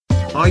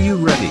Are you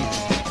ready?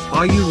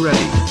 Are you ready?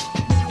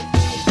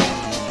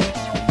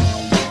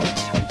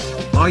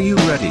 Are you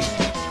ready?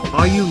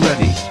 Are you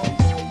ready?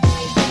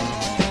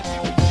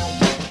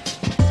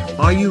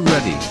 Are you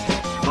ready?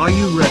 Are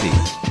you ready?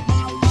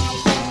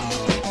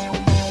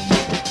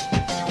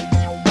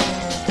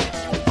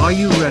 Are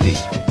you ready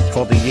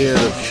for the Year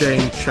of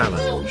Shame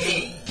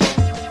Challenge?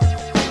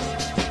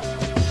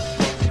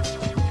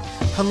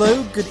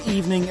 Hello, good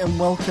evening and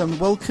welcome.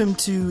 Welcome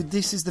to,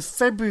 this is the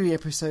February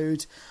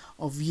episode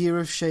of Year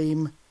of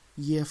Shame,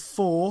 Year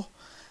 4.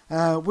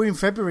 We're in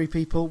February,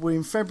 people. We're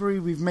in February,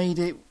 we've made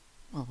it.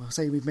 Well, I'll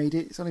say we've made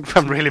it. It's only we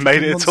haven't really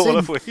made it at all,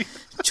 have we?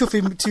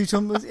 Chuffing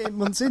 2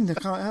 months in, I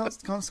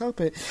can't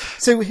help it.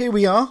 So here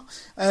we are.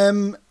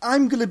 I'm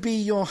going to be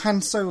your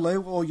Han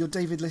Solo or your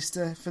David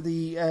Lister for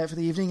the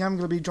evening. I'm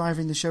going to be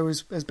driving the show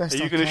as best I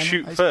can. Are you going to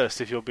shoot first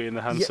if you're being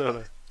the Han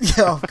Solo? Yeah,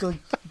 oh,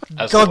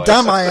 God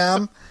damn I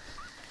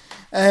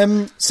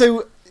am.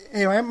 So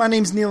here I am. My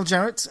name's Neil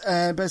Jarrett,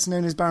 better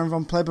known as Baron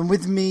Von Pleb, and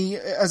with me,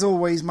 as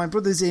always, my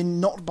brothers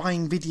in not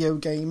buying video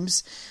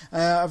games.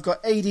 I've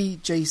got AD,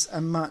 Jace,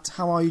 and Matt.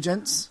 How are you,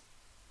 gents?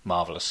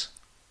 Marvellous.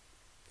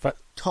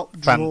 Top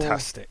drawer.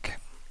 Fantastic.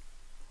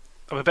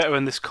 I'm better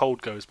when this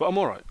cold goes, but I'm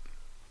all right.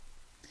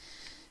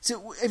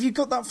 So, have you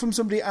got that from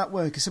somebody at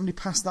work? Has somebody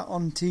passed that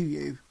on to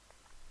you,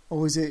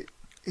 or is it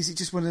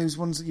just one of those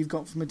ones that you've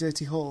got from a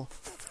dirty whore?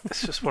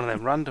 It's just one of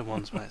them random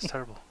ones, mate. It's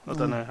terrible. I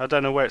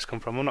don't know where it's come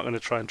from. I'm not going to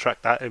try and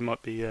track that. It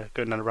might be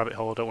going down a rabbit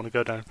hole I don't want to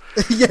go down.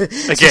 Yeah,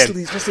 again.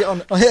 Especially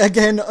on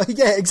again.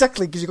 Yeah,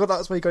 exactly. Because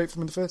that's where you got it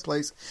from in the first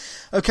place.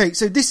 Okay,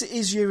 so this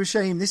is Year of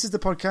Shame. This is the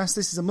podcast.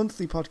 This is a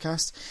monthly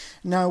podcast.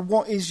 Now,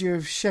 what is Year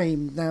of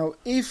Shame? Now,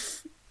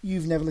 if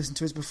you've never listened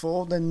to us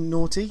before, then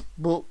naughty,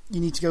 but you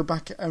need to go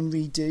back and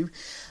redo.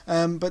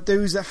 But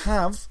those that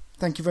have,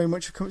 thank you very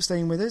much for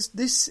staying with us.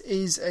 This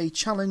is a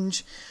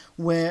challenge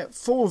where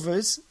 4 of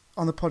us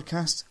on the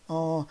podcast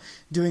are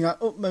doing our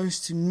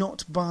utmost to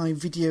not buy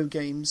video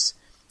games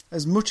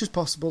as much as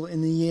possible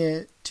in the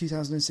year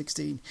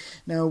 2016.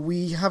 Now,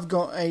 we have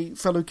got a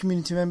fellow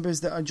community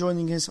members that are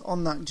joining us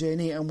on that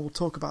journey, and we'll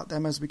talk about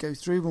them as we go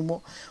through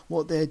and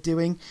what they're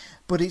doing.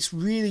 But it's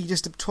really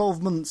just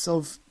 12 months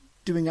of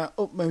doing our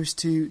utmost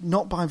to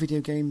not buy video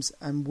games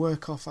and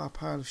work off our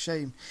pile of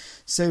shame.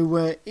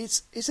 So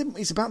it's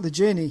about the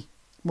journey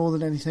more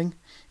than anything.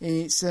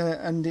 It's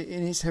and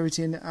in its heritage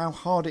and how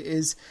hard it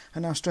is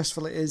and how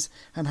stressful it is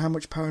and how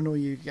much paranoia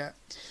you get.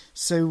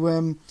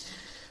 So,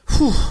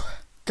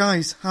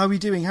 guys, how are we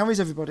doing? How is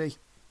everybody?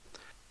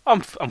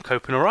 I'm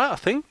coping all right, I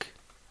think.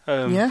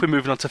 Yeah? We're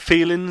moving on to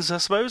feelings, I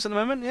suppose, at the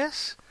moment.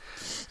 Yes.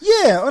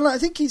 Yeah, well, I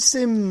think it's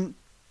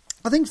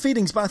I think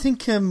feelings, but I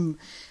think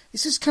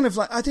it's just kind of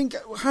like, I think,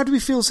 how do we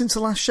feel since the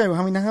last show?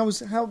 I mean,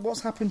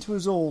 what's happened to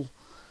us all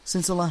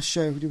since the last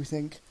show? Do we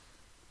think?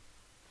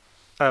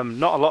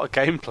 Not a lot of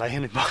gameplay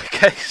in my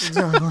case.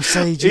 No, I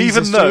say,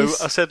 Jesus, even though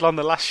Jace. I said on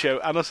the last show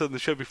and I said on the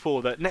show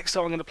before that next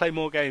time I'm going to play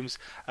more games,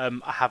 I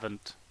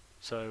haven't.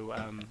 So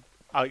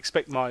I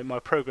expect my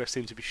progress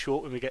seems to be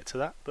short when we get to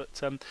that.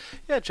 But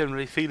yeah,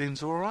 generally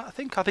feelings are all right. I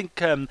think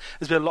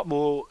there's been a lot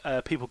more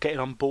people getting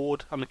on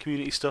board on the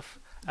community stuff.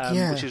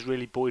 Which has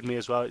really buoyed me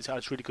as well. It's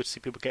really good to see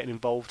people getting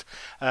involved.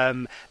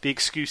 The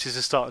excuses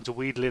are starting to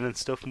wheedle in and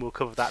stuff, and we'll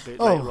cover that bit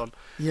later on.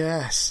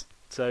 Yes.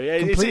 So yeah,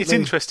 it's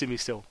interesting me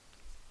still.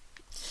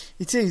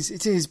 It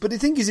is. But the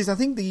thing is I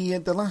think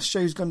the last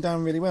show's gone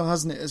down really well,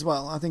 hasn't it, as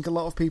well? I think a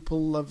lot of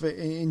people have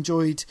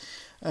enjoyed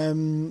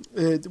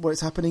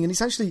what's happening, and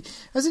it's actually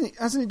hasn't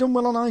it done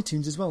well on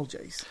iTunes as well,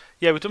 Jace?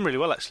 Yeah, we've done really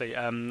well actually,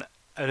 and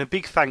a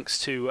big thanks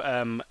to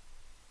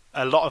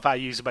a lot of our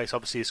user base.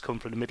 Obviously, has come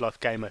from the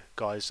Midlife Gamer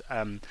guys.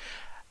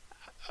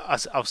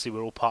 As obviously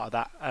we're all part of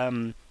that.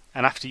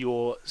 And after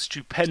your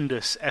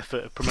stupendous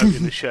effort of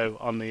promoting the show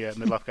on the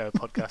Midlife Gamer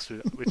podcast,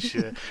 which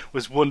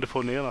was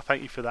wonderful, Neil, I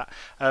thank you for that.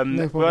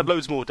 We had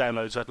loads more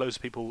downloads. We had loads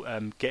of people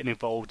getting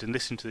involved and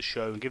listening to the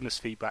show and giving us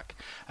feedback.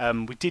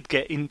 We did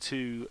get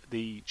into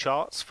the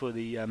charts for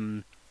the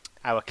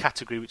our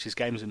category, which is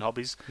games and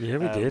hobbies. Yeah,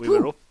 we did. We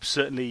were up,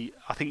 certainly,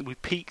 I think we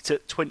peaked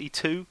at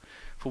 22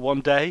 for one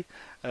day,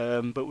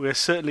 but we're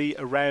certainly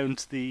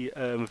around the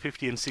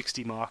 50 and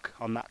 60 mark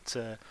on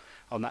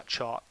that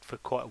chart for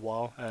quite a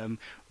while,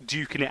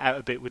 duking it out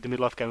a bit with the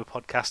Midlife Gamer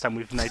podcast and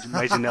with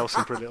Major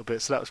Nelson for a little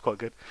bit, so that was quite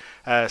good.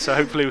 So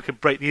hopefully we can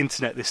break the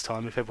internet this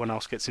time if everyone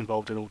else gets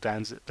involved and all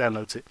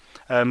downloads it.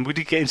 We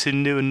did get into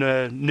new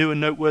and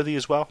noteworthy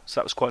as well,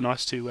 so that was quite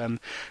nice to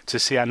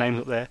see our names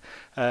up there.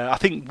 I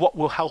think what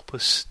will help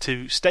us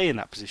to stay in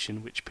that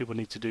position, which people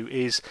need to do,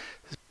 is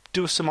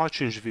do us some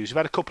iTunes reviews. We've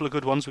had a couple of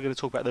good ones. We're going to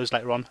talk about those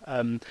later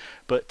on.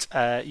 But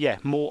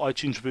more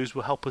iTunes reviews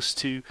will help us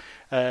to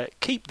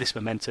keep this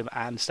momentum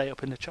and stay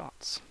up in the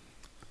charts.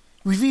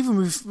 We've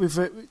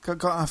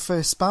got our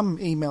first spam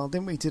email,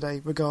 didn't we,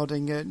 today,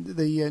 regarding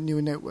the new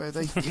and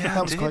noteworthy? Yeah,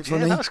 that was quite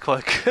funny. That was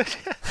quite good.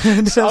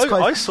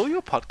 I saw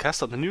your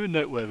podcast on the new and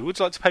noteworthy. Would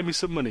you like to pay me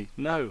some money?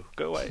 No,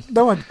 go away.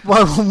 No,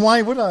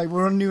 why would I?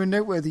 We're on new and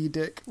noteworthy, you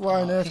dick.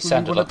 Why on earth He would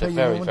sounded we want like to a pay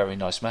very, you very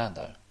nice man,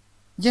 though.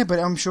 Yeah, but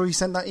I'm sure he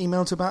sent that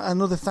email to about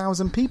another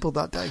 1,000 people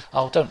that day.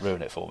 Oh, don't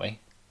ruin it for me.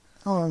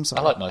 Oh, I'm sorry.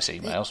 I like nice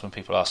emails when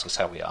people ask us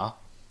how we are.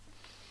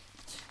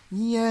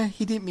 Yeah,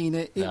 he didn't mean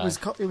it. It No.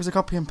 was a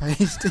copy and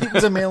paste. It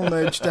was a mail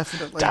merge,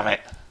 definitely. Damn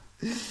it.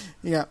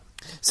 Yeah.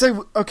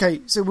 So,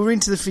 okay, so we're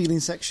into the feeling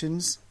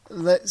sections.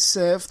 Let's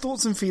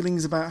thoughts and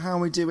feelings about how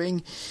we're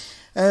doing.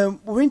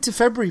 We're into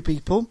February,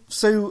 people.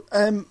 So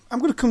I'm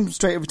going to come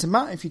straight over to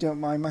Matt, if you don't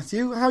mind,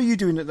 Matthew. How are you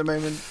doing at the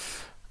moment?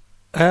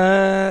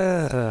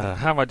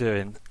 How am I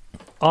doing?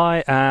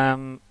 I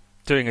am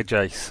doing a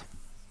Jace.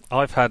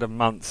 I've had a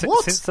month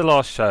What? since the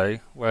last show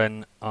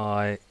when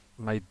I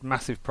made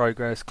massive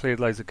progress,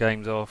 cleared loads of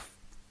games off,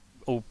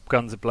 all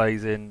guns are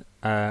blazing.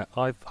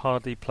 I've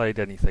hardly played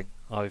anything.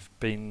 I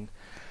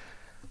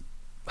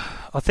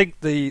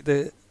think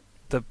the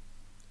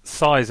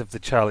size of the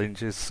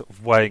challenge is sort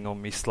of weighing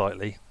on me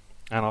slightly,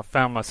 and I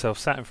found myself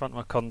sat in front of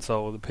my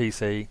console or the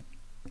PC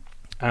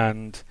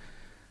and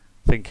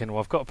thinking, well,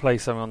 I've got to play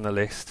something on the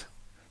list.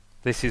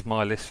 This is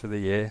my list for the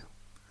year.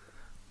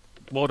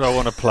 What do I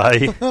want to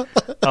play? Oh,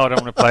 I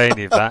don't want to play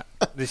any of that.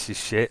 This is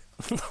shit.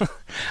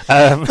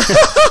 And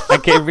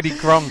getting really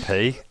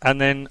grumpy, and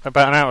then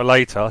about an hour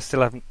later I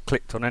still haven't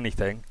clicked on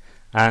anything,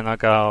 and I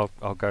go,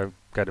 I'll go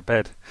to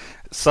bed.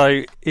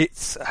 So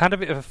it's had a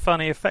bit of a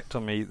funny effect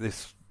on me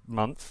this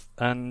month,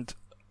 and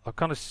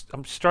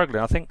I'm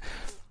struggling. I think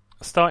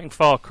starting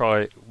Far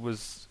Cry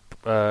was,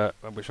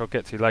 which I'll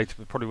get to later,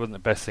 but probably wasn't the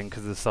best thing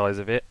because of the size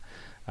of it,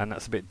 and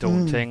that's a bit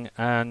daunting.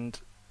 And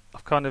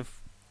I've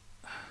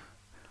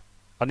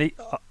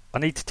I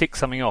need to tick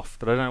something off,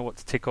 but I don't know what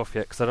to tick off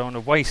yet because I don't want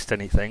to waste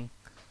anything,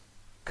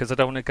 because I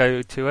don't want to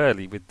go too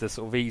early with the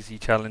sort of easy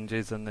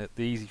challenges and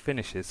the easy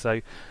finishes. So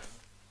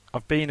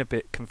I've been a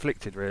bit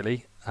conflicted,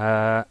 really.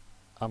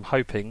 I'm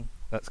hoping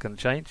that's going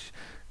to change,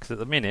 because at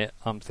the minute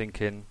I'm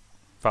thinking,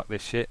 fuck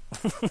this shit.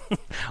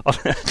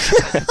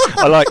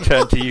 I like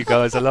chatting to you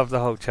guys. I love the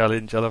whole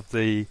challenge. I love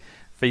the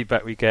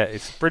feedback we get.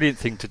 It's a brilliant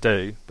thing to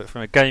do, but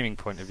from a gaming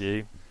point of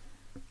view,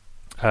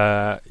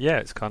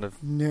 it's kind of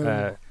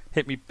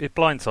hit me. It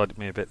blindsided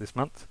me a bit this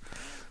month.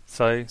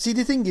 So see,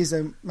 the thing is,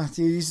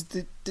 Matthew, is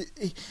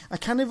I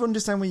kind of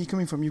understand where you're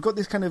coming from. You've got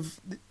this kind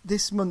of,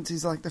 this month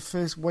is like the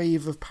first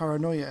wave of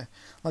paranoia.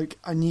 Like,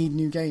 I need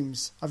new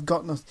games. I've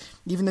got nothing.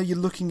 Even though you're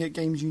looking at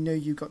games, you know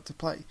you've got to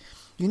play.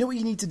 You know what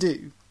you need to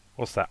do?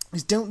 What's that?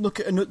 Is don't look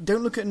at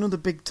another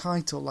big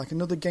title, like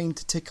another game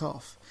to tick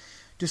off.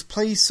 Just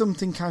play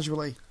something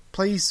casually.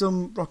 Play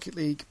some Rocket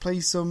League. Play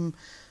some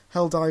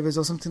Helldivers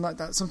or something like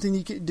that. Something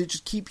you can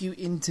just keep you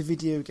into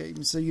video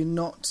games, so you're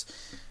not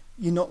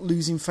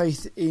losing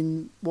faith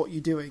in what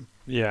you're doing.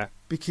 Yeah.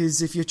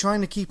 Because if you're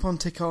trying to keep on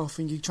tick off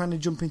and you're trying to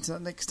jump into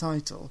that next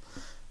title,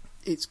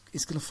 it's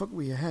going to fuck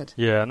with your head.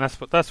 Yeah, and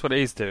that's what it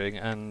is doing.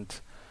 And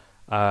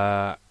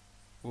I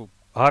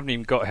haven't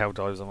even got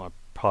Helldivers on my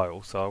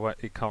pile, so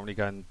it can't really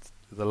go into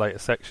the later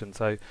section.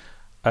 So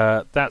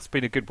that's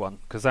been a good one,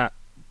 because that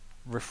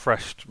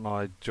refreshed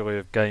my joy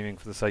of gaming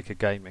for the sake of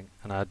gaming.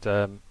 And I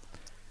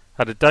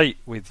had a date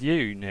with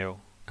you, Neil,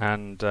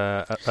 and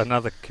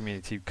another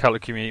couple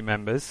of community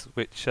members,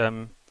 which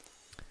it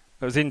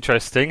was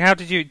interesting. How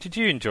did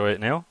you enjoy it,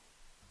 Neil?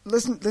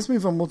 Let's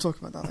move on. We'll talk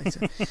about that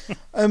later.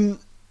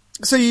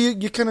 So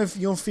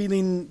you're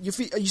feeling.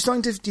 Are you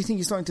starting to? Do you think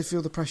you're starting to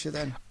feel the pressure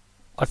then?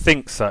 I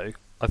think so.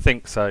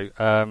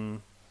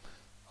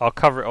 I'll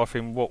cover it off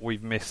in what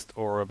we've missed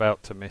or are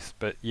about to miss.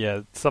 But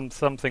yeah, some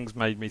things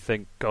made me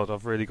think, God,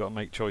 I've really got to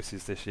make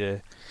choices this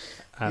year.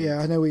 And yeah,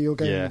 I know where you're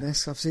going with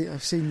this.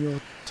 I've seen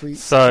your tweets.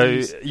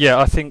 So yeah,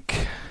 I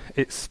think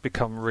it's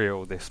become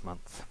real this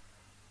month.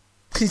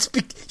 Shit's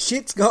got real.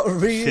 Shit's got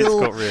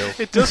real.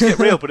 It does get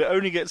real, but it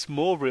only gets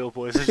more real,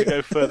 boys, as you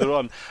go further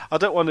on. I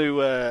don't want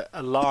to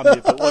alarm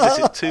you, but what is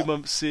it? 2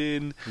 months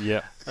in.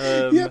 Yeah.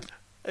 Yep.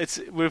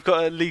 We've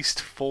got at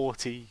least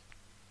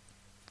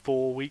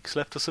 44 weeks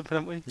left or something,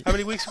 haven't we? How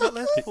many weeks have we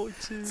got left?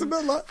 42,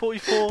 Something like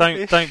 44.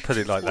 Don't put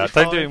it like that. 45.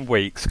 Don't do it in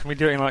weeks. Can we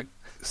do it in like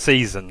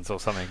seasons or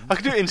something? I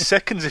can do it in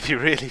seconds if you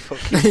really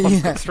fucking want.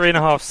 yeah.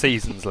 3.5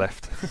 seasons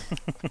left.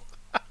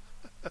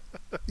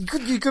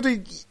 You got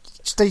to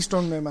stay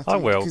strong, though, Matthew. I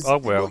will.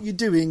 What you're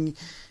doing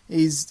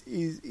is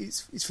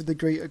for the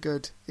greater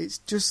good. It's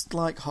just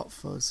like Hot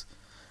Fuzz.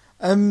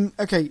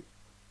 Okay,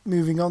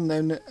 moving on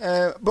then.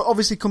 But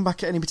obviously, come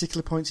back at any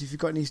particular points if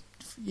you've got any.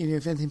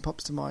 If anything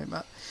pops to mind,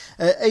 Matt.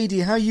 AD,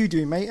 how are you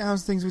doing, mate?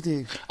 How's things with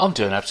you? I'm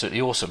doing absolutely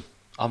awesome.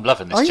 I'm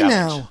loving this Are you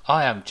challenge. now?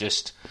 I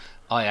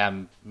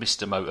am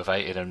Mr.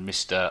 Motivated and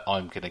Mr.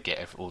 I'm going to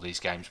get all these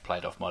games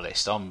played off my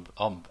list. I'm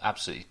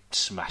absolutely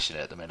smashing it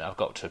at the minute. I've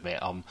got to admit,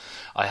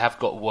 I have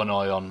got one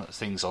eye on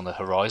things on the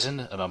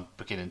horizon, and I'm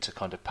beginning to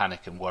kind of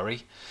panic and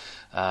worry.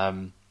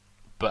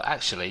 But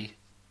actually,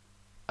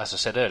 as I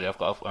said earlier, I've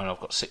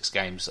got 6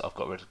 games that I've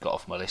got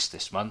off my list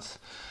this month.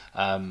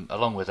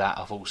 Along with that,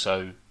 I've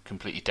also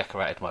completely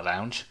decorated my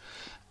lounge,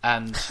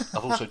 and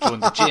I've also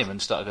joined the gym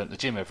and started going to the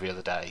gym every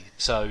other day.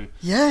 So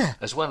yeah,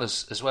 as well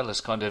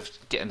as kind of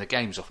getting the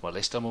games off my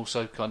list, I'm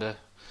also kind of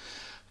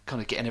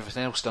getting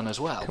everything else done as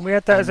well. Can we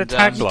add that as a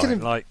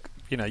tagline? Like,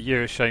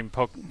 Year of Shame,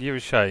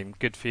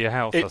 good for your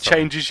health. It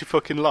changes your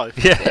fucking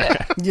life.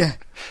 Yeah. Yeah.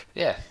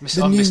 Yeah,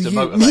 The I'm new Mr. you.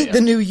 Motivator. Meet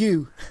the new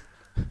you.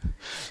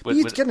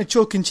 You'd With- get a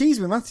chalk and cheese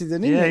with Matthew,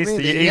 then, Yeah, isn't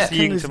he's it? the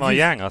Really? yin to my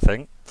yang, I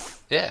think.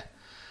 Yeah,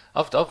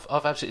 I've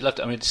absolutely loved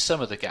it. I mean, some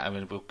of the games. I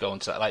mean, we'll go on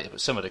to that later.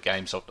 But some of the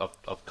games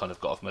I've kind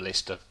of got off my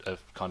list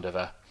of kind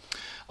of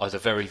either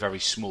very very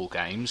small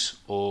games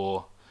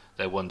or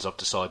they're ones I've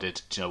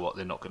decided. Do you know what?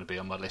 They're not going to be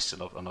on my list,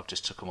 and I've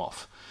just took them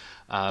off.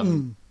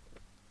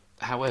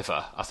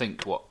 However, I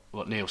think what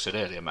Neil said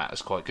earlier, Matt,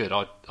 is quite good.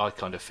 I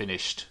kind of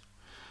finished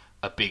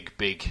a big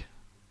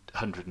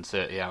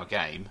 130-hour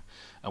game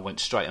and went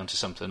straight onto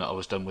something that I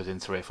was done within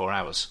 3 or 4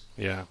 hours.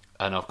 Yeah.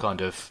 And I've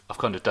kind of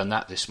done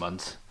that this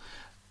month,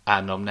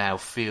 and I'm now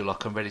feel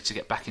like I'm ready to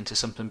get back into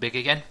something big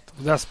again.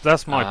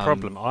 That's my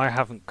problem. I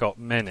haven't got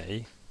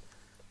many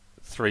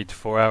 3 to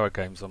 4 hour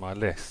games on my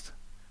list,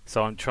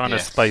 so I'm trying to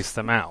space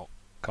them out.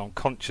 I'm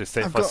conscious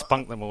that if I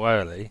spunk them all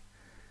early,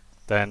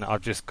 then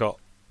I've just got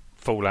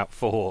Fallout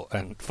 4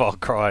 and Far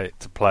Cry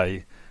to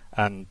play,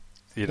 and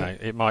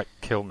it might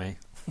kill me.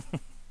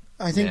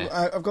 I think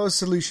I've got a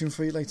solution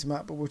for you later,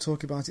 Matt, but we'll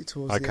talk about it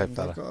towards the end.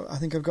 I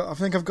think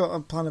I've got a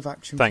plan of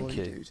action for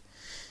you, dude.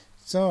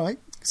 It's all right.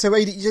 So,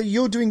 Aid,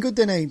 you're doing good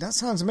then, Aid. That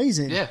sounds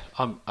amazing. Yeah,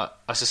 as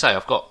I say,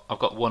 I've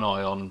got one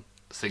eye on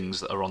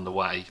things that are on the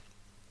way,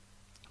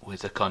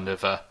 with a kind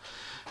of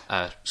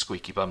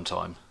squeaky bum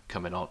time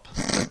coming up.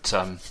 But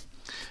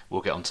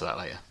we'll get onto that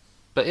later.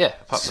 But yeah,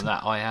 apart from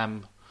that,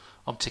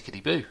 I'm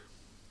tickety boo.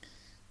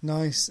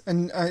 Nice.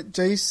 And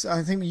Jace,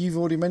 I think you've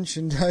already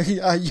mentioned how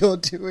you're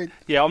doing.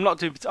 Yeah, I'm not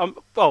doing.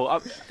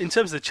 In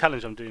terms of the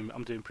challenge, I'm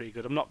doing pretty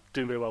good. I'm not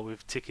doing very well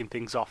with ticking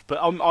things off, but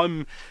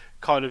I'm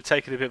kind of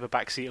taking a bit of a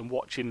backseat and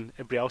watching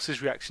everybody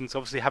else's reactions.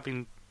 Obviously,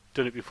 having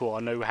done it before, I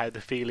know how the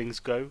feelings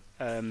go.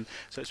 So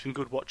it's been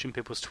good watching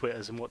people's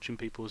Twitters and watching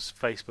people's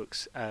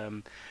Facebooks.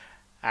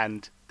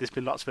 And there's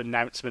been lots of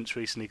announcements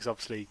recently because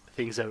obviously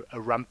things are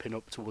ramping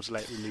up towards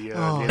later in the year.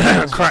 Oh,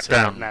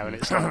 Crackdown now, and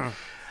it's like,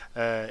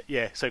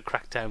 so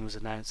Crackdown was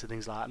announced and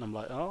things like that, and I'm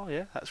like, oh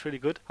yeah, that's really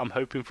good. I'm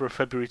hoping for a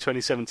February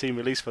 2017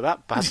 release for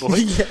that bad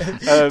boy.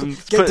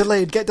 Get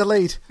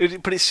delayed.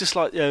 But it's just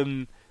like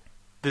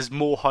there's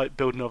more hype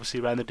building obviously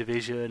around the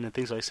Division and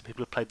things like this. So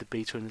people have played the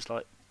beta and it's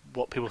like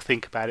what people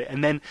think about it,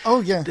 and then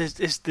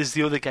there's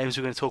the other games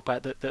we're going to talk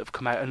about that have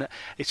come out, and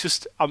it's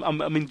just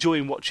I'm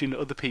enjoying watching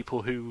other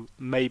people who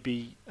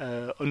maybe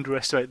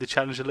underestimate the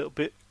challenge a little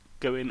bit,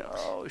 going,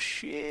 oh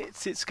shit,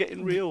 it's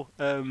getting real,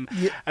 and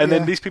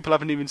then these people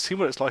haven't even seen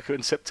what it's like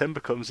when September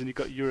comes and you've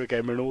got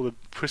Eurogamer and all the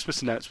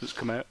Christmas announcements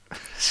come out.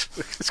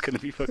 It's going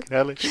to be fucking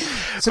hellish.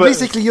 So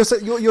basically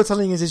you're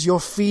telling us is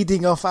you're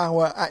feeding off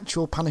our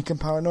actual panic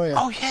and paranoia.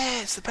 Oh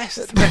yeah, it's the best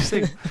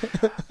thing.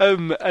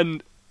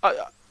 And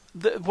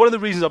one of the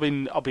reasons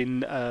I've been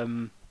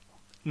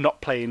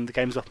not playing the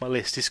games off my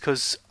list is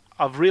because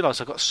I've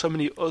realised I've got so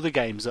many other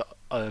games that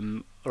are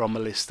on my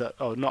list that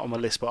are not on my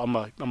list, but on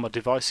my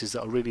devices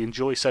that I really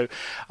enjoy. So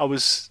I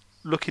was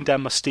looking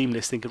down my Steam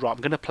list, thinking, right, I'm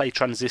going to play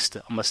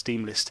Transistor on my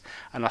Steam list,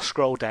 and I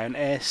scroll down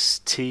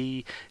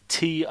STTR.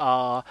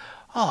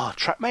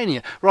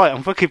 Trackmania. Right,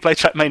 I'm fucking play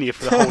Trackmania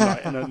for the whole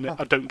night, and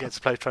I don't get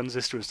to play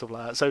Transistor and stuff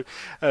like that. So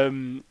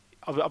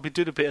I've been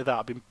doing a bit of that.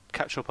 I've been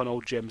catching up on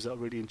old gems that I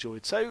really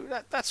enjoyed. So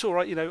that's all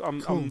right.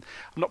 I'm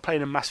not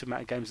playing a massive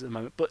amount of games at the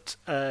moment, but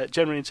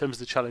generally in terms of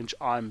the challenge,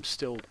 I'm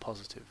still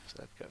positive. So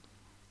there we go.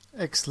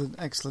 Excellent.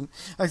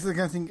 I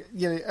think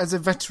as a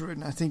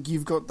veteran, I think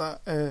you've got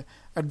that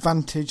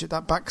advantage,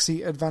 that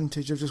backseat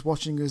advantage of just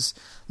watching us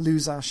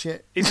lose our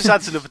shit. It just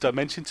adds another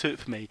dimension to it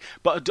for me.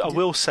 But I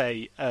will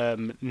say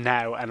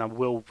now, and I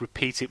will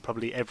repeat it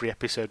probably every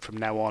episode from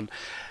now on,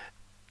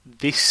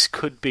 this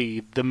could be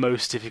the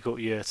most difficult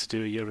year to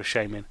do a Year of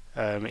Shame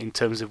in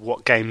terms of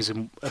what games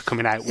are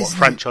coming out, what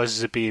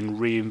franchises are being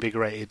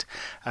reinvigorated.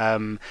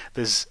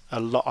 There's a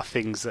lot of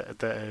things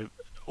that are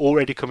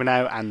already coming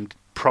out and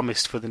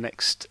promised for the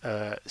next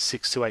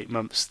 6 to 8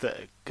 months that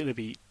are going to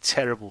be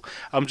terrible.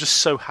 I'm just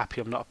so happy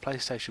I'm not a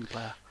PlayStation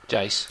player.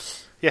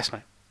 Jace. Yes,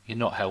 mate. You're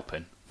not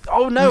helping.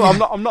 Oh no,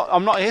 I'm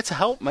not here to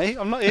help, mate.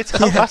 I'm not here to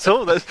help at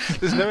all.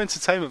 There's no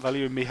entertainment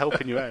value in me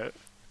helping you out.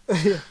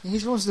 He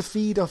just wants to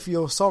feed off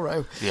your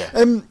sorrow. Yeah.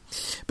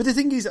 But the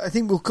thing is, I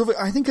think we'll cover.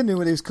 I think I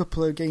know those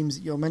couple of games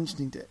that you're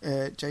mentioning,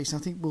 Jason.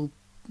 I think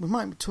we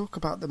might talk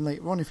about them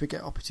later on if we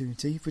get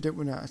opportunity, if we don't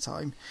run out of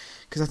time,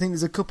 because I think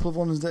there's a couple of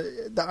ones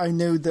that I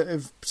know that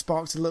have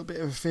sparked a little bit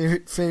of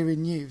fear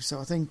in you. So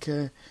I think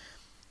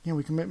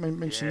we can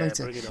mention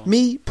later.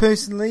 Me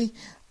personally,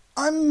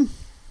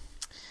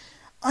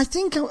 I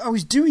think I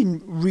was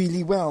doing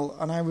really well,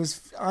 and I was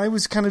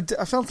kind of,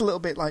 I felt a little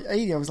bit like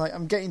Adi. I was like,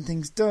 I'm getting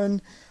things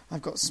done.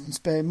 I've got some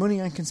spare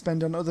money I can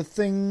spend on other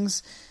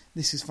things.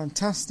 This is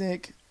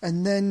fantastic.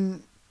 And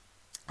then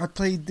I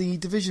played the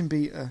Division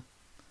beta,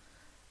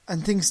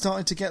 and things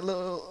started to get a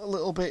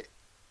little bit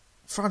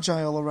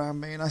fragile around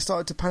me, and I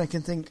started to panic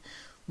and think,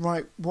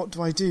 right, what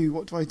do I do?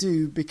 What do I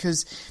do?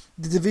 Because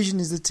the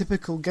Division is the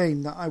typical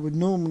game that I would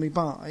normally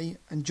buy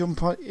and jump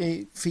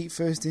feet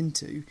first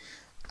into,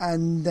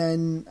 and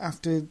then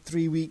after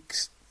 3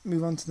 weeks,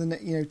 move on to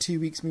the 2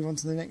 weeks, move on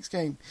to the next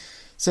game.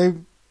 So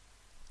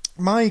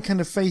my kind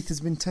of faith has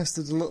been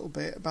tested a little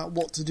bit about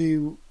what to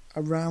do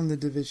around the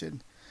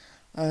division.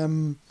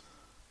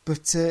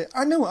 But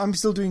I know I'm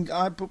still doing.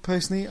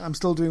 Personally, I'm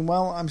still doing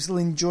well. I'm still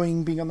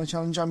enjoying being on the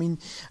challenge. I mean,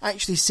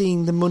 actually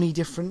seeing the money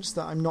difference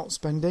that I'm not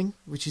spending,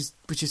 which is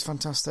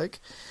fantastic.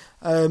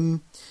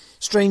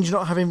 Strange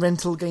not having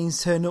rental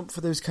gains turn up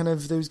for those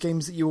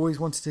games that you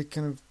always wanted to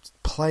kind of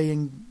play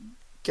and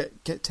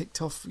get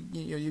ticked off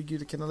your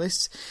kind of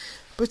lists.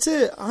 But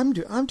I'm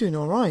doing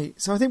all right.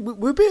 So I think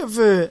we're a bit of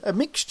a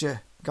mixture,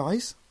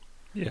 guys.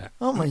 Yeah,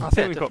 aren't we? I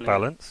think we've got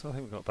balance.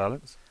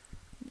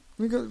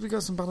 We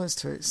got some balance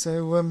to it.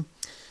 So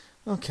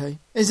okay.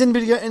 Has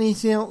anybody got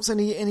anything else?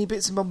 Any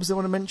bits and bobs they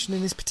want to mention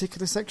in this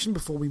particular section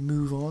before we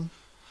move on?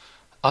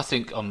 I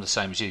think I'm the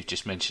same as you,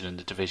 just mentioning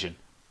the division.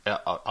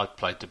 I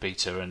played the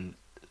beta, and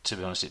to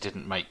be honest, it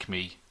didn't make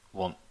me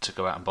want to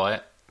go out and buy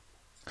it.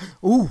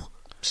 Ooh.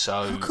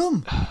 So how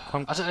come?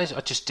 I don't know.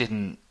 It just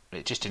didn't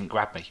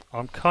grab me.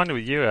 I'm kind of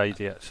with you,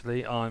 AD.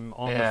 Actually, I'm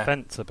on the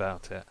fence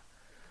about it.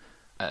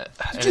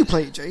 Did you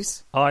play it,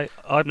 Jace? I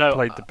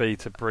played the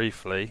beta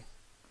briefly.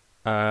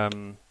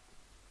 I'm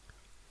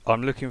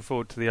looking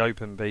forward to the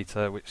open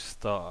beta, which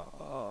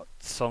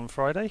starts on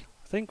Friday,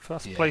 I think, for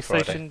us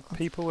PlayStation Friday.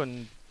 people,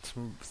 and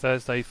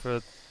Thursday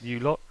for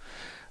you lot.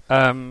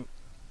 And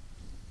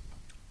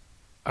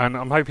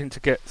I'm hoping to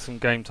get some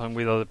game time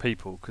with other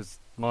people, because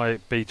my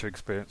beta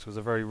experience was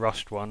a very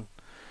rushed one,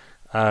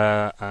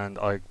 and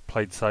I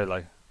played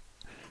solo,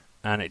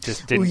 and it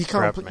just didn't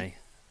grab me.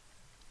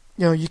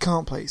 No, you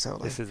can't play it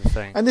solo. This is the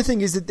thing. And the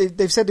thing is that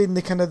they've said in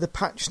the kind of the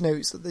patch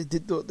notes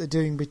that what they're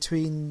doing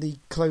between the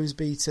closed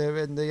beta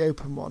and the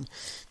open one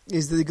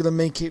is that they're going to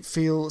make it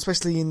feel,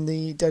 especially in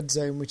the dead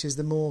zone, which is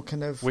the more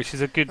kind of... Which is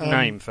a good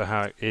name for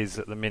how it is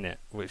at the minute,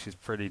 which is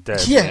pretty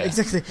dead. Yeah,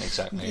 exactly.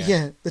 Exactly.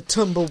 Yeah, the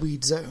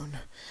tumbleweed zone.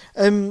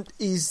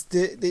 Is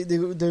they're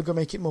going to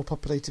make it more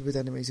populated with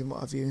enemies and what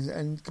have you,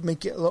 and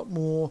make it a lot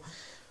more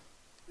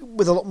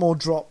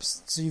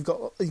drops. So you've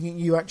got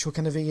your actual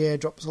kind of EA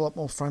drops a lot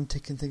more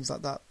frantic and things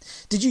like that.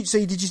 Did you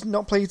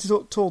not play it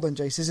at all then,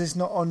 Jace? Is this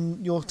not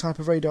on your type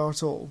of radar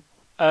at all?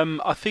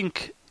 I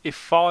think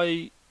if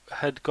I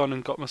had gone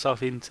and got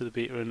myself into the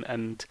beta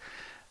and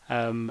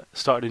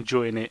started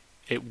enjoying it,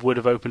 it would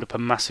have opened up a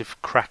massive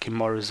crack in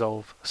my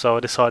resolve. So I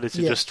decided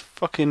to just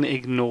fucking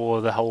ignore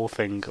the whole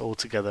thing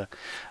altogether.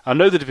 I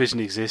know the division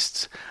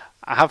exists.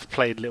 I have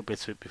played a little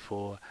bit of it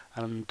before,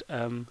 and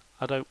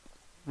I don't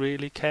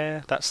really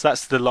care. That's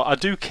the lot. I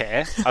do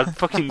care. I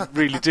fucking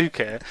really do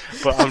care.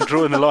 But I'm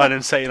drawing the line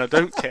and saying I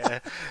don't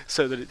care,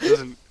 so that it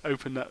doesn't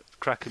open that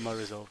crack in my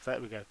resolve. There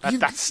we go.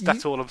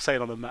 That's all I'm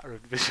saying on the matter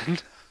of division.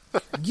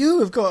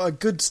 You have got a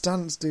good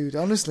stance, dude.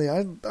 Honestly,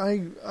 I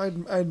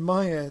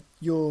admire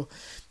your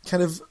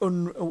kind of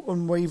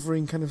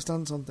unwavering kind of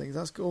stance on things.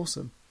 That's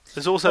awesome.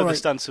 There's also the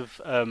stance of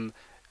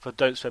if I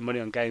don't spend money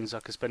on games, I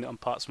can spend it on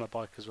parts of my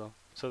bike as well.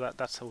 So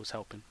that's always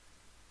helping.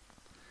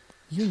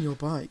 You and your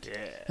bike.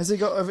 Yeah. Has it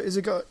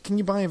got? Can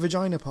you buy a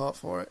vagina part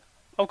for it?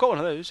 I've got one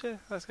of those. Yeah,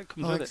 that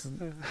comes with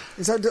excellent. it.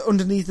 Is that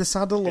underneath the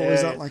saddle, or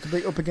is that like a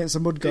bit up against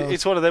a mud guard?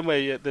 It's one of them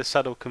where the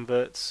saddle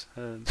converts.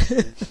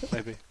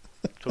 Maybe.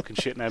 Talking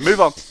shit now. Move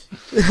on.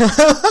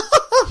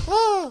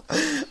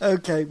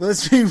 Okay, well,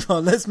 let's move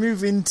on. Let's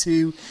move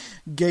into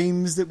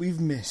games that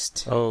we've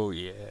missed. Oh,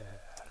 yeah.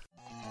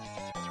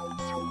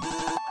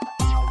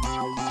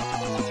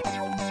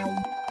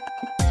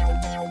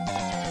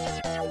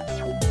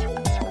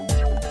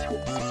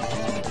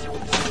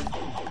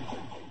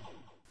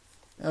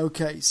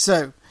 Okay,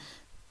 so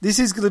this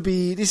is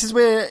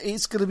where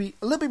it's going to be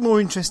a little bit more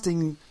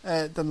interesting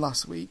than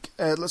last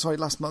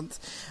month.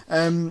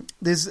 I know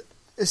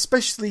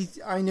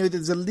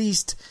there's at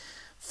least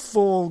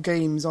 4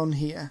 games on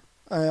here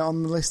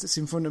on the list that's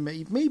in front of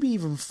me, maybe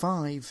even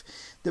 5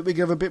 that we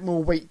give a bit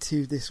more weight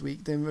to this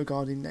week than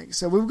regarding next.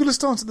 So we're going to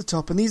start at the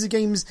top, and these are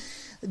games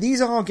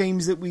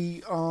that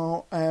we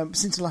are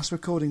since the last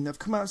recording, that have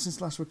come out since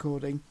the last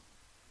recording.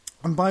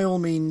 And by all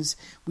means,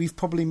 we've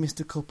probably missed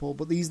a couple,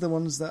 but these are the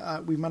ones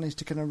that we managed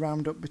to kind of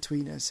round up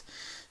between us.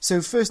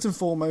 So first and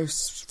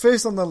foremost,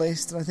 first on the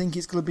list, and I think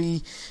it's going to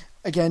be,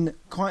 again,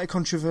 quite a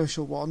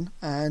controversial one,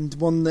 and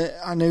one that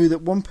I know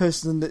that one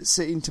person that's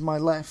sitting to my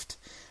left,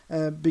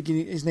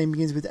 his name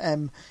begins with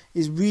M,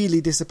 is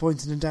really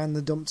disappointed and down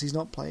the dumps he's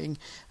not playing.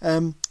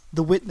 The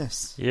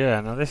Witness.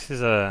 Yeah, now this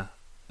is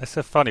it's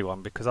a funny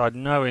one, because I had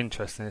no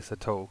interest in this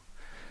at all.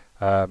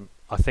 I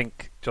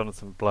think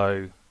Jonathan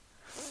Blow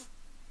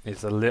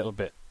is a little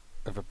bit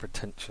of a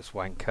pretentious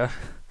wanker,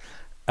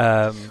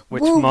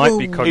 which might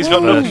be controversial. He's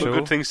got nothing but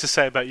good things to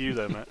say about you,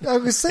 though, Matt. I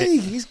was saying,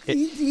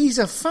 he's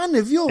a fan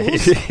of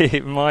yours.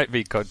 It might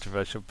be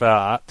controversial, and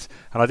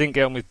I didn't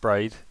get on with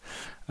Braid.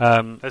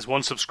 There's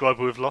one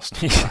subscriber we've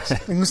lost. I'm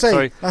going to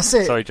say, that's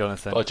it. Sorry,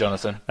 Jonathan. Bye,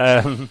 Jonathan.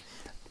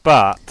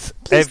 But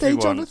Please stay,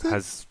 everyone Jonathan.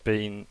 has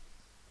been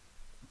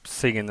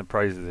singing the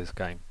praise of this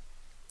game.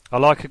 I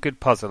like a good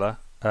puzzler,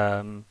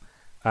 and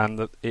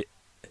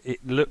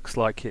it looks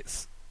like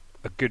it's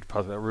a good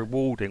puzzle, a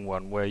rewarding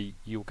one where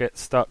you'll get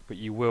stuck, but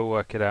you will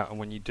work it out, and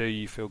when you do,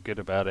 you feel good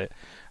about it.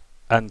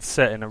 And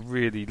set in a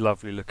really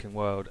lovely looking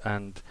world.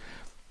 And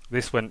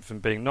this went from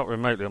being not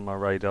remotely on my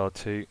radar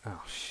to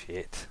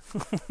shit.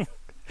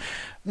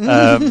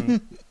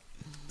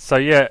 So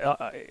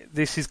yeah,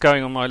 this is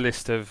going on my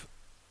list of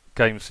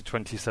games for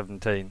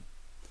 2017.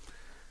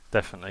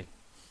 Definitely,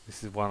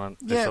 this is one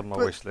that's on my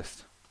wish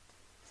list.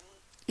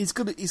 It's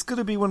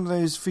gonna be one of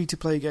those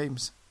free-to-play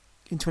games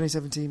in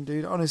 2017,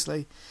 dude.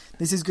 Honestly,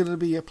 this is gonna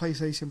be a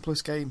PlayStation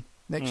Plus game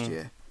next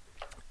year.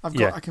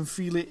 I can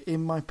feel it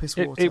in my piss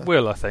water. It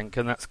will, I think,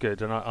 and that's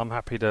good. And I'm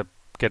happy to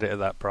get it at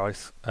that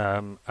price.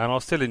 And I'll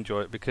still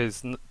enjoy it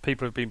because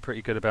people have been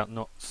pretty good about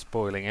not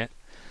spoiling it.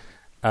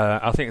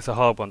 I think it's a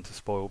hard one to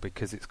spoil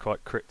because it's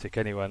quite cryptic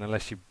anyway, and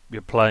unless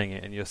you're playing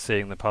it and you're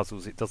seeing the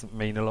puzzles, it doesn't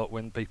mean a lot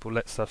when people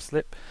let stuff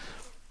slip.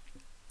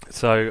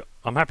 So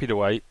I'm happy to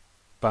wait,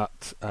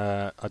 but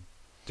I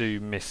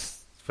do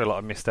feel like I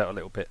missed out a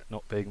little bit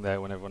not being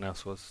there when everyone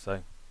else was.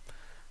 So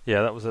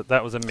yeah,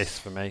 that was a miss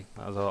for me.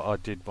 I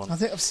did want. I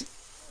think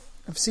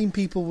I've seen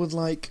people with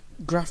like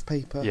graph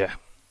paper. Yeah.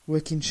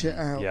 Working shit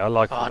out. Yeah, I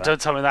like that. Oh, don't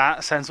tell me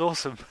that. Sounds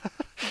awesome.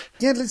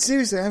 Yeah,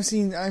 seriously, I've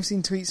seen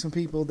tweets from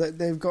people that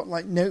they've got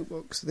like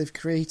notebooks that they've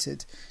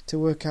created to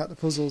work out the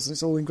puzzles, and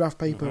it's all in graph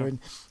paper and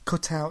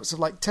cutouts of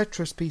like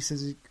Tetris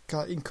pieces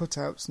in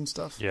cutouts and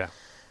stuff. Yeah,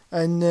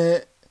 and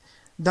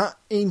that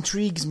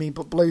intrigues me,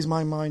 but blows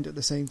my mind at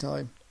the same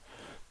time.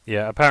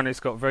 Yeah, apparently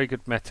it's got a very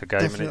good meta game,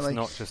 Definitely. and it's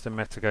not just a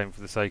meta game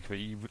for the sake of it.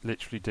 You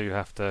literally do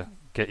have to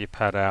get your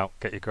pad out,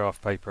 get your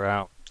graph paper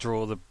out,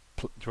 draw the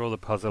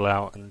puzzle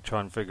out, and try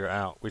and figure it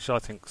out, which I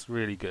think is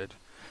really good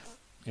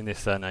in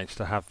this day and age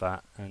to have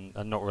that, and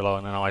not rely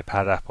on an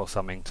iPad app or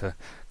something to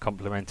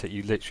complement it.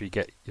 You literally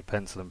get your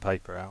pencil and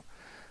paper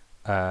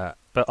out.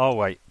 But I'll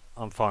wait.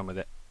 I'm fine with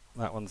it.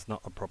 That one's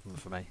not a problem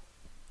for me.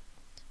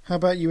 How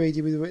about you, AD,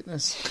 with The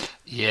Witness?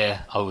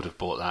 Yeah, I would have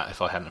bought that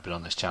if I hadn't been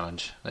on this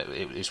challenge.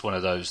 It's one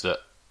of those that,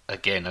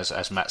 again,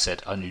 as Matt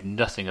said, I knew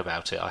nothing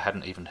about it. I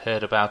hadn't even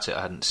heard about it.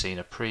 I hadn't seen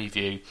a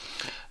preview.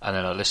 And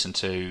then I listened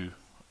to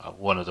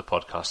one of the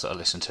podcasts that I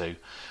listened to,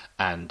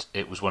 and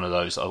it was one of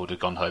those I would have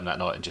gone home that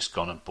night and just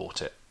gone and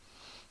bought it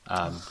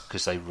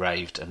because they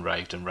raved and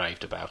raved and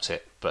raved about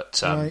it. But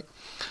right.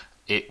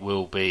 It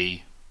will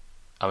be...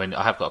 I mean,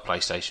 I have got a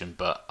PlayStation,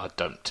 but I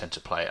don't tend to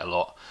play it a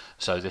lot.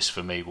 So this,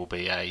 for me, will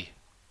be a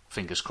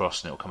fingers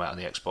crossed, and it'll come out on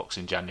the Xbox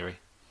in January.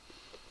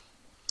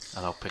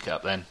 And I'll pick it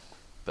up then.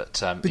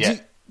 But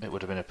it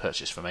would have been a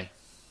purchase for me.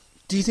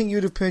 Do you think you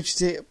would have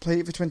purchased it, played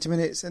it for 20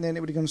 minutes, and then it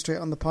would have gone straight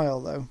on the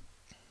pile, though?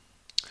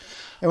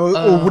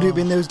 Or would it have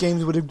been those games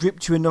that would have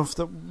gripped you enough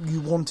that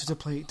you wanted to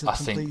play it to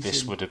completion? I think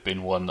this would have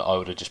been one that I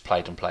would have just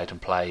played and played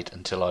and played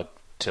until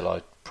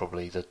I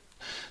probably the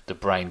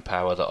brain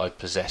power that I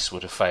possess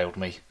would have failed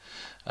me.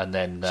 And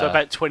then so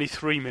about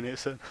 23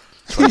 minutes then.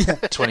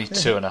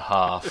 22 and a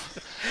half.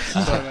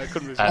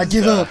 I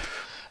give up.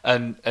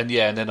 And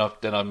then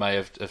I may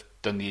have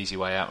done the easy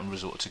way out and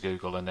resorted to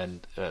Google, and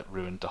then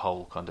ruined the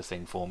whole kind of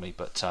thing for me.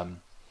 But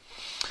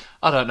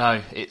I don't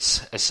know.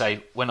 It's, I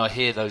say, when I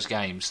hear those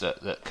games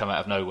that come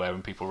out of nowhere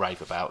and people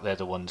rave about, they're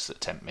the ones that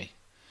tempt me.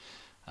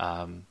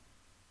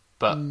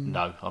 But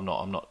no,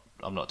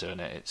 I'm not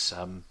doing it. It's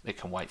it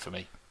can wait for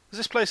me. Is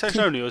this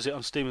PlayStation only, or is it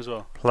on Steam as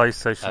well?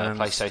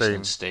 PlayStation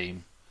and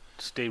Steam.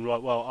 Steam,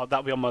 right. Well,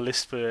 that'll be on my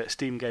list for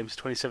Steam Games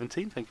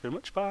 2017. Thank you very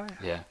much. Bye.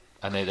 Yeah,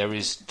 and there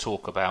is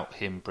talk about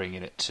him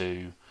bringing it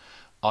to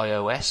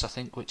iOS, I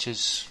think, which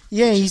is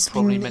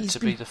probably meant to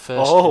be the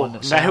first one.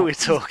 Oh, now we're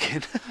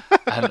talking.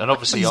 and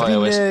obviously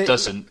iOS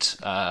doesn't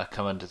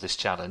come under this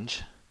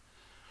challenge.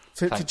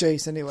 For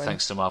Jace, anyway.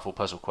 Thanks to Marvel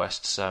Puzzle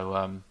Quest, so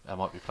I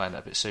might be playing that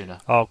a bit sooner.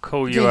 I'll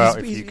call you out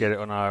if you get it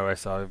on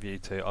iOS. I have you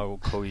too. I will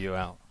call you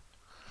out.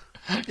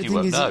 You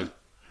won't know.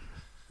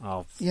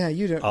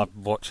 You don't.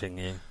 I'm watching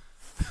you.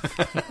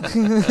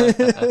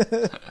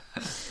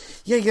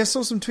 I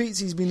saw some tweets.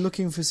 He's been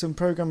looking for some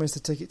programmers to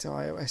take it to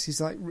iOS. He's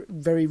like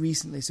very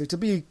recently, so it'll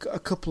be a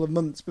couple of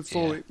months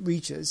before it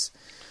reaches.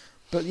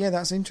 But yeah,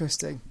 that's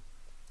interesting.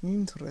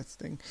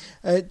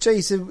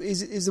 Jay, so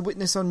is The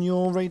Witness on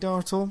your radar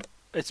at all?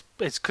 It's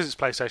because it's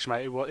PlayStation,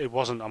 mate. It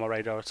wasn't on my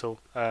radar at all.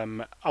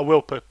 I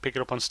will pick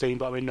it up on Steam,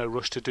 but I'm in no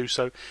rush to do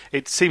so.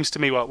 It seems to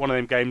me like one of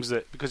them games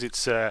that, because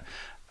it's a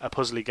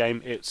puzzly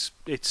game, it's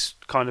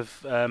kind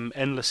of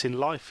endless in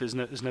life. There's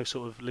no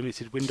sort of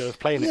limited window of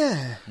playing it.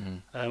 Yeah.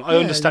 I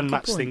understand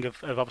Matt's thing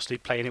of obviously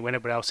playing it when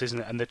everybody else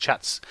isn't, and the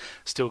chat's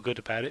still good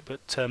about it.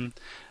 But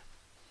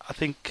I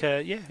think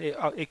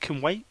it can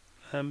wait.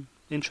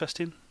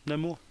 Interesting, no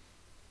more.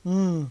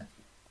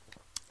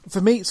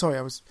 For me, sorry,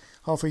 I was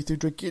halfway through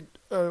drinking,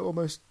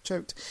 almost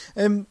choked.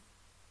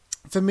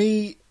 For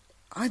me,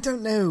 I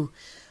don't know.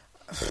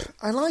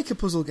 I like a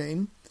puzzle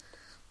game,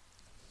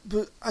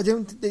 but I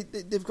don't.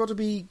 They've got to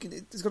be.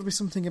 There's got to be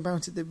something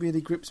about it that really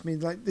grips me.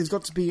 Like, there's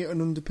got to be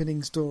an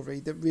underpinning story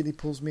that really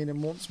pulls me in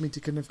and wants me to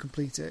kind of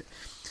complete it.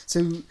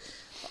 So,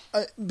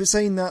 but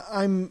saying that,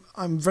 I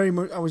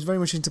was very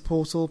much into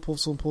Portal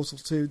and Portal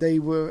 2. They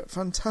were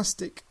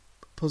fantastic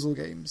puzzle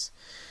games.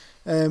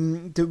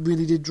 that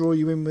really did draw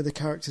you in with the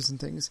characters and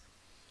things.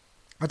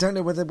 I don't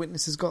know whether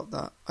Witness has got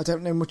that. I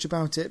don't know much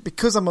about it.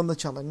 Because I'm on the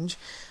challenge,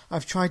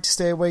 I've tried to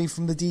stay away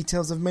from the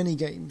details of many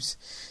games.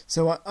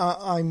 So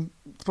I'm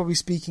probably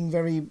speaking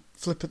very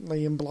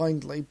flippantly and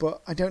blindly,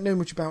 but I don't know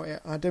much about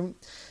it.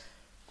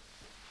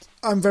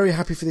 I'm very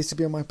happy for this to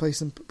be on my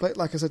PlayStation.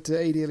 Like I said to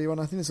AD earlier on,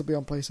 I think this will be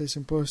on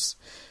PlayStation Plus,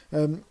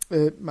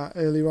 Matt,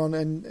 earlier on,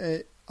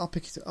 and I'll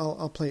pick it.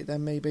 I'll play it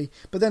then maybe,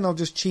 but then I'll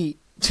just cheat.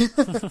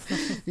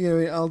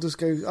 I'll just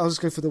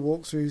go for the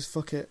walkthroughs.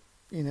 Fuck it,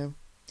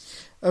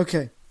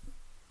 Okay,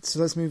 so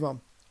let's move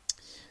on.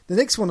 The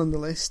next one on the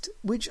list,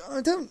 which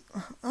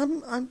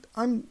I'm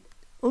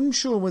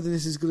unsure whether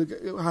this is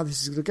how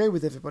this is going to go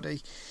with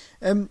everybody.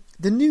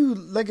 The new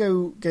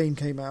Lego game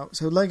came out,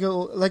 so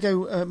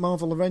Lego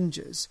Marvel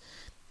Avengers.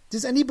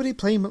 Does anybody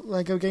play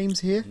Lego games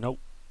here? Nope.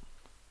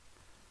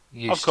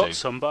 I've got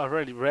some, but I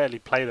really rarely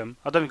play them.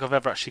 I don't think I've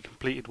ever actually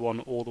completed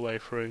one all the way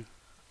through.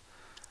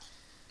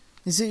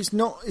 It's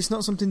not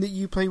something that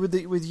you play with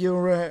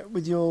your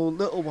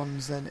little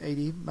ones then,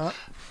 AD, Matt?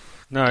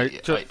 No,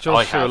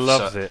 Joshua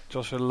loves it.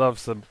 Joshua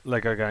loves the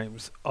Lego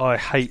games. I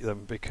hate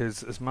them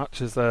because as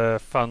much as they're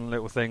fun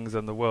little things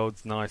and the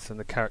world's nice and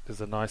the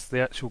characters are nice, the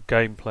actual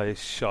gameplay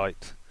is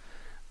shite.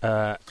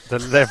 The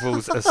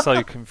levels are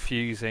so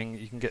confusing.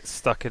 You can get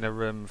stuck in a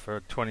room for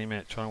 20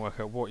 minutes trying to work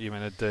out what you're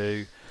meant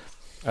to do.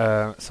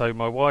 So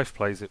my wife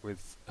plays it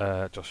with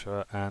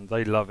Joshua and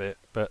they love it,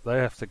 but they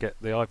have to get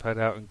the iPad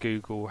out and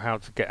Google how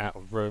to get out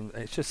of room.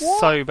 It's just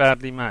so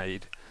badly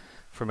made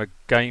from a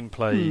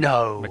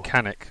gameplay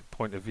mechanic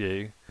point of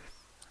view.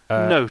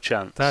 No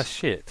chance. That's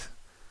shit.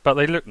 But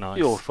they look nice.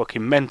 You're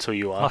fucking mental,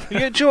 you are. Do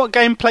you know what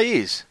gameplay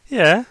is?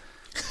 Yeah.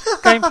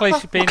 Gameplay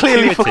should be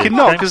clearly intuitive. Fucking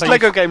not, because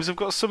Lego games have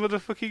got some of the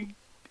fucking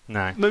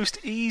No. most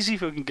easy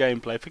fucking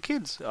gameplay for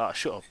kids. Ah,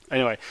 shut up.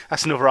 Anyway,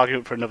 that's another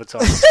argument for another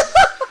time.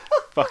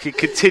 Fucking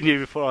continue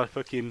before I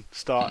fucking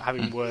start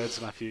having words,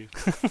 Matthew.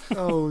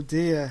 Oh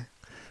dear.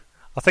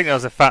 I think that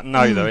was a fat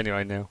no, though.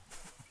 Anyway, Neil.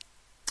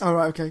 All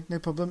right, okay, no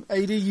problem.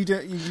 AD, you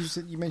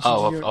mentioned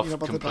I've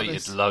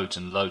completed loads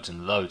and loads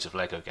and loads of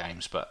Lego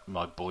games, but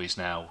my boy's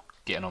now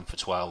getting on for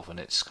 12, and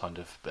it's kind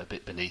of a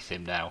bit beneath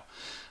him now.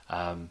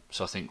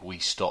 So I think we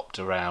stopped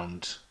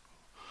around,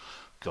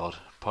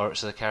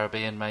 Pirates of the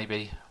Caribbean,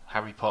 maybe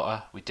Harry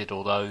Potter. We did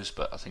all those,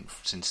 but I think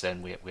since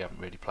then we haven't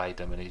really played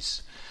them, and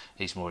he's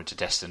more into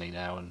Destiny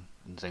now and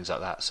things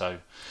like that. So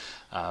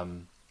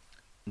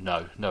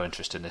no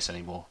interest in this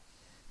anymore.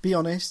 Be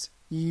honest.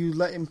 You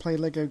let him play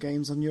Lego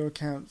games on your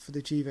account for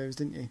the Chivos,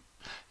 didn't you?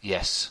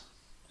 Yes.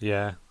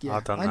 Yeah,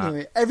 I've done that. I knew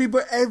it.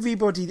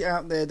 Everybody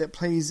out there that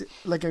plays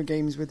Lego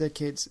games with their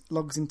kids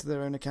logs into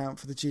their own account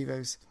for the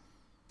Chivos.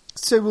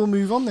 So we'll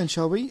move on then,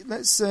 shall we?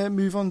 Let's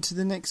move on to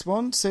the next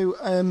one. So,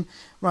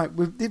 right,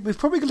 we've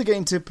probably got to get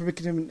into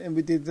curriculum, and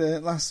we did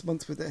last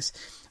month with this.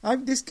 I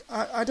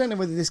don't know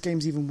whether this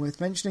game's even worth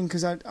mentioning,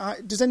 because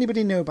does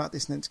anybody know about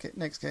this next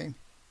game?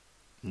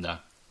 No.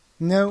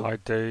 No? I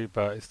do,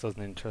 but it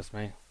doesn't interest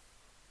me.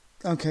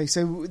 Okay,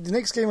 so the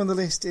next game on the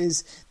list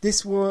is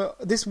This War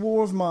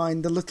of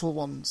Mine, The Little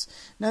Ones.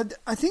 Now,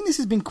 I think this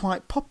has been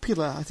quite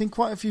popular. I think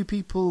quite a few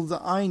people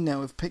that I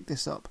know have picked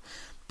this up,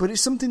 but it's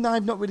something that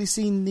I've not really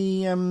seen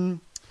the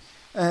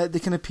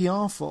kind of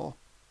PR for.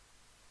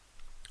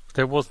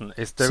 There wasn't.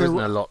 There isn't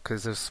a lot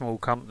because it's a small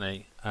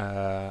company.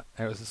 It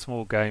was a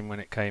small game when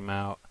it came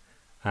out,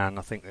 and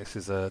I think this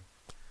is a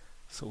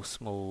sort of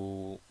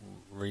small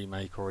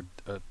remake or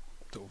a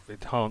sort of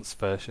enhanced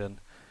version.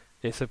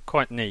 It's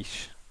quite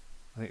niche.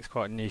 I think it's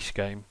quite a niche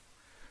game.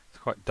 It's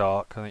quite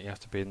dark. I think you have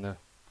to be in the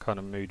kind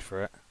of mood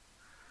for it.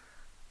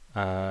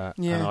 And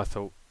I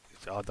thought,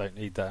 I don't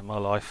need that in my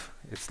life.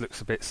 It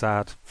looks a bit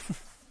sad.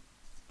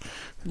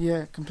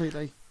 Yeah,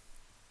 completely.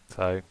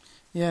 So.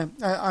 Yeah,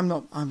 I'm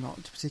not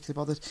particularly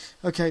bothered.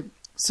 Okay,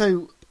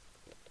 so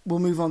we'll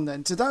move on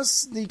then. So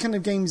that's the kind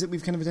of games that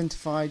we've kind of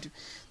identified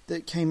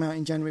that came out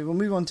in January. We'll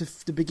move on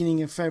to the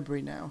beginning of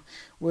February now,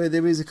 where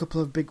there is a couple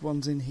of big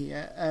ones in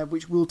here,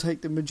 which will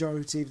take the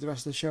majority of the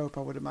rest of the show up,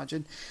 I would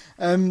imagine.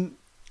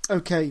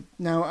 Okay,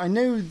 now I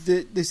know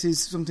that this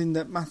is something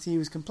that Matthew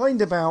has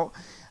complained about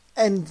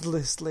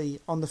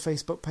endlessly on the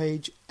Facebook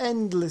page,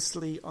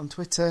 endlessly on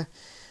Twitter,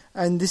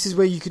 and this is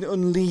where you can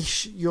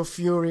unleash your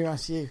fury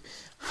at you.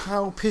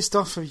 How pissed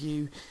off are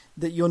you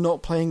that you're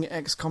not playing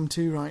XCOM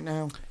 2 right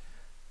now?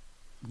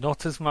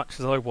 Not as much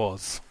as I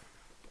was.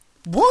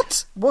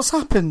 What? What's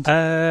happened?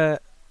 I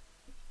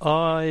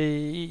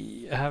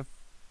have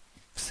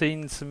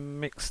seen some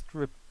mixed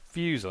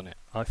reviews on it.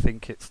 I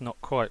think it's not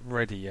quite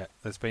ready yet.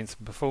 There's been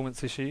some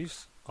performance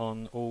issues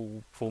on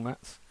all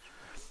formats,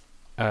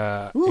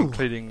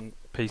 including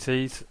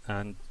PCs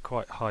and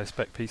quite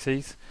high-spec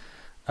PCs.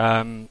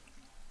 And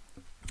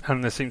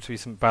there seems to be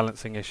some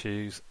balancing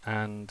issues,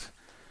 and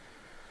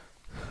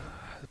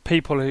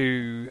people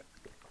who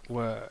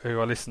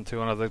I listened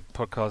to on other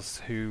podcasts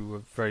who were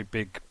very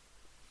big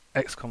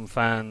XCOM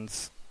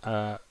fans,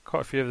 quite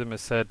a few of them have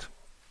said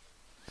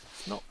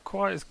it's not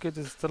quite as good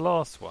as the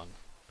last one.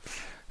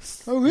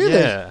 Oh, really?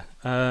 Yeah.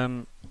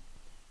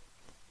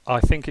 I I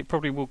think it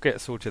probably will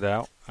get sorted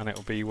out, and it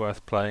will be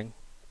worth playing.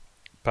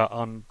 But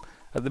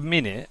at the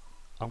minute,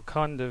 I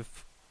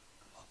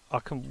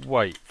can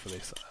wait for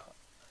this.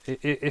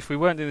 If we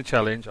weren't doing the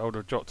challenge, I would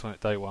have dropped on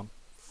it day one,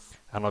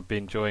 and I'd be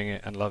enjoying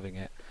it and loving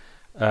it.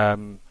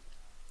 I'm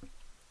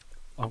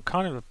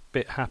kind of a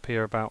bit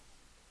happier about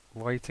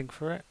waiting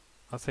for it.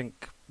 I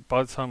think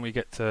by the time we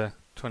get to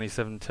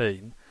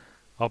 2017,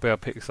 I'll be able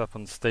to pick this up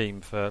on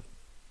Steam for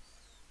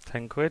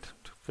 10 quid,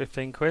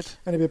 15 quid.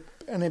 And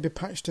it'll be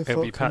patched to fuck.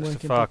 It'll be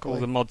patched to fuck. All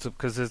the mods,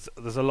 because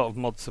there's a lot of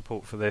mod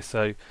support for this.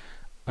 So,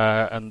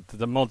 and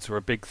the mods were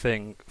a big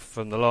thing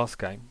from the last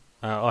game.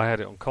 I had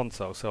it on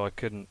console, so I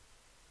couldn't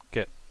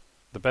get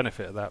the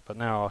benefit of that. But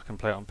now I can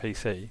play it on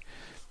PC.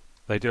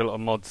 They do a lot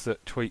of mods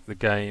that tweak the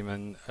game,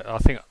 and I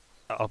think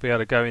I'll be able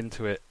to go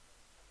into it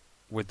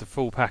with the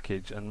full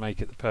package and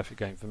make it the perfect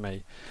game for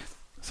me.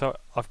 So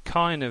I've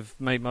kind of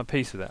made my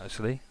peace with that,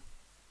 actually.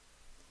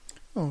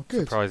 Oh,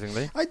 good.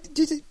 Surprisingly.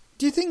 Do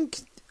you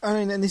think, I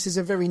mean, and this is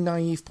a very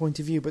naive point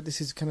of view, but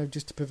this is kind of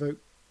just to provoke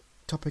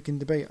topic and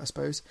debate, I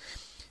suppose.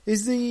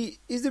 Is the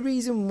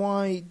reason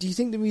why? Do you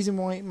think the reason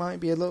why it might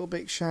be a little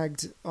bit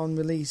shagged on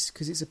release,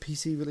 because it's a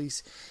PC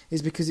release,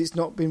 is because it's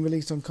not been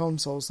released on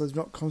consoles, so they've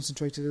not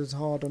concentrated as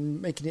hard on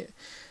making it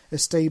a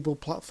stable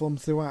platform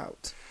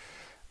throughout?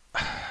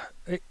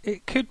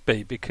 It could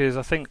be, because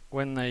I think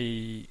when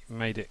they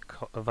made it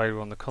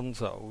available on the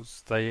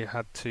consoles, they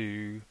had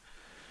to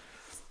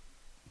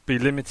be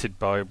limited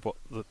by what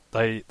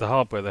the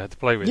hardware they had to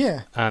play with,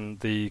 and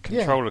the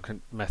controller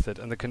method,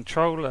 and the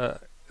controller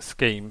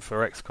scheme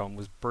for XCOM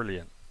was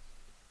brilliant,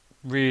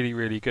 really,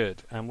 really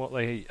good. And what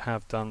they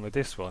have done with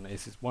this one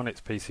is one,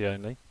 it's PC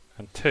only,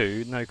 and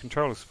two, no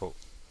controller support.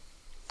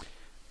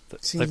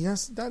 See,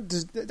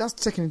 that's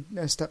taking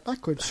a step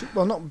backwards.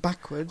 Well, not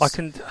backwards.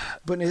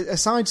 But a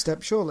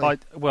sidestep, surely.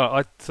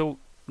 I thought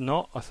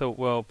not. I thought,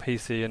 well,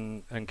 PC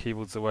and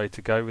keyboard's the way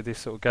to go with this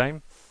sort of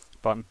game.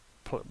 But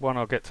one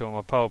I'll get to on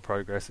my poll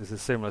progress is a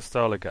similar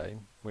style of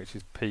game, which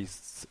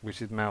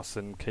is mouse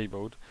and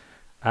keyboard.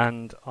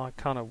 And I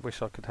kind of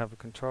wish I could have a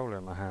controller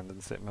in my hand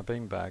and sit in my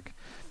beanbag.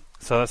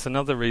 So that's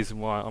another reason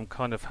why I'm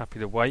kind of happy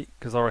to wait,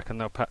 because I reckon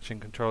they'll patch in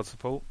control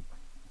support.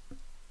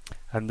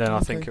 And then I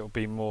think it'll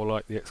be more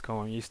like the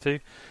XCOM I'm used to.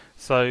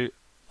 So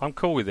I'm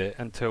cool with it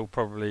until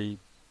probably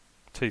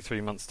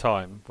 2-3 months'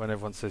 time, when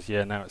everyone says,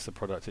 yeah, now it's the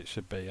product it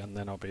should be. And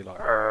then I'll be like,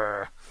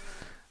 Arr.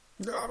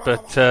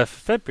 But for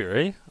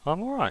February,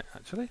 I'm alright,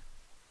 actually.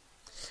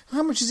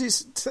 How much is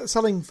it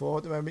selling for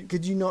at the moment?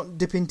 Could you not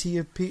dip into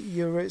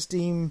your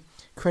Steam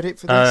credit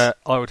for this?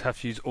 I would have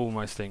to use all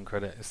my Steam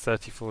credit. It's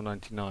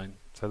 $34.99.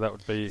 So that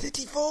would be...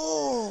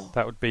 34!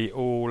 That would be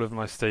all of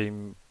my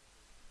Steam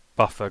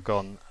buffer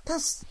gone.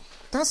 That's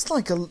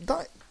like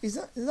is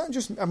that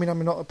just? I mean,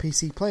 I'm not a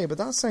PC player, but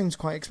that sounds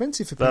quite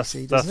expensive for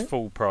PC, doesn't it? That's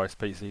full price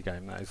PC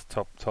game. That is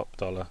top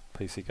dollar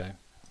PC game.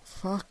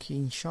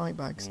 Fucking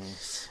shitebags.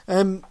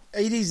 AD,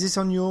 is this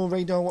on your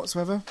radar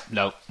whatsoever?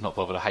 No, not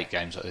bothered. I hate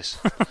games like this.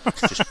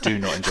 Just do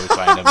not enjoy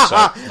playing them.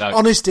 So, no.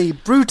 Honesty,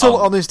 brutal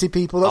honesty,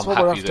 people. That's what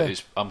we're after.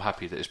 I'm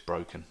happy that it's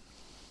broken.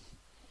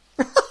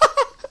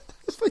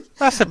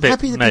 That's a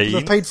bit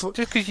mean. Just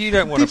because you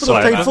don't want to play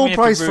it. People have paid full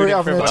price for it,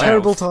 having a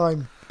terrible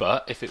time.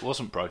 But if it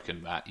wasn't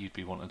broken, Matt, you'd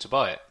be wanting to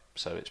buy it.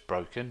 So it's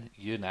broken.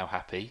 You're now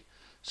happy.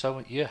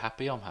 So you're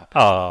happy, I'm happy.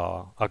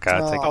 Oh, okay. I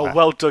take it back.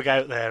 Well dug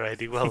out there,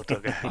 Eddie. Well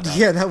dug out.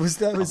 Yeah, that was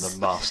I'm the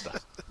master.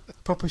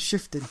 Proper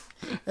shifting.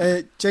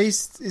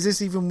 Jace, is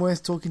this even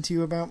worth talking to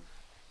you about?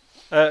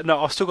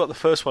 No, I've still got the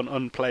first one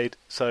unplayed,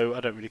 so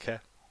I don't really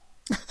care.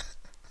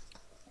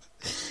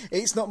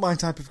 It's not my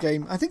type of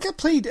game. I think I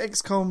played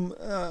XCOM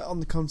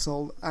on the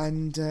console,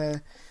 and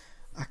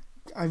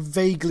I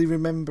vaguely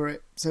remember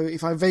it. So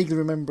if I vaguely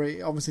remember it,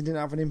 it obviously didn't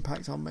have an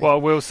impact on me. What I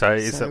will say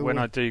is that when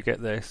I do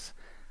get this,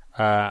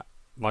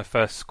 my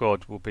first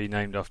squad will be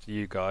named after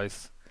you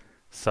guys.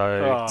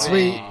 So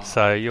sweet.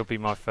 So you'll be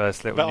my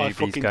first little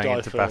newbies going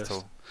into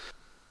battle.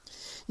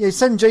 Yeah,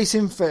 send Jace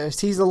in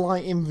first. He's the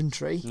light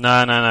infantry. No.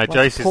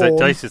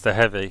 Jace is the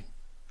heavy.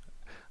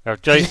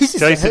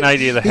 Jace and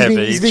AD are the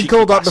heavies. He's been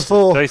called that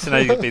before. Jace and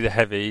AD will be the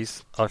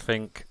heavies. I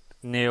think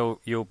Neil,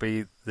 you'll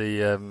be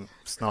the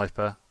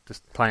sniper,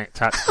 just playing it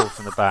tactical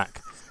from the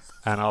back,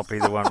 and I'll be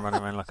the one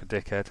running around like a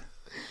dickhead.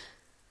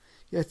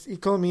 Yeah, you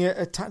call me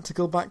a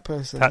tactical back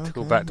person.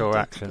 Tactical backdoor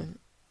action.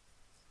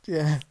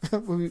 Yeah,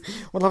 we'll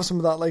have some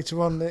of that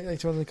later on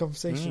in the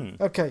conversation.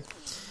 Okay,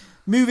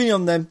 moving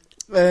on then.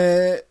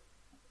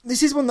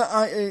 This is one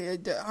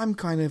that I'm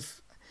kind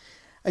of.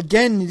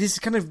 Again, this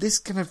kind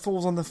of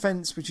falls on the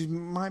fence, which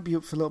might be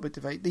up for a little bit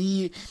of debate.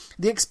 The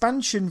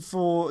expansion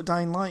for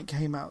Dying Light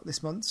came out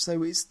this month,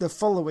 so it's the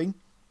following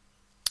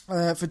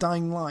for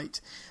Dying Light.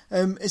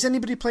 Has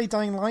anybody played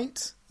Dying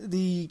Light,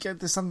 the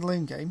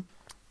standalone game?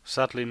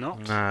 Sadly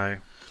not. No.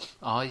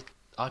 I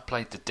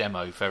played the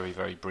demo very,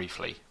 very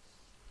briefly.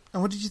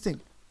 And what did you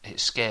think? It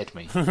scared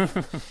me.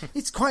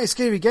 It's quite a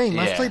scary game.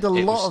 Yeah, I've played a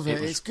lot of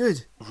it. It's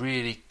good.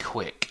 Really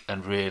quick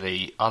and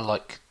really... I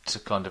like to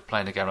kind of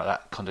play in a game like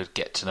that, kind of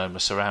get to know my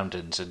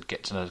surroundings and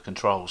get to know the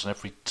controls. And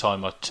every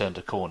time I turned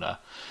a corner,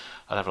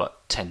 I'd have like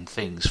 10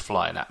 things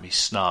flying at me,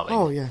 snarling.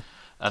 Oh yeah.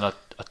 And I,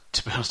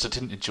 to be honest, I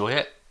didn't enjoy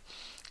it.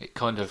 It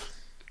kind of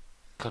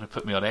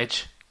put me on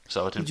edge,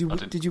 so I didn't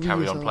Did you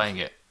carry yourself? on playing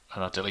it,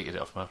 and I deleted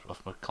it off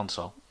my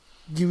console.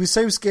 You were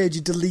so scared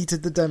you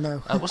deleted the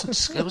demo. I wasn't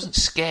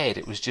scared.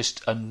 It was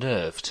just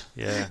unnerved.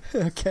 Yeah.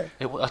 Okay.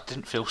 I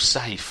didn't feel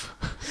safe.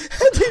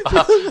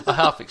 I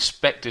half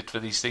expected for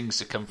these things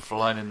to come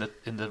flying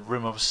in the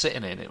room I was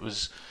sitting in. It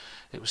was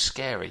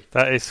scary.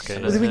 That is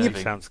scary. Well, It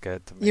sounds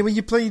scared to me. Yeah, when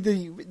you play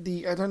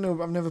the I don't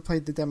know, I've never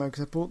played the demo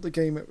because I bought the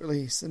game at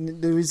release,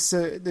 and there's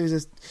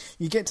a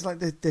you get to like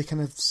the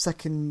kind of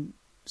second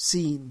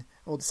scene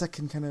or the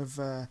second kind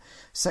of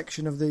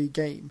section of the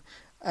game,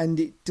 and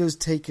it does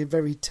take a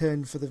very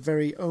turn for the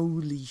very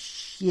holy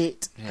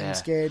shit. Yeah. I'm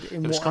scared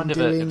in It was what kind I'm of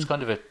doing. it was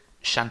kind of a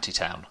shanty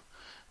town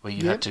where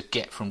you had to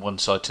get from one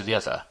side to the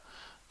other.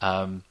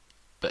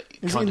 But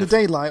Is it kind in the of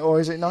daylight or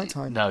is it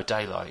nighttime? no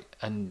daylight,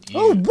 and you,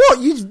 Oh, what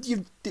would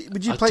you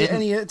I play didn't-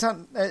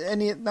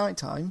 any at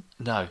nighttime?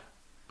 no.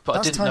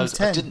 But That's I times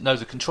 10. didn't know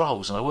the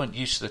controls, and I weren't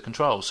used to the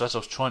controls. So as I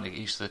was trying to get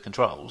used to the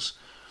controls,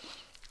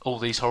 all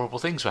these horrible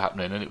things were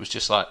happening, and it was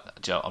just like,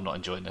 "Do you know, I'm not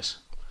enjoying this.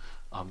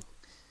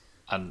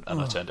 And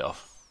I turned it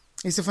off.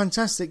 It's a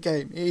fantastic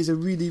game. It is a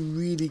really,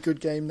 really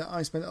good game that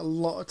I spent a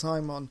lot of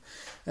time on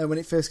when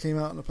it first came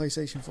out on the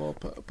PlayStation 4.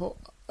 But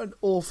an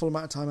awful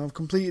amount of time. I've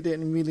completed it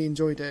and really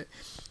enjoyed it.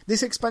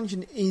 This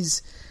expansion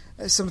is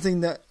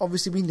something that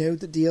obviously we know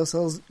that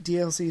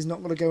DLC is not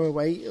going to go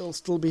away. It'll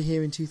still be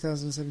here in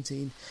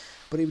 2017.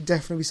 But it would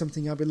definitely be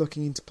something I'll be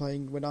looking into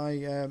playing when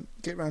I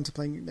get around to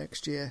playing it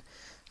next year.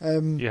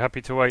 You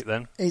happy to wait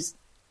then?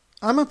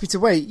 I'm happy to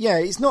wait. Yeah,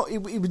 it's not.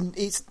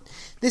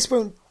 This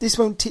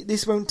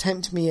won't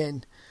tempt me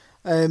in,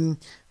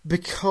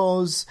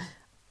 because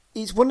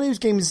it's one of those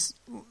games.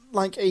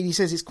 Like AD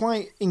says, it's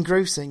quite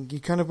engrossing. You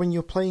kind of, when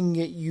you're playing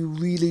it, you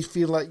really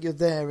feel like you're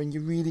there, and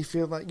you really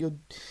feel like you're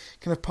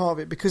kind of part of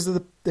it because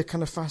of the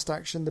kind of fast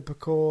action, the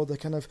parkour, the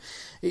kind of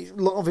a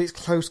lot of it's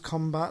close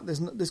combat.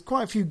 There's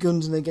quite a few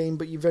guns in the game,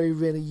 but you very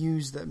rarely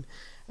use them.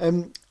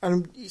 And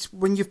it's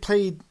when you've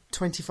played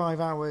 25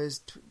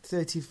 hours,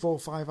 34,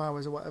 5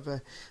 hours or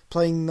whatever,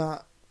 playing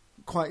that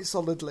quite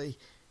solidly,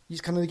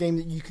 it's kind of the game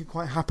that you can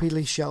quite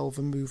happily shelve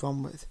and move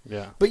on with.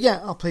 Yeah. But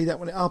yeah, I'll play that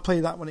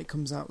when it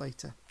comes out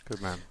later.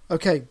 Good man.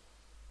 Okay.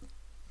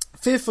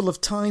 Fearful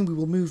of time, we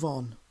will move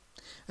on.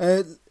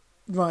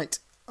 Right.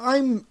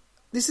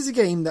 This is a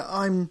game that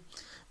I'm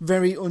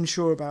very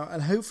unsure about,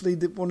 and hopefully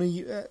that one of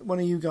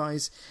you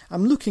guys.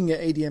 I'm looking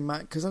at ADM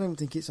Mac because I don't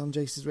think it's on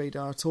Jace's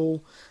radar at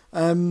all.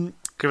 Given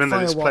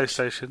that it's Firewatch.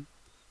 PlayStation.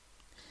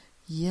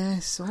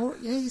 Yes. Oh,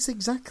 yes.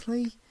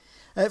 Exactly.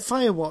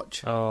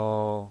 Firewatch.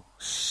 Oh,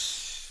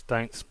 shh,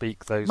 don't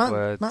speak those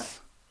words.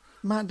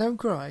 Matt, don't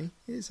cry.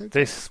 It's okay.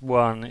 This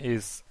one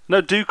is.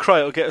 No, do cry.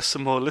 It'll get us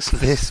some more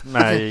listeners. This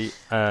may.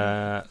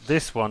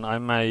 This one I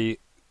may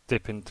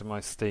dip into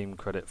my Steam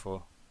credit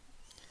for.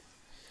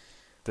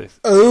 This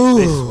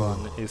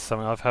one is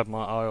something I've had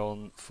my eye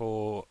on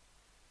for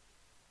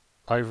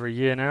over a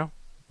year now.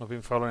 I've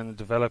been following the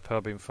developer.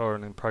 I've been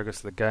following the progress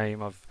of the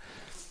game.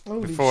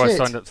 Before I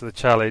signed up to the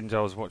challenge, I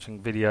was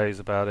watching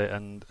videos about it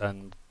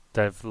and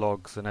dev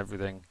logs and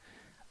everything,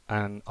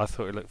 and I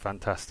thought it looked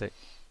fantastic,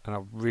 and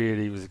I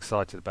really was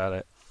excited about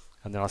it.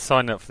 And then I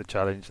signed up for the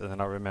challenge, and then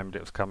I remembered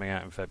it was coming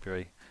out in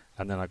February,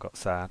 and then I got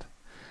sad.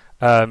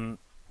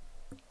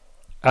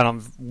 And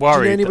I'm worried.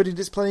 Do you know anybody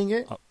that's playing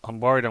it?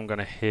 I'm worried I'm going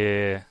to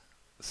hear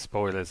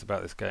spoilers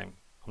about this game.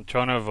 I'm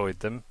trying to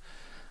avoid them,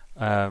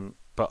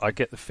 but I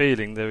get the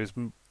feeling there is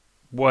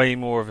way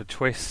more of a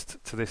twist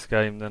to this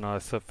game than I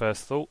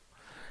first thought.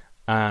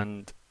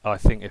 And I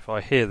think if I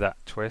hear that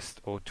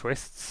twist or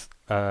twists,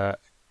 I'll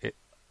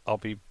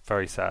be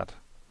very sad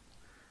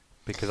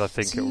because I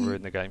think it will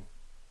ruin the game.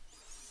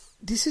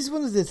 This is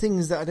one of the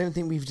things that I don't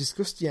think we've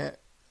discussed yet.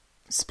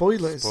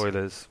 Spoilers.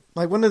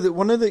 Like one of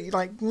the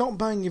like, not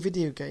buying a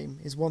video game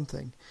is one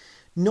thing.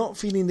 Not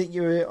feeling that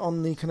you're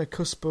on the kind of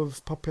cusp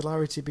of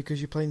popularity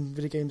because you're playing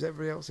video games that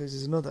everybody else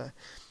is another.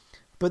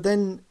 But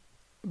then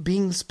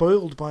being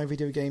spoiled by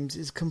video games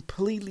is a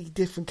completely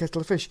different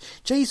kettle of fish.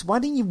 Jace, why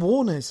didn't you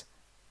warn us?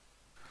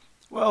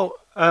 Well,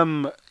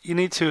 you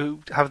need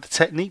to have the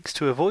techniques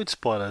to avoid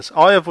spoilers.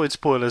 I avoid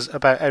spoilers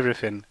about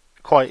everything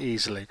quite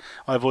easily.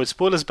 I avoid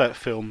spoilers about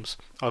films.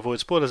 I avoid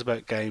spoilers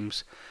about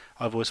games.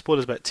 I avoid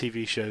spoilers about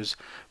TV shows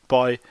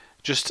by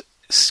just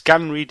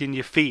scan reading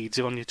your feeds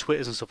on your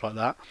Twitters and stuff like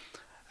that.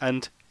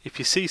 And if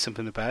you see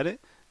something about it,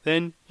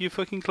 then you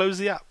fucking close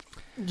the app.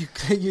 You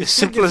as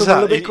simple as that.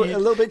 A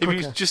little bit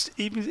quicker.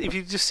 If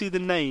you just see the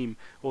name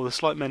or the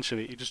slight mention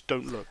of it, you just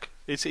don't look.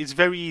 It's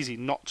very easy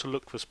not to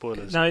look for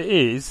spoilers. No, it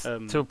is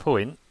to a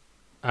point.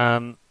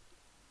 The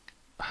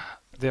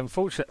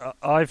unfortunate,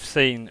 I've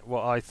seen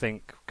what I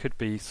think could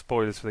be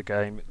spoilers for the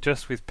game,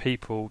 just with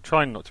people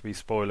trying not to be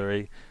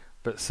spoilery,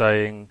 but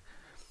saying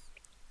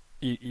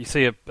you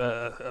see a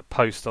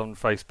post on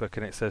Facebook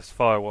and it says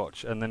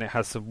Firewatch, and then it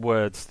has some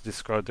words to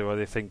describe the way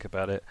they think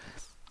about it.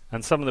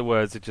 And some of the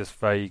words are just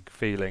vague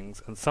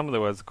feelings, and some of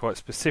the words are quite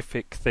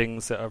specific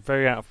things that are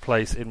very out of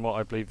place in what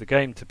I believe the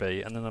game to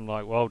be. And then I'm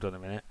like, well, hold on a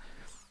minute.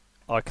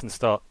 I can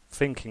start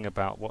thinking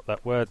about what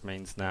that word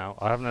means now.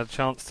 I haven't had a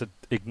chance to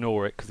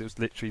ignore it because it was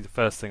literally the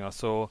first thing I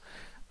saw.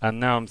 And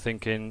now I'm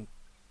thinking,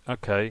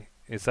 okay,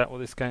 is that what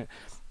this game...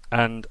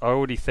 And I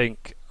already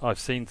think I've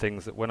seen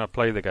things that when I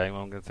play the game,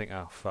 I'm going to think,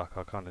 oh, fuck,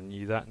 I kind of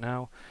knew that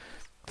now.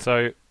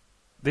 So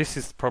this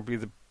is probably,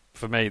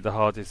 for me, the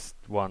hardest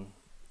one.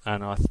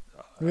 And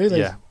Really?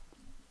 Yeah,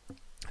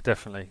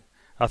 definitely.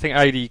 I think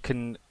AD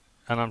can,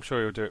 and I'm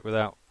sure he'll do it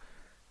without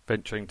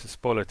venturing to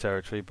spoiler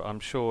territory, but I'm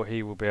sure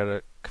he will be able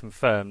to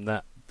confirm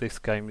that this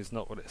game is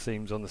not what it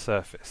seems on the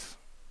surface.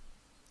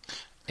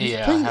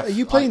 Are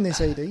you playing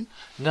this, AD?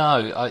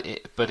 No,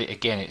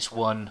 again, it's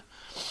one...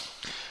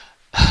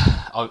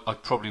 I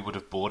probably would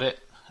have bought it.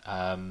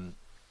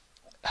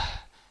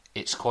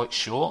 It's quite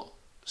short,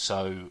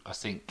 so I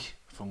think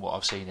from what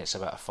I've seen, it's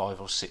about a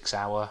 5 or 6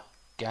 hour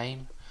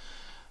game.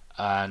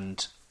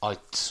 And I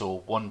saw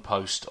one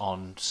post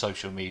on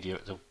social media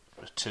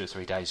 2 or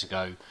 3 days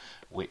ago,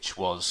 which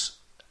was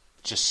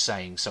just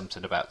saying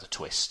something about the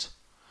twist.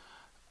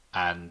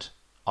 And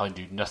I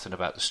knew nothing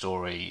about the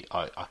story.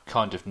 I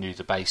kind of knew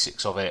the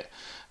basics of it,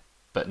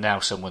 but now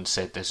someone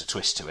said there's a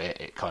twist to it.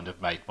 It kind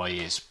of made my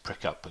ears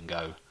prick up and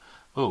go,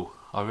 oh,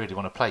 I really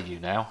want to play you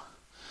now.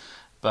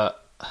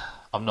 But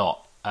I'm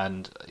not.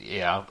 And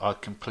yeah, I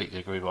completely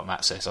agree with what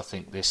Matt says. I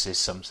think this is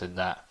something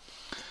that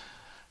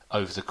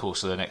over the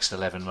course of the next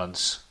 11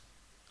 months,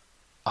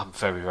 I'm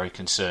very, very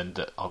concerned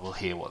that I will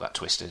hear what that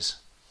twist is.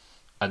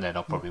 And then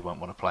I probably won't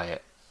want to play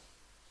it.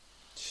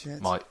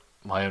 Shit.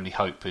 My only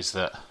hope is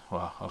that...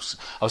 Well, I was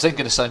then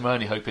going to say my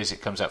only hope is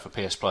it comes out for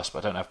PS Plus,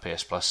 but I don't have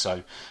PS Plus,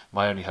 so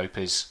my only hope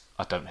is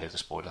I don't hear the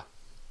spoiler.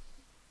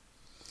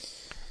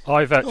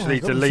 I've actually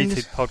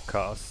deleted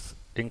podcasts,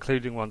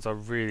 including ones I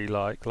really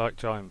like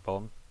Giant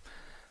Bomb,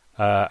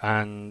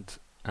 and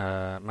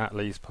Matt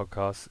Lee's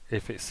podcast.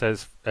 If it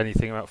says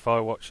anything about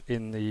Firewatch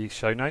in the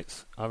show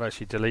notes, I've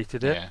actually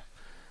deleted it,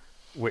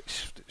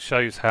 which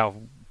shows how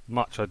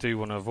much I do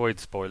want to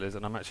avoid spoilers,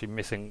 and I'm actually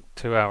missing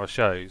 2-hour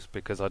shows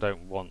because I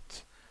don't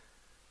want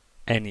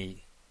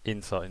any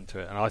insight into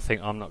it, and I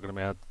think I'm not going to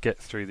be able to get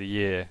through the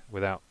year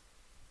without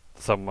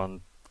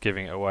someone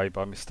giving it away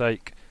by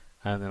mistake,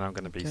 and then I'm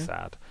going to be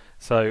sad.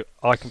 So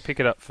I can pick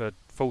it up for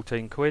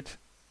 14 quid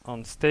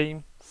on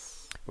Steam,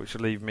 which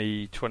will leave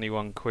me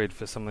 21 quid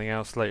for something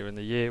else later in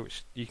the year,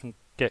 which you can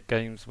get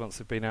games once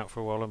they've been out for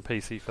a while on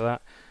PC for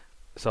that.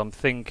 So I'm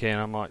thinking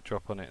I might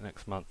drop on it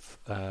next month,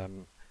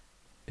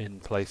 in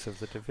place of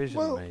The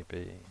Division,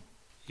 maybe.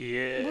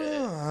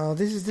 Yeah. Well,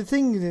 this is the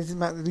thing that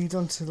Matt leads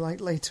on to like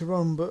later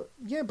on, but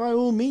yeah, by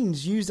all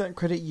means, use that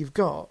credit you've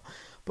got.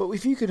 But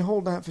if you could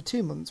hold out for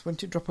 2 months,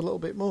 won't it drop a little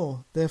bit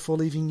more? Therefore,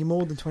 leaving you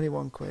more than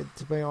 21 quid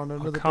to pay on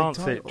another big title. I can't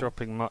see it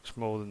dropping much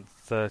more than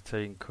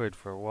 13 quid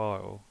for a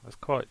while. That's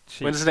quite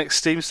cheap. When's the next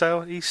Steam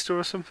sale? Easter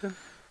or something?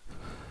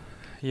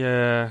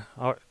 Yeah,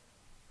 I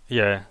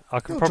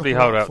could probably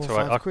hold out to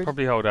I could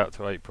probably hold out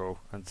to April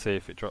and see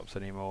if it drops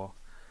any more.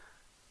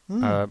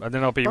 And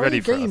then I'll be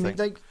ready for it, I think.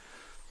 Like,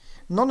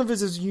 none of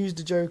us has used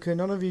a Joker.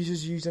 None of us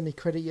has used any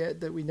credit yet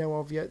that we know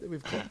of yet that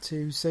we've got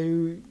to. So,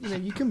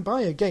 you can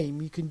buy a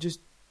game. You can just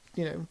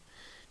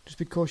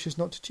be cautious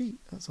not to cheat.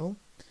 That's all.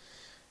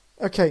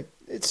 Okay.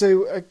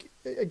 So,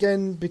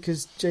 again,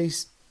 because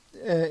Jace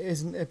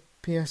isn't a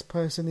PS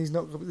person, this is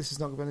not going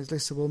to be on his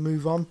list, so we'll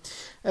move on.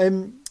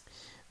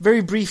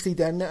 Very briefly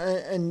then,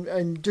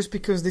 and just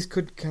because this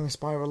could kind of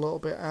spiral a little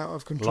bit out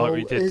of control. Like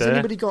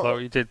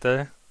we did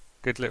there.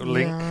 Good little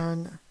link.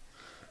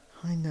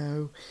 I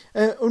know.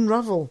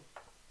 Unravel.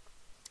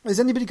 Has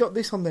anybody got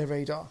this on their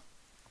radar?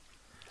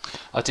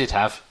 I did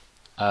have.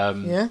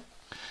 Yeah?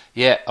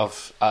 Yeah,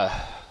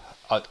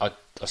 I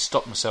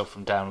stopped myself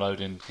from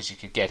downloading because you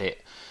could get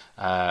it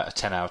a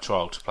 10-hour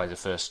trial to play the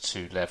first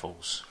 2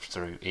 levels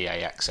through EA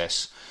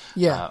Access.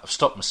 Yeah. I've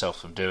stopped myself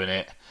from doing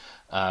it.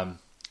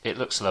 It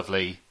looks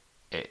lovely.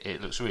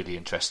 It looks really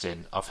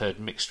interesting. I've heard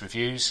mixed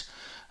reviews.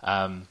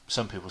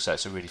 Some people say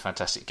it's a really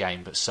fantastic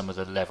game, but some of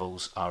the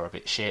levels are a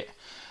bit shit.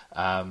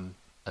 And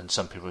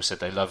some people have said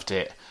they loved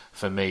it.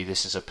 For me,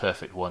 this is a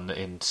perfect one that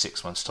in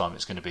 6 months' time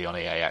it's going to be on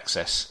EA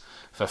Access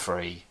for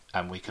free,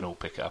 and we can all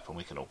pick it up and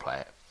we can all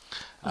play it.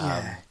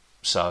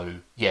 So,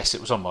 yes,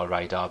 it was on my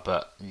radar,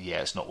 but yeah,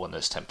 it's not one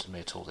that's tempted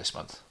me at all this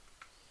month.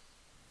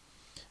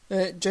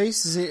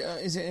 Jace,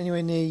 is it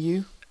anywhere near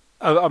you?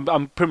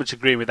 I'm pretty much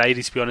agreeing with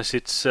AD, to be honest.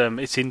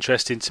 It's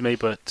interesting to me,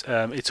 but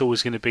it's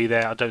always going to be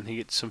there. I don't think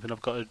it's something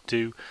I've got to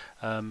do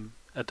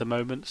at the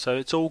moment, so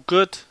it's all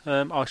good.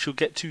 I shall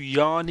get to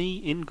Yanni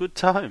in good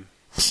time.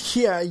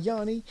 Yeah,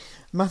 Yanni.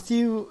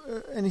 Matthew,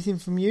 anything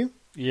from you?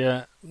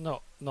 Yeah,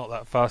 not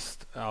that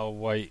fast. I'll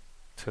wait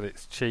till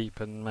it's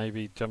cheap and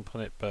maybe jump on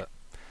it, but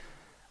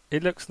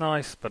it looks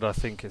nice, but I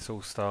think it's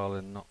all style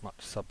and not much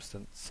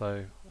substance,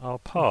 so I'll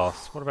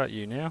pass. What about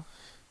you, Neil?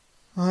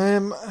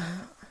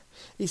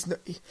 It's not.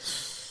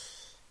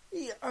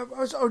 I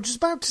was just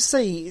about to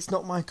say it's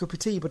not my cup of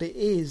tea, but it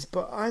is.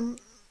 But I'm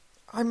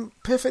I'm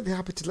perfectly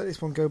happy to let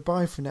this one go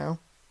by for now.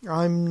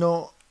 I'm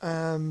not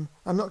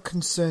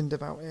concerned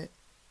about it.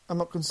 I'm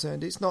not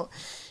concerned. It's not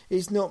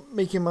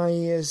making my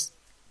ears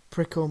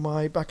prickle,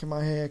 my back of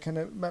my hair, kind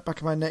of back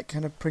of my neck,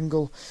 kind of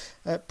tingle.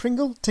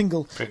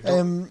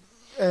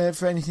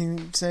 For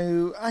anything,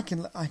 so I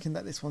can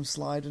let this one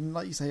slide, and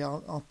like you say,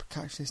 I'll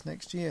catch this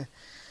next year.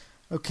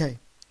 Okay,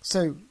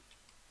 so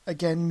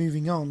again,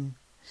 moving on.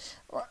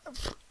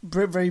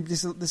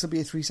 This will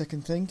be a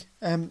 3-second thing.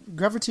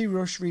 Gravity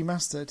Rush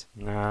Remastered.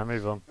 Nah,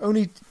 move on.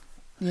 Only,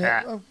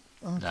 yeah. Nah.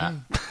 Oh, okay. Nah.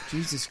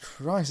 Jesus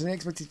Christ! I didn't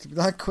expect it to be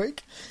that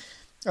quick.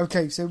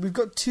 Okay, so we've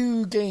got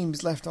 2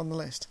 games left on the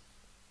list.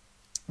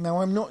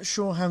 Now, I'm not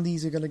sure how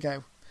these are going to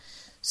go.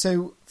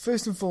 So,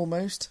 first and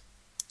foremost,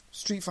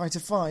 Street Fighter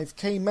V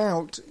came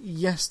out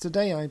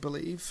yesterday, I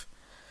believe.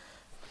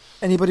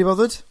 Anybody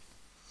bothered?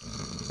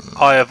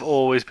 I have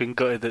always been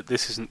gutted that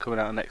this isn't coming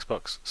out on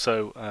Xbox,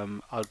 so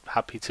I'm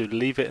happy to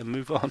leave it and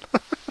move on.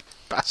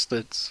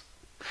 Bastards.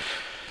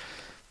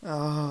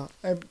 If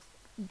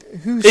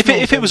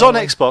it was on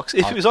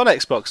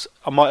Xbox,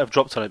 I might have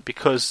dropped on it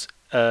because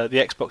the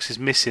Xbox is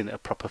missing a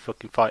proper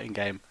fucking fighting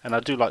game, and I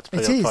do like to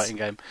play a fighting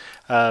game.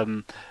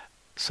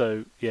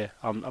 So yeah,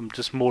 I'm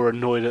just more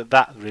annoyed at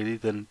that really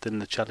than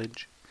the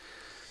challenge.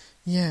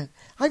 Yeah,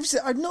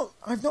 I've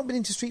not been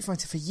into Street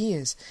Fighter for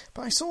years,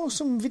 but I saw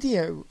some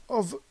video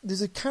of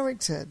there's a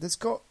character that's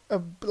got a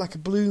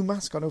blue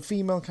mask on, a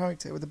female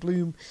character with a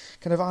blue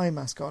kind of eye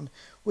mask on,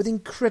 with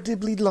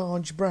incredibly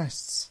large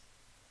breasts,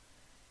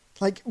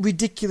 like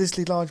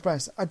ridiculously large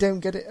breasts. I don't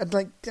get it. I'd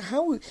like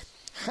how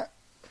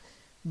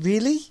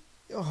really?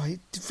 Oh, it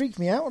freaked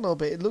me out a little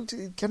bit. It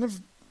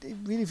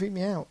really freaked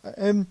me out.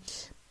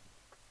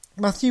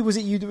 Matthew, was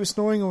it you that was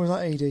snoring, or was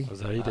that AD? It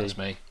was AD. That was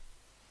me.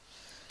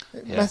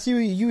 Yeah. Matthew, are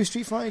you a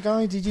Street Fighter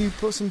guy? Did you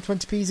put some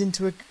 20p's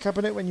into a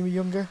cabinet when you were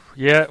younger?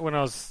 Yeah, when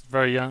I was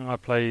very young, I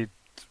played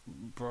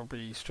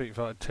probably Street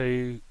Fighter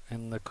 2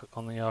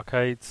 on the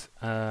arcades,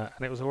 and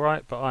it was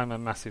alright, but I'm a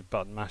massive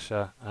button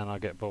masher, and I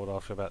get bored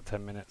after about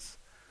 10 minutes.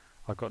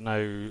 I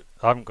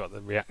haven't got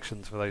the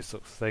reactions for those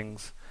sorts of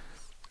things,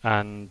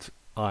 and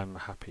I'm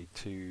happy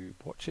to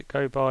watch it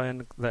go by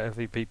and let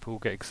other people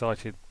get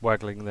excited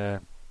waggling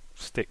their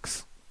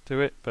sticks to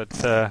it,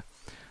 but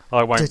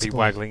I won't be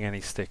waggling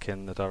any stick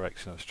in the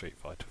direction of Street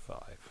Fighter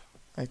 5.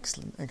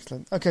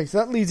 Excellent. Okay, so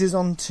that leads us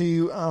on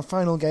to our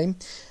final game,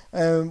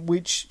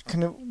 which I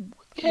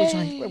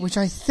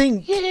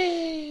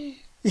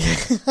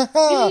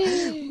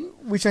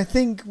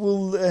think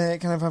we'll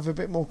kind of have a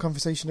bit more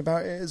conversation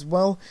about it as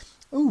well.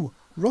 Ooh,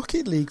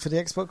 Rocket League for the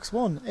Xbox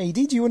One. AD,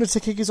 do you want to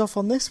kick us off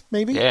on this,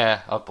 maybe?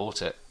 Yeah, I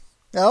bought it.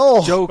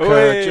 Oh,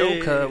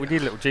 Joker! We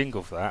need a little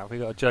jingle for that. Have we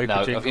got a Joker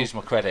jingle? No, I've used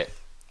my credit.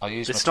 I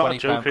used It's my not a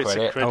Joker, £20 it's a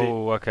credit credit.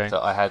 Oh, okay.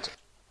 that I had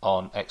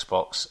on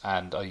Xbox,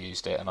 and I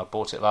used it, and I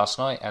bought it last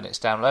night, and it's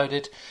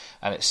downloaded,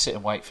 and it's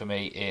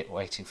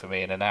waiting for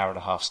me in an hour and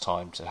a half's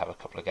time to have a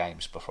couple of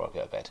games before I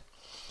go to bed.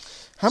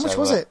 How much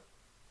was it?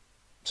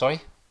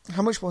 Sorry?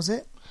 How much was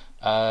it?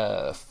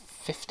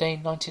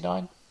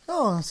 $15.99.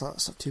 Oh, that's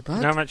not too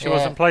bad. How much it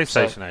was on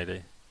PlayStation,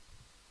 AD?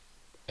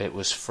 It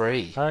was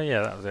free. Oh,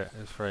 yeah, that was it.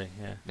 It was free,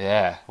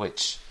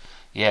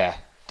 Yeah,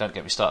 don't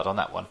get me started on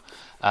that one.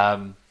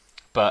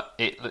 But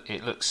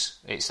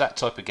it's that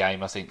type of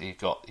game. I think that you've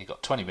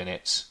got 20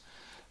 minutes.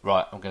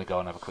 Right, I'm going to go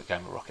and have a quick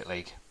game of Rocket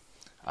League.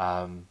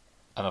 And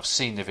I've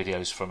seen the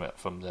videos from it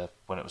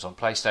when it was on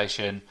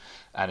PlayStation,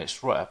 and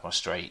it's right up my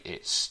street.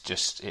 It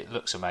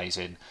looks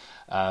amazing.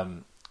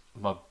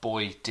 My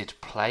boy did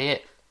play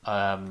it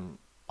on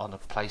a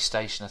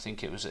PlayStation. I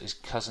think it was at his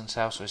cousin's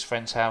house or his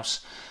friend's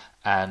house,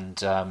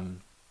 and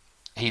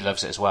he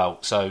loves it as well.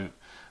 So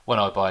when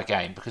I buy a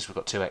game, because we've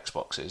got 2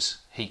 Xboxes,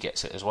 he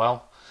gets it as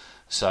well.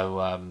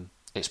 So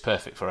it's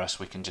perfect for us.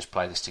 We can just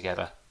play this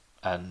together,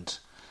 and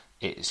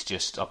it's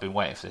just I've been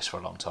waiting for this for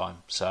a long time.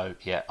 So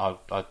yeah,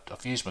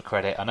 I've used my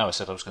credit. I know I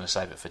said I was going to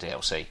save it for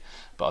DLC,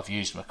 but I've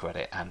used my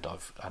credit and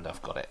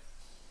I've got it.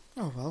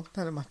 Oh well,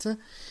 that don't matter.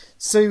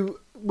 So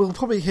we'll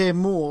probably hear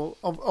more.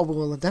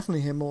 We'll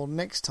definitely hear more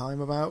next time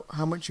about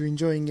how much you're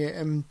enjoying it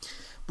and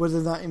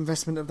whether that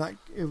investment of that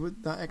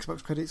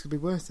Xbox credits could be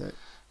worth it.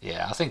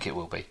 Yeah, I think it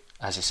will be.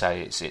 As you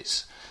say,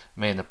 it's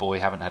me and the boy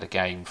haven't had a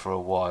game for a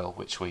while,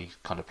 which we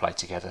kind of play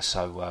together.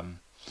 So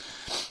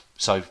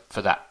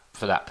for that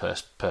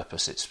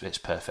purpose, it's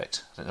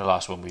perfect. I think the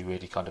last one we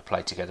really kind of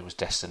played together was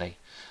Destiny,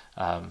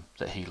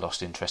 that he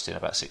lost interest in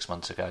about 6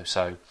 months ago.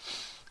 So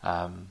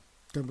don't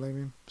blame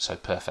him. So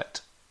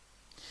perfect.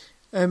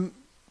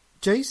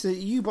 Jace, are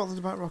you bothered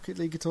about Rocket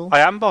League at all? I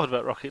am bothered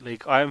about Rocket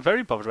League. I am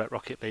very bothered about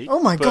Rocket League. Oh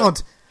my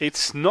god!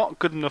 It's not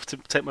good enough to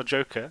take my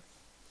Joker.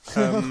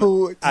 And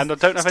I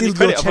don't have any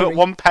credit. I've got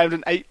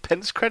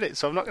 £1.08 credit,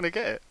 so I'm not going to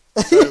get it.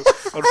 So,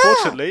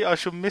 unfortunately, I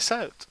shall miss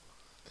out.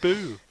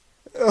 Boo.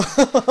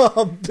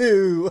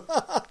 Boo.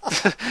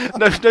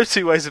 No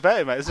two ways about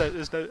it, mate.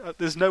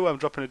 There's no way I'm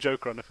dropping a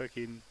Joker on a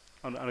fucking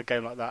on a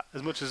game like that.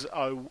 As much as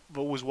I've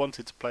always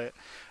wanted to play it,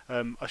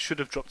 I should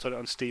have dropped on it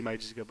on Steam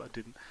ages ago, but I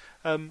didn't.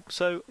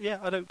 So yeah,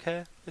 I don't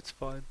care. It's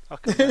fine. I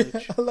can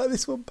manage. I let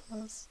this one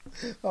pass.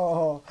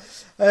 Oh,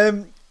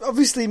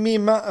 obviously, me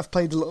and Matt have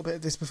played a little bit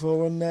of this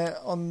before on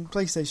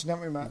PlayStation,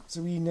 haven't we, Matt?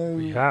 So we know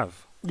We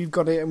have. you've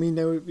got it, and we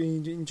know we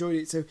enjoyed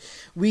it. So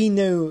we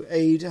know,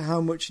 Aid,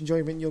 how much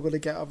enjoyment you're going to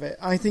get of it.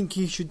 I think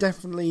you should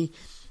definitely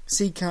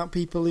seek out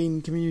people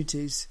in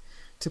communities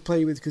to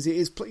play with, because it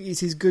is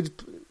good.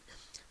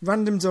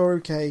 Randoms are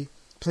okay.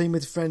 Playing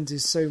with friends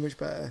is so much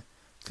better.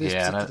 For this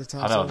Yeah,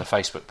 particular I know title. on the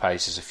Facebook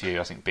page there's a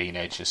few. I think Bean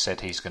Edge has said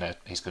he's gonna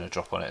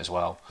drop on it as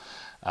well.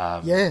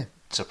 Yeah,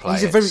 to play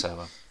He's a it. very-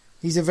 So,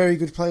 he's a very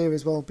good player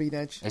as well, Bean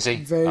Edge. is he?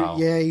 Very, Oh,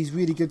 Yeah, he's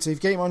really good. So if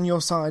you get him on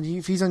your side,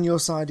 if he's on your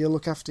side, he'll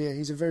look after you.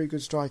 He's a very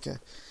good striker.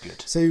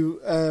 good.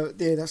 So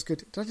yeah, that's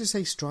good. Did I just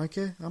say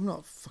striker? I'm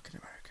not fucking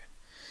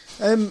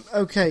American.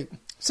 Okay,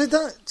 so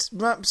that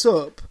wraps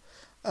up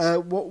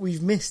what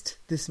we've missed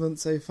this month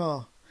so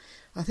far.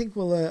 I think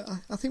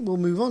we'll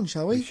move on,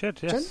 shall we? We should,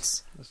 yes.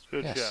 Gents?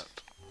 Good Yes. shout.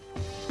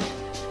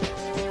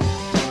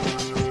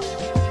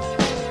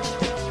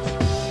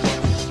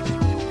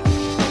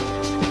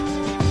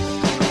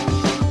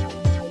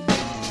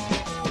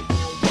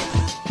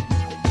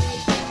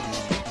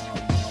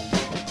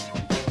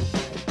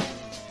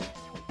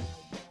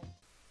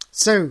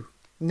 So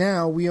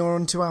now we are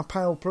on to our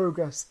pile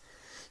progress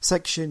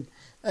section.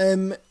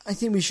 I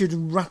think we should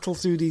rattle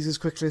through these as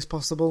quickly as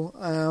possible.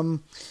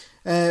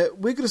 We're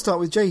going to start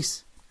with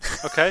Jace.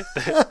 Okay,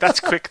 that's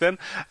quick then.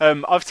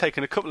 I've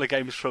taken a couple of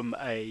games from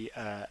a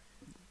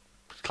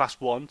Class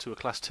 1 to a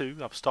Class 2.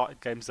 I've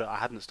started games that I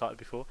hadn't started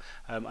before.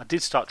 I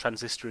did start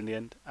Transistor in the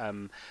end,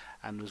 and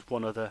there's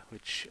one other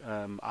which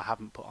I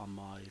haven't put on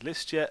my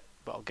list yet,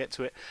 but I'll get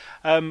to it.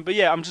 But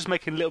yeah, I'm just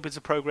making little bits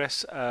of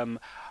progress. I'm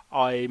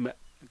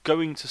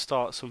going to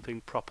start something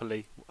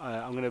properly.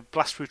 I'm going to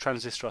blast through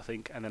Transistor, I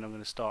think, and then I'm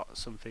going to start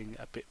something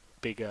a bit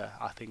bigger.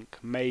 I think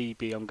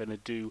maybe I'm going to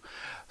do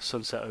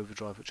Sunset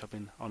Overdrive, which I've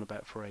been on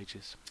about for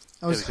ages.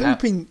 I was There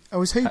we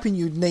go. hoping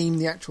you'd name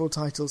the actual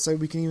title so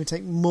we can even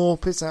take more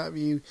piss out of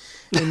you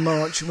in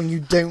March when you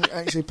don't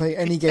actually play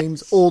any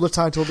games or the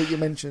title that you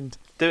mentioned.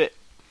 Do it.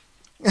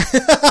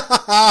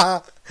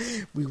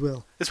 We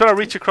will. It's when I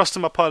reach across to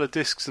my pile of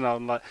discs and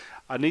I'm like,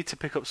 I need to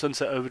pick up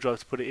Sunset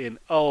Overdrive to put it in.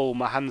 Oh,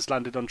 my hands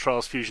landed on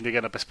Trials Fusion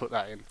again. I best put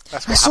that in.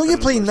 That's what I saw you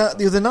happened playing most that of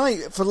the other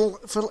night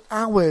for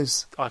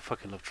hours. I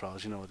fucking love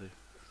Trials. You know I do.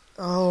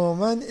 Oh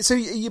man! So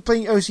you're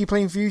playing? Oh, so you're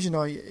playing Fusion,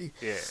 are you?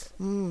 Yeah.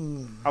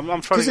 Mm.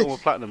 I'm trying to get all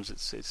the platinums.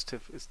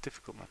 It's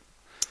difficult, man.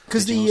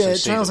 Because Did you the also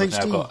see Trials that we've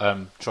HD. now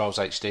got Trials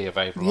HD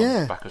available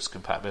Yeah. on backwards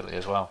compatibility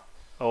as well.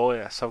 Oh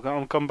yeah. So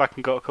I've gone back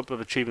and got a couple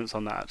of achievements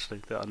on that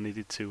actually that I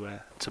needed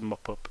to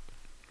mop up.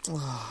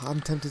 Oh,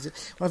 I'm tempted to.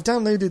 Well, I've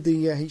downloaded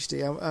the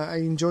HD. I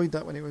enjoyed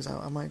that when it was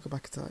out. I might go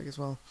back to that as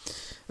well.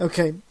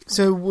 Okay,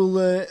 so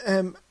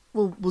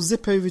we'll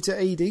zip over to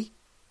AD.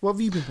 What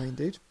have you been playing,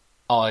 dude?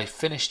 I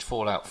finished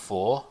Fallout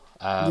 4.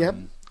 Yep.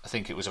 I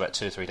think it was about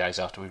 2 or 3 days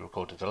after we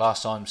recorded the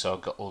last time, so I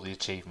got all the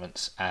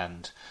achievements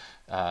and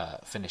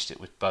finished it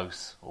with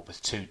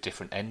with 2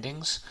 different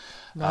endings.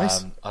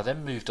 Nice. I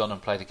then moved on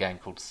and played a game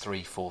called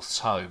 3/4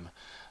 Home.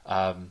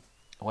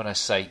 When I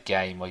say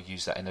game, I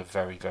use that in a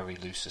very, very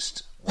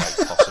loosest way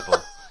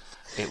possible.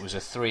 It was a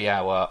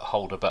 3-hour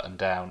hold a button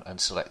down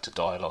and select a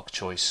dialogue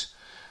choice.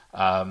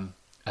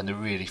 And the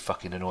really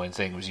fucking annoying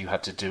thing was you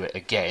had to do it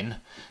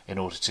again in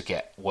order to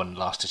get one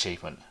last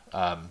achievement.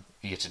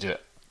 You had to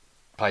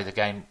play the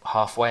game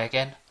halfway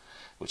again,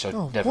 which I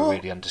never what?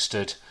 really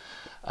understood.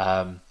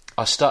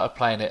 I started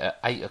playing it at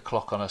 8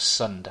 o'clock on a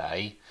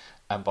Sunday,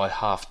 and by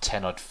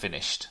 10:30 I'd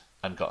finished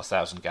and got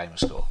 1,000 gamer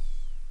score.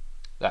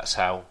 That's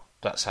how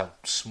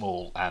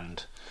small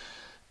and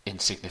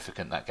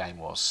insignificant that game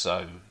was.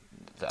 So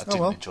I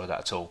didn't enjoy that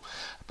at all.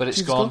 But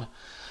it's gone.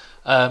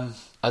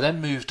 I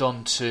then moved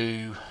on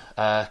to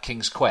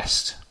King's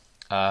Quest,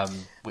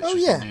 which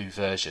was the new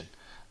version.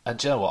 And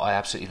do you know what? I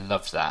absolutely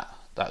loved that.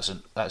 That's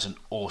an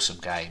awesome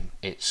game.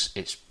 It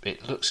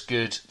looks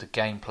good. The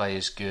gameplay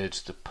is good.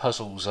 The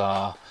puzzles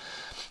are.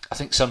 I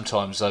think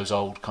sometimes those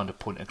old kind of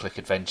point and click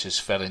adventures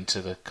fell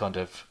into the kind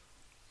of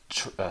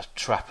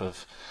trap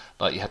of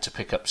like you had to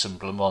pick up some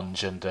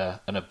blancmange and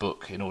a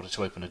book in order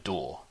to open a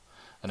door,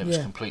 and it was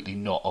completely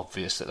not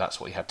obvious that that's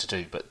what you had to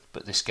do.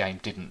 But this game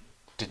didn't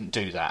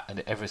do that,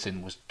 and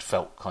everything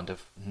felt kind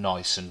of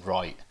nice and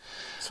right.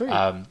 Sweet.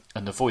 And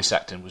the voice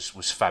acting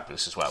was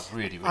fabulous as well.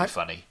 Really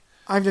funny.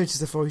 I've noticed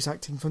the voice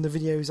acting from the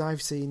videos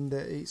I've seen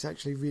that it's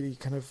actually really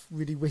kind of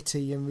really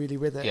witty and really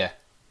with it.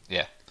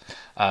 Yeah.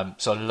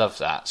 So I love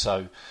that.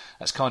 So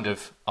that's kind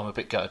of, I'm a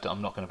bit gutted that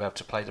I'm not going to be able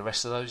to play the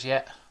rest of those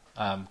yet.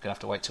 I'm going to have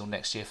to wait till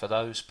next year for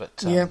those.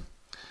 But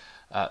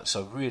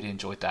so I really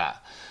enjoyed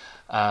that.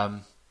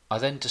 I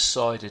then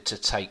decided to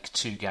take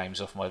 2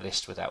 games off my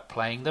list without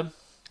playing them.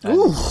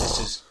 And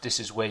this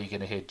is where you're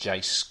going to hear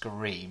Jay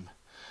scream.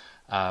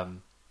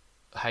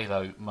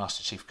 Halo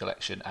Master Chief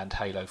Collection and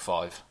Halo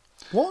 5.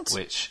 What?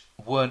 which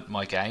weren't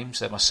my games.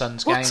 They're my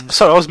son's What? games.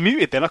 Sorry, I was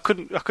muted then. I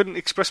couldn't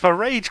express my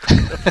rage.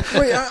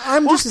 Wait,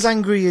 I'm just as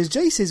angry as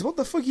Jace is. What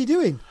the fuck are you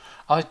doing?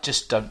 I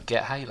just don't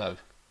get Halo.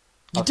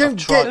 You don't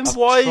get- Then I've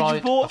why tried- have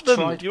you bought I've them?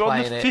 tried You're on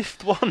the playing it.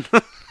 fifth one.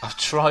 I've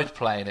tried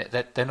playing it.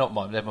 They're not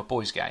mine. They're my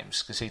boy's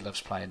games because he loves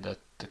playing the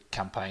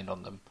campaign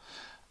on them.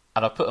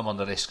 And I put them on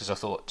the list because I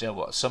thought, do you know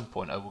what? At some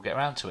point I will get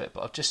around to it.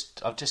 But I've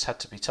just had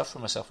to be tough for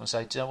myself and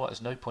say, do you know what?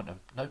 There's no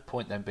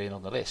point them being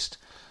on the list.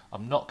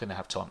 I'm not going to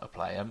have time to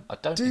play them. I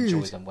don't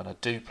enjoy them when I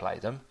do play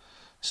them.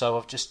 So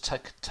I've just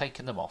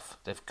taken them off.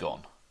 They've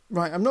gone.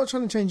 Right, I'm not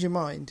trying to change your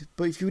mind,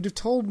 but if you would have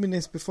told me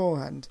this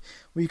beforehand,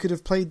 we could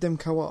have played them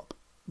co-op,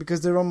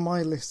 because they're on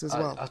my list as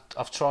well.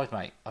 I've tried,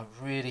 mate. I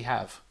really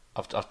have.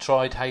 I've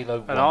tried Halo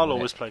 1. And I'll when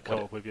always it- play when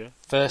co-op it with you.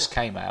 first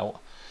came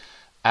out,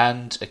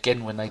 and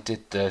again when they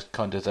did the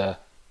kind of the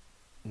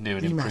new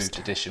and improved Remaster.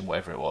 edition,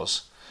 whatever it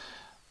was,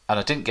 and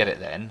I didn't get it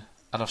then,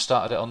 and I've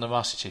started it on the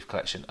Master Chief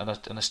Collection, and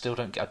I still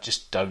don't. I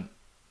just don't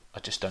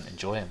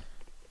enjoy him.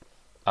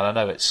 And I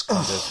know it's kind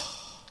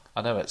of,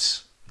 I know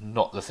it's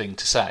not the thing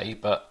to say,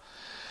 but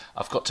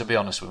I've got to be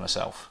honest with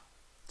myself.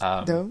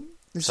 No,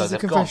 this so is a they've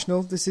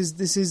confessional. This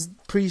is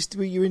priest.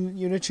 You're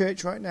in a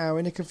church right now,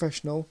 in a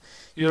confessional.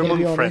 You're Yeah,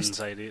 be among honest. friends,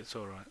 AD. It's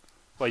all right.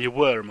 Well, you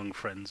were among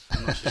friends.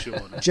 I'm not so sure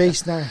now.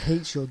 Jace now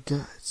hates your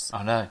guts.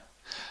 I know.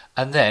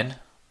 And then,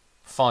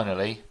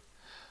 finally,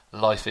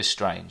 Life is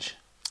Strange.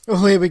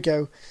 Oh, here we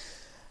go.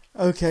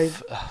 Okay,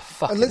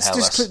 Fucking let's hell,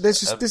 just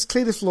that's- let's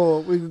clear the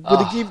floor. We're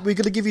going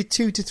to give you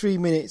 2 to 3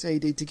 minutes,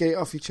 AD, to get it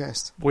off your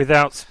chest.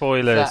 Without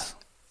spoilers.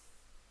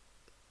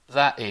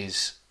 that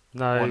is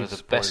No one of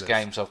the best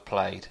spoilers. games I've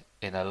played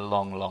in a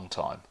long, long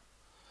time.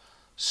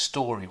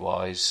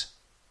 Story-wise,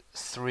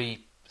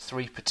 three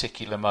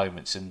particular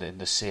moments in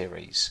the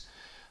series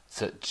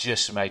that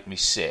just made me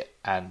sit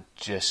and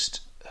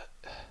just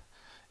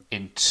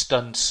in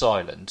stunned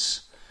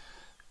silence,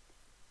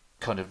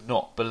 kind of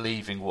not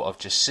believing what I've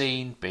just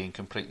seen, being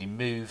completely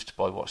moved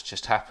by what's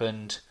just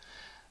happened,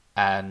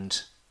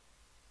 and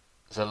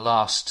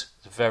the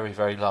very,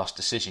 very last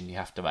decision you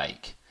have to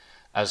make.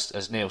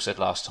 As Neil said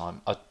last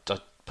time, I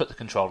put the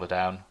controller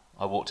down,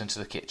 I walked into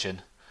the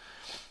kitchen,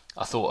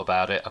 I thought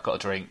about it, I got a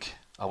drink,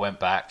 I went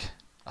back,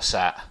 I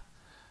sat,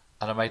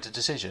 and I made a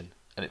decision,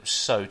 and it was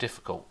so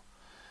difficult.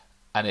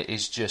 And it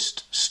is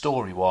just,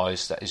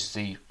 story-wise, that is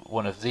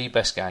one of the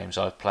best games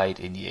I've played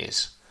in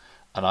years,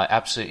 and I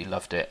absolutely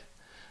loved it.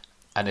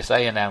 And if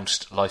they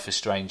announced Life is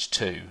Strange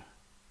 2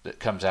 that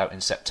comes out in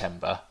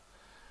September,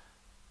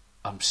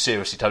 I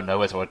seriously don't know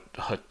whether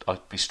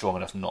I'd be strong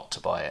enough not to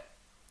buy it.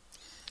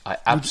 I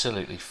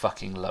absolutely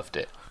fucking loved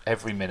it.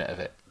 Every minute of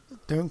it.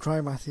 Don't cry,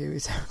 Matthew.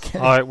 It's okay.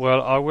 I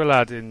will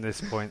add in this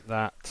point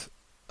that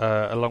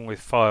along with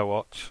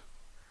Firewatch,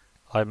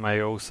 I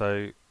may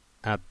also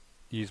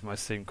use my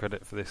Steam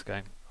credit for this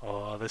game.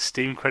 Oh, the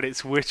Steam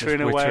credits wittering It's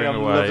wittering away. I'm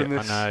away, loving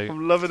this. I know.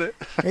 I'm loving it.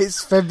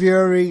 It's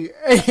February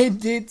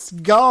and it's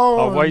gone.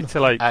 I'll wait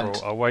till April.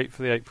 And- I'll wait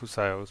for the April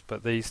sales.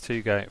 But these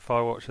two games,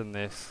 Firewatch and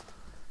this,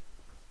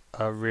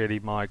 are really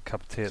my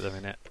cup of tea at the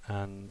minute.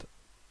 And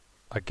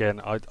again,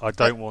 I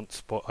don't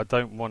want I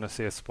don't want to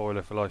see a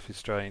spoiler for Life is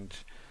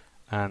Strange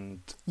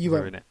and You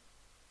ruin won't. it.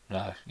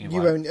 No, you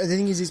You won't. won't. The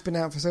thing is, it's been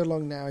out for so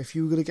long now. If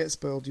you were going to get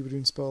spoiled, you would have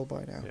been spoiled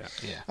by now. Yeah.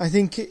 Yeah. I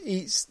think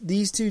it's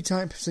these two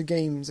types of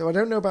games. I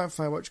don't know about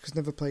Firewatch because I've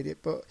never played it,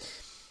 but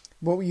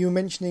what you were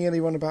mentioning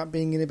earlier on about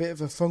being in a bit of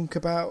a funk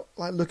about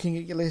like looking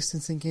at your list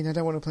and thinking, I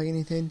don't want to play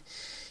anything,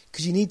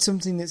 because you need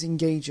something that's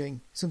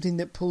engaging, something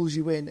that pulls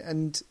you in.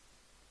 And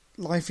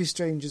Life is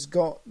Strange has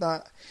got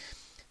that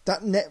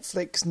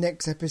Netflix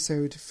next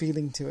episode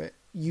feeling to it.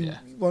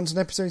 Once an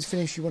episode's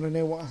finished, you want to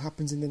know what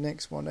happens in the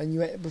next one,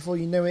 and before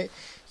you know it,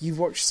 you've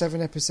watched 7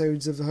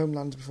 episodes of The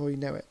Homeland before you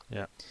know it.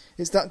 Yeah.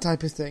 It's that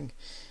type of thing.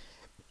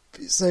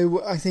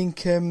 So I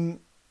think when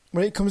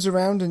it comes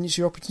around and it's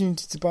your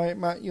opportunity to buy it,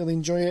 Matt, you'll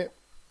enjoy it,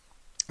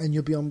 and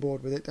you'll be on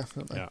board with it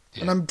definitely. Yeah.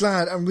 And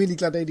I'm really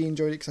glad AD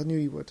enjoyed it because I knew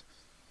he would.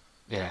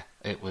 Yeah,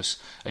 it was,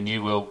 and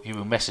you will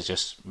message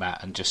us,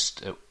 Matt, and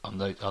just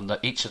on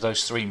each of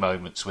those 3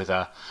 moments with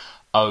a,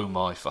 oh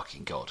my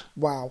fucking god,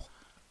 Wow.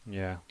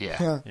 Yeah.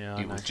 yeah, Yeah,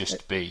 I it know. would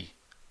just be,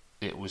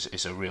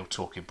 it's a real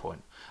talking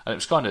point, and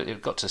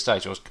it got to the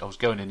stage I was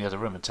going in the other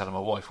room and telling my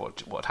wife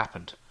what had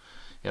happened,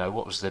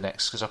 what was the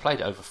next, because I played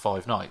it over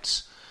 5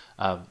 nights,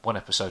 1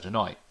 episode a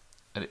night,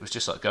 and it was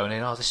just like going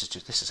in,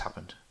 this has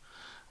happened,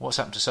 what's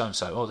happened to so and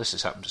so, this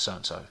has happened to so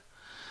and so.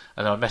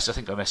 And then I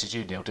think I messaged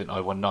you, Neil, didn't I,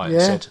 one night,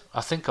 and said,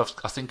 I think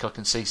I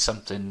can see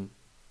something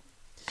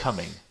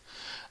coming.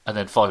 And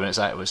then 5 minutes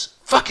later it was,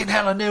 fucking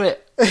hell, I knew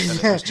it. And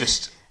it was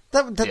just...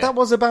 That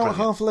was about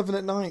brilliant. 11:30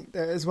 at night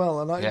as well.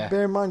 And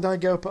bear in mind, I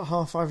go up at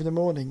 5:30 in the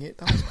morning.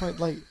 That was quite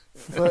late.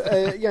 But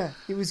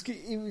it was.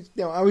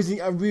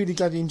 I really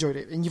glad you enjoyed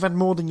it. And you've had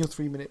more than your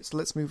 3 minutes. So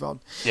let's move on.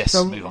 Yes,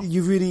 so move on.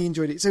 You really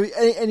enjoyed it. So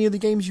any other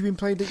games you've been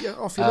played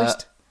off your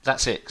list?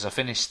 That's it, because I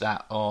finished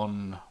that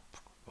on...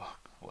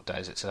 What day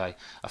is it today?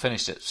 I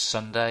finished it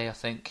Sunday, I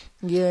think.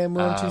 Yeah,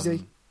 we're on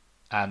Tuesday.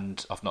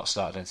 And I've not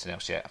started anything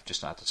else yet. I've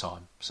just not had the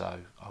time. So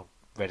I'm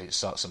ready to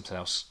start something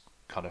else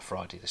kind of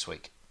Friday this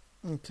week.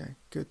 Okay,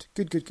 good.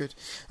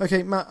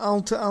 Okay, Matt,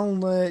 I'll go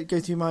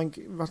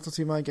rattle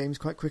through my games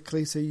quite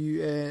quickly, so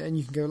you and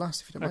you can go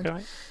last if you don't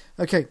mind.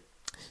 Okay.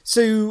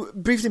 So,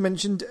 briefly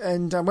mentioned,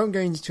 and I won't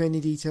go into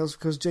any details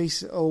because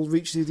Jace will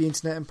reach through the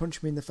internet and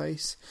punch me in the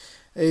face,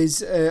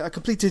 is I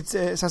completed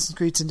Assassin's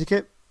Creed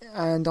Syndicate,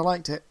 and I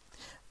liked it.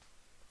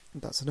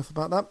 That's enough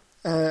about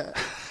that.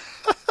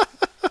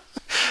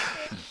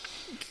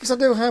 Because I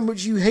know how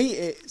much you hate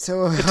it.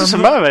 So it doesn't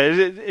matter,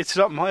 mate. It's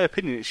not my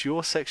opinion. It's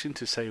your section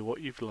to say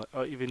what you've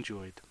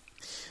enjoyed.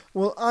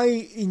 Well,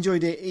 I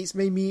enjoyed it. It's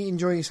made me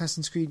enjoy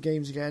Assassin's Creed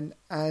games again,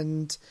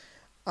 and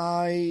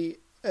I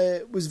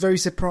was very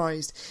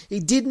surprised.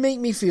 It did make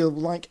me feel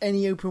like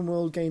any open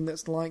world game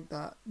that's like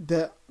that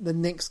the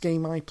next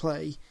game I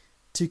play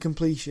to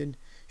completion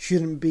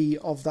shouldn't be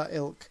of that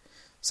ilk.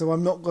 So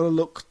I'm not going to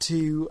look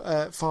to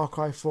Far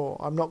Cry 4.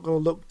 I'm not going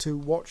to look to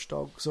Watch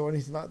Dogs or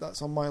anything like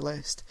that's on my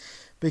list,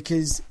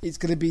 because it's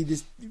going to be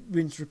this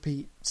rinse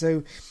repeat.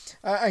 So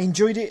I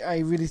enjoyed it. I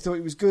really thought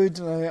it was good,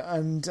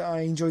 and I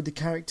enjoyed the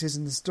characters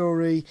and the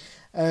story.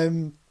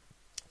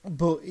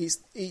 But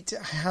it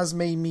has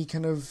made me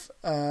kind of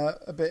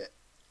a bit,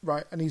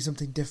 right, I need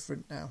something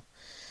different now.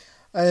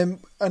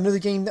 Another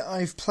game that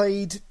I've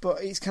played,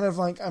 but it's kind of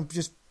like I've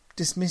just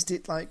dismissed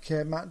it like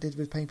Matt did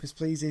with Papers,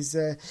 Please, is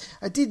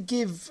I did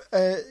give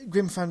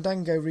Grim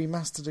Fandango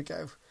Remastered a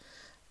go.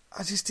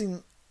 I just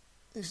didn't...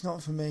 It's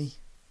not for me.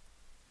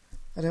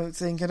 I don't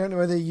think. I don't know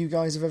whether you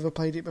guys have ever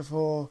played it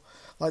before,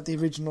 like the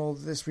original,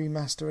 this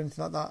remaster, or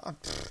anything like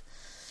that.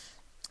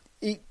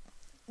 It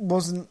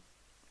wasn't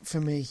for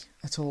me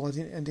at all. I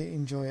didn't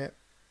enjoy it.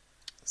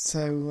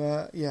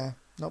 So, yeah,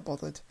 not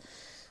bothered.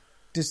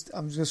 I'm just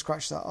going to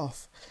scratch that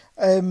off.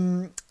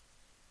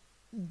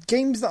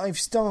 Games that I've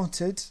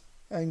started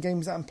and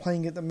games that I'm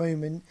playing at the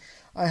moment,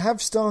 I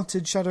have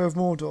started Shadow of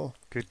Mordor.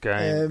 Good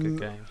game, good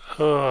game.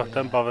 Oh, yeah.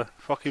 Don't bother.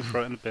 Fucking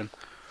throw it in the bin.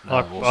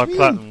 I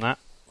platinumed that.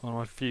 One of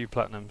my few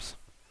platinums.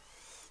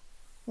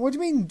 What do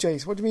you mean,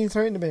 Jace? What do you mean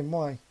throw it in the bin?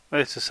 Why?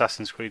 It's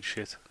Assassin's Creed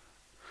shit.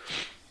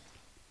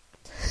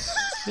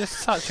 You're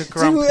such a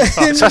grumpy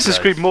Assassin's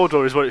Creed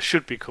Mordor is what it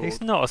should be called. It's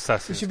not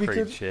Assassin's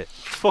Creed shit.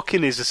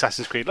 Fucking is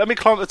Assassin's Creed. Let me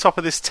climb to the top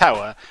of this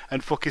tower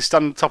and fucking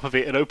stand on top of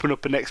it and open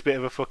up the next bit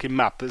of a fucking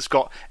map that's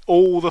got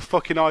all the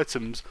fucking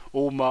items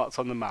all marked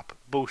on the map.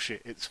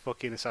 Bullshit. It's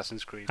fucking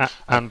Assassin's Creed. And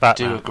I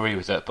Batman. do agree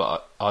with it,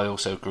 but I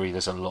also agree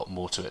there's a lot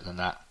more to it than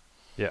that.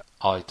 Yeah.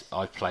 I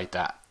played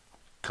that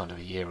kind of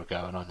a year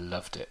ago and I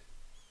loved it.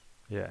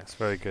 Yeah, it's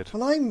very good.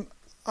 Well,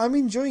 I'm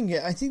enjoying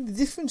it. I think the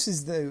difference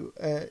is, though,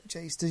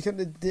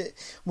 Jace,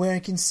 where I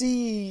can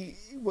see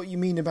what you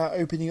mean about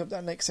opening up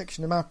that next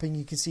section of mapping.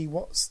 You can see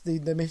what's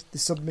the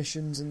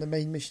submissions and the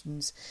main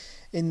missions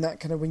in that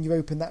kind of when you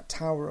open that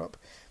tower up.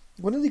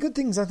 One of the good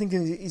things I think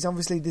is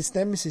obviously this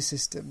Nemesis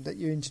system that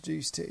you're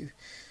introduced to,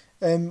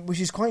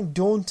 which is quite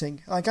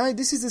daunting.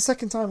 This is the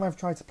second time I've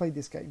tried to play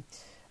this game.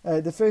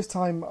 The first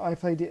time I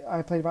played it,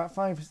 I played about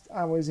 5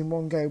 hours in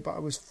one go, but I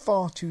was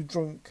far too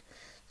drunk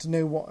to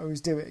know what I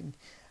was doing.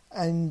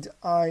 And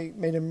I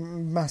made a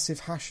massive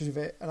hash of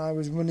it, and I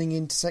was running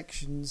into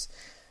sections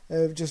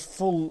just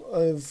full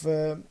of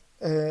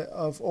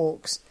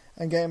orcs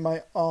and getting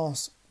my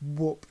arse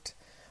whooped.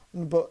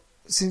 But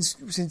since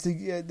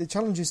the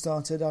challenges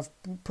started, I've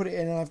put it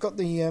in, and I've got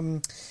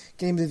the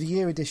Games of the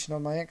Year edition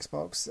on my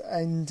Xbox,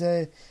 and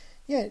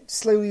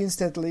slowly and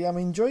steadily I'm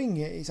enjoying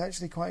it. It's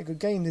actually quite a good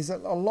game. There's a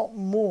lot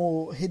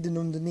more hidden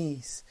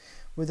underneath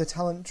with the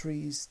talent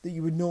trees that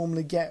you would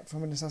normally get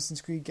from an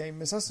Assassin's Creed game.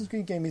 Assassin's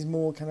Creed game is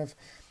more kind of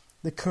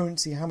the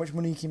currency, how much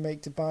money you can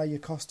make to buy your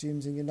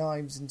costumes and your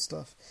knives and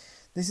stuff.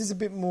 This is a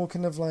bit more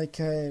kind of like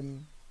a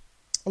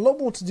lot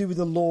more to do with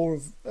the lore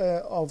of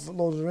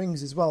Lord of the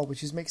Rings as well,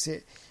 which makes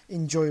it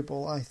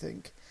enjoyable, I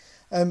think.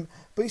 But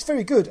it's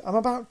very good. I'm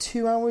about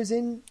 2 hours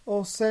in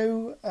or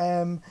so,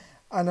 and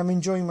I'm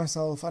enjoying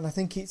myself. And I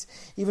think it's,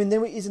 even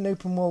though it is an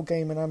open world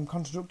game, and I'm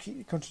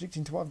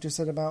contradicting to what I've just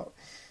said about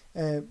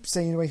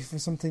staying away from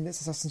something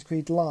that's Assassin's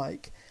Creed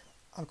like,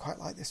 I quite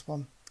like this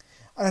one.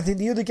 And I think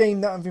the other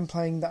game that I've been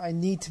playing that I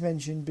need to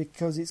mention,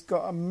 because it's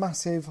got a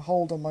massive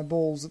hold on my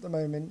balls at the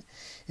moment,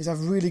 is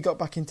I've really got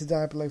back into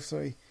Diablo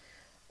 3.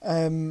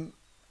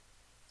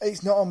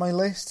 It's not on my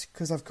list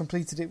because I've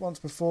completed it once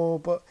before,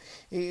 but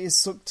it has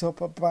sucked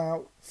up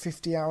about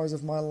 50 hours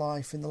of my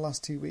life in the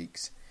last 2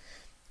 weeks.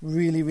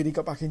 Really, really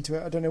got back into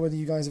it. I don't know whether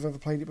you guys have ever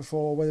played it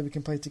before or whether we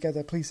can play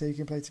together. Please say you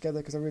can play together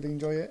because I really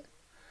enjoy it.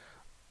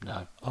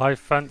 No.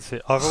 I've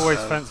always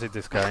fancied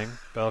this game,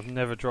 but I've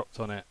never dropped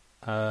on it.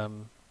 I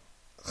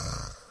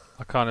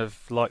kind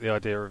of like the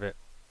idea of it.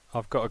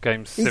 I've got a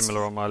game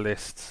similar on my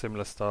list,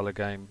 similar style of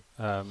game.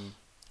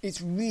 It's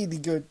really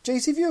good.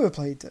 JC, have you ever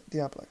played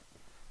Diablo?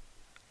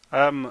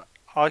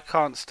 I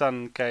can't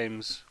stand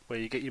games where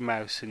you get your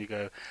mouse and you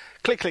go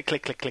click click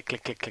click click click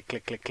click click click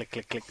click click click click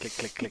click click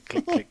click click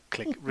click click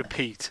click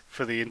repeat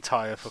for the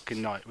entire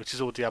fucking night, which is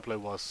all Diablo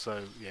was.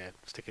 So yeah,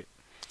 stick it.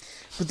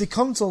 But the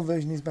console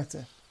version is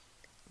better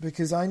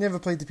because I never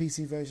played the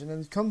PC version,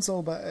 and the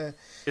console better.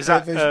 Is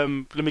that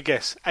let me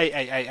guess?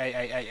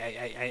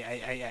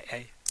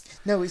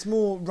 No, it's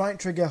more right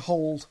trigger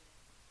hold.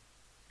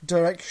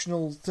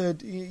 Directional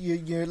third,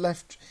 your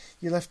left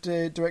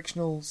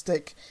directional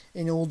stick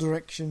in all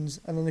directions,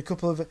 and then a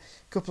couple of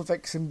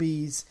X and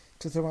Bs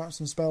to throw out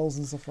some spells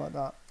and stuff like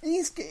that.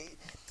 It's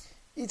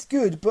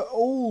good, but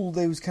all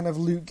those kind of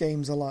loot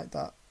games are like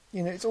that.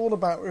 You know, it's all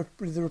about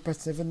the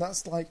repetitive, and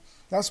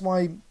that's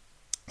why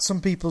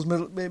some people's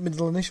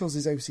middle initials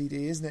is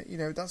OCD, isn't it? You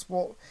know, that's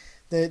what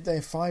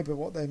their fibre,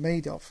 what they're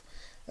made of.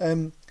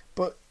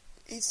 But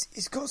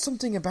it's got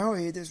something about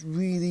it that's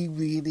really,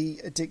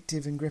 really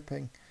addictive and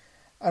gripping.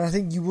 And I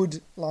think you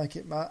would like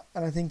it, Matt.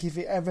 And I think if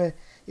it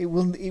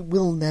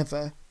will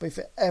never, but if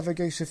it ever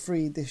goes for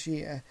free this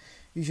year,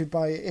 you should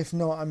buy it. If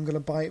not, I'm going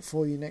to buy it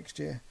for you next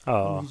year.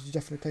 Oh, you should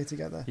definitely play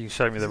together. You can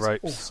show me the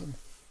ropes. Awesome.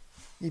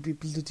 You'd be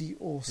bloody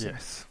awesome.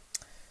 Yes.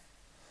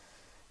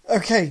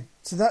 Okay,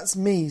 so that's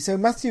me. So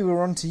Matthew,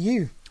 we're on to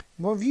you.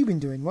 What have you been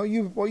doing? What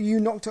you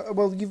knocked?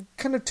 Well, you've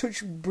kind of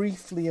touched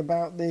briefly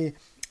about the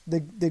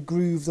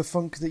groove, the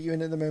funk that you're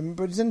in at the moment.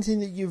 But is there anything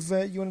that you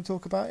want to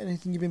talk about?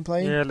 Anything you've been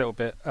playing? Yeah, a little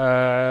bit.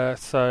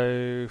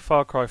 So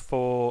Far Cry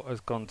 4 has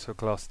gone to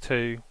Class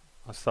 2.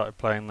 I started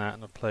playing that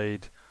and I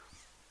played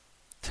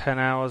 10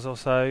 hours or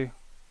so.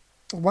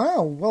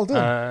 Wow, well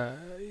done.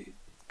 It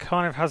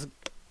kind of hasn't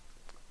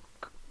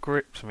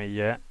gripped me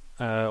yet,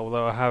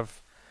 although I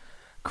have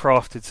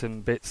crafted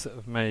some bits that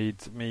have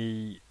made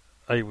me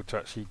able to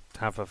actually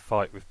have a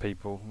fight with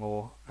people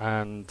more,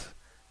 and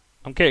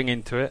I'm getting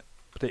into it.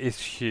 But it is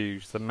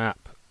huge. The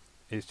map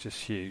is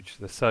just huge.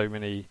 There's so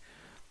many.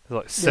 There's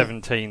like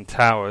 17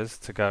 towers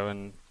to go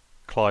and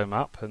climb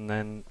up, and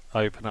then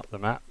open up the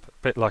map. A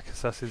bit like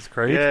Assassin's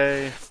Creed.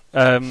 Yay.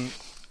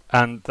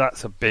 And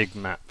that's a big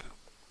map.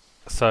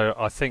 So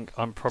I think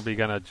I'm probably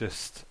going to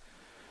just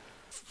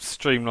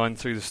streamline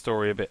through the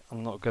story a bit.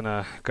 I'm not going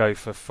to go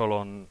for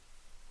full-on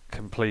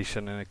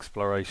completion and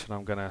exploration.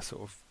 I'm going to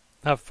sort of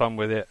have fun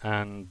with it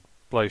and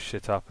blow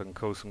shit up and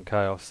cause some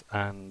chaos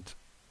and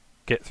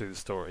get through the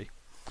story.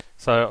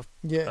 So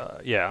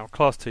I've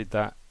Class 2'd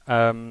that.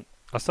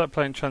 I started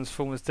playing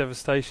Transformers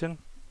Devastation,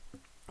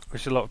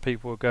 which a lot of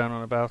people were going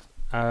on about.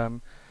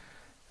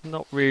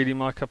 Not really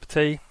my cup of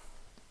tea.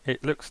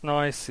 It looks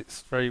nice,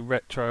 it's very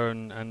retro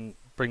and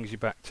brings you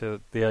back to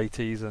the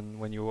 80s and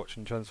when you were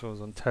watching Transformers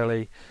on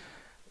telly,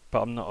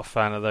 but I'm not a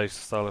fan of those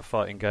style of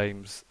fighting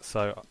games,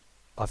 so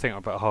I think I'm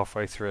about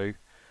halfway through.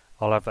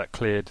 I'll have that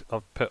cleared.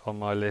 I've put on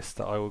my list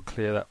that I will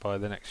clear that by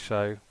the next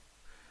show.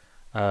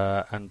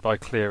 And by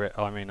clear it,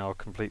 I mean I'll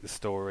complete the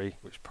story,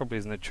 which probably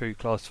isn't a true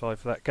Class 5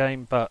 for that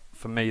game, but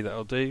for me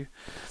that'll do.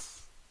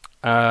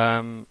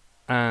 And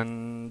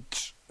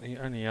the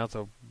only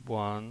other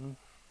one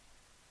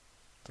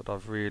that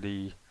I've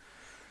really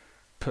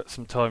put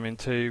some time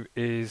into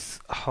is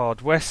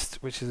Hard West,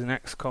 which is an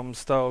XCOM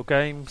style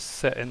game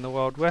set in the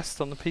Wild West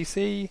on the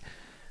PC.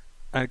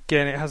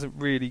 Again, it hasn't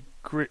really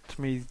gripped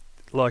me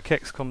like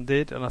XCOM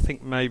did, and I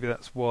think maybe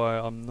that's why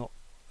I'm not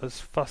as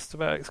fussed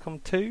about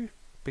XCOM 2,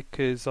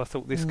 because I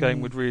thought this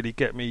game would really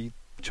get me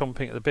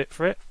chomping at the bit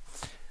for it,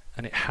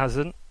 and it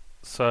hasn't.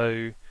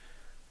 So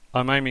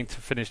I'm aiming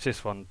to finish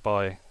this one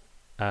by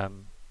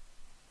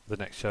the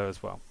next show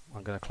as well.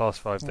 I'm going to Class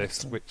 5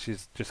 this, which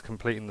is just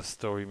completing the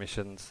story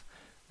missions.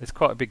 It's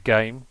quite a big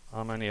game.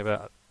 I'm only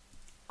about a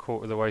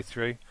quarter of the way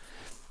through,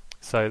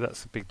 so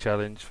that's a big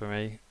challenge for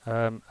me.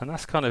 And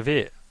that's kind of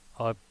it.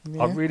 I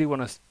really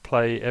want to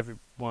play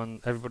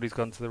Everybody's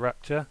Gone to the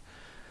Rapture,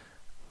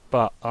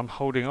 but I'm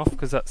holding off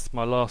because that's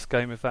my last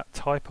game of that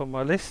type on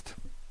my list,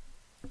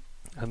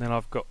 and then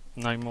I've got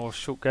no more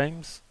short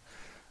games.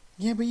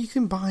 Yeah, but you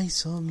can buy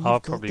some. I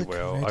probably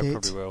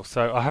will.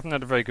 So I haven't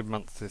had a very good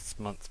month this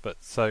month, but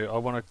so I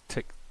want to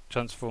tick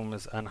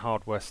Transformers and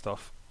Hard West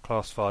off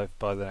Class 5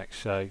 by the next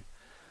show,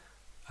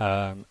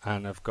 and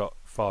I've got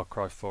Far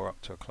Cry 4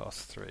 up to a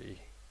Class 3.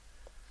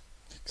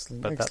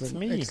 Excellent. But that's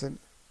me. Excellent.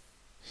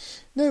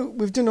 No,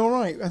 we've done all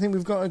right. I think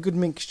we've got a good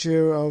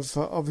mixture of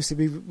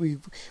obviously we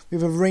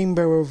have a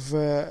rainbow of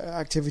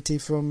activity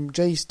from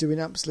Jace doing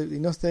absolutely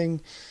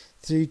nothing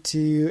through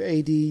to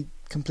AD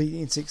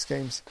completing 6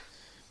 games.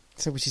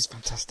 So, which is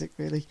fantastic,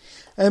 really.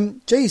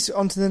 Jace,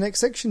 on to the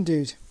next section,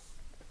 dude.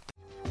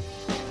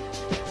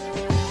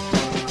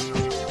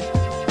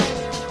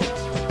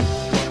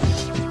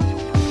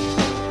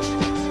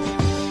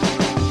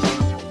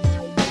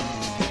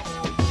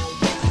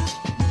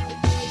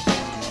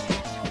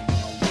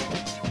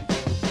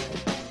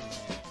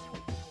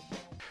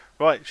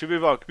 Right, should we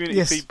move on?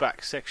 Community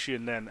feedback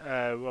section then.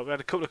 Well, we had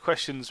a couple of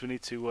questions we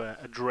need to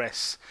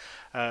address.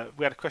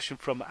 We had a question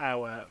from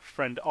our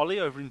friend Ollie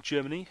over in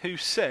Germany, who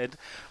said,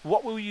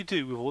 what will you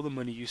do with all the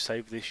money you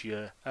save this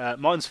year?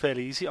 Mine's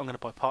fairly easy. I'm going to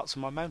buy parts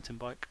of my mountain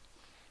bike.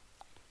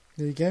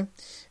 There you go.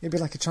 It'd be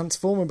like a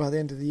Transformer by the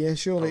end of the year,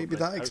 surely. It'd be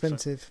that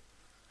expensive. So.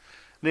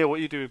 Neil, what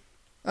are you doing?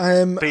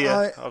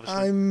 Beer, obviously.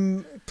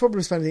 I'm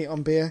probably spending it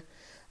on beer.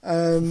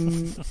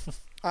 I'm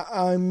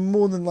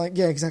more than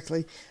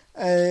exactly.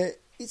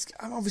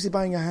 I'm obviously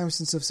buying a house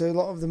and stuff, so a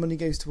lot of the money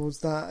goes towards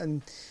that,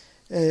 and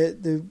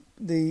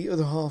the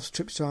other half's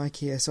trips to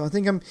IKEA. So I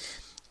think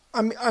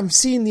I'm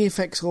seeing the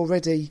effects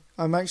already.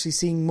 I'm actually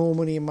seeing more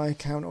money in my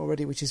account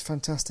already, which is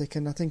fantastic.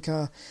 And I think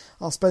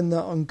I'll spend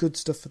that on good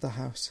stuff for the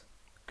house.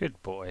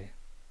 Good boy.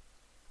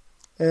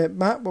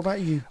 Matt, what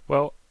about you?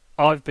 Well,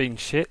 I've been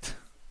shit.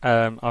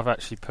 I've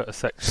actually put a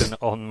section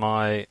on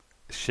my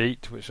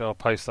sheet, which I'll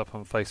post up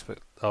on Facebook.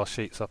 Our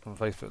sheets up on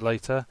Facebook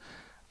later.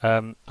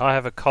 I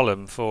have a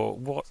column for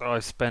what I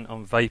spent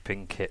on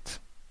vaping kit.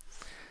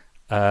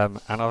 And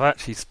I've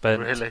actually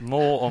spent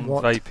more on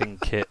vaping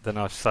kit than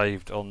I've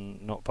saved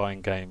on not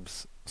buying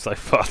games so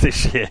far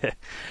this year.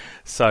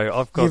 So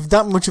I've got... You've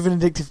that much of an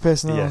addictive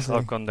personality. Yes,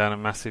 I've gone down a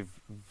massive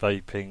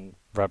vaping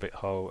rabbit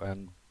hole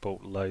and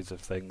bought loads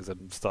of things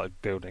and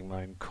started building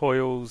my own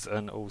coils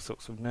and all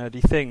sorts of nerdy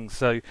things.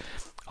 So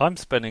I'm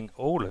spending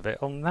all of it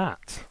on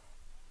that,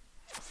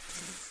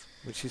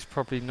 which is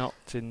probably not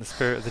in the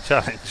spirit of the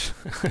challenge.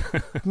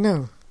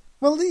 No.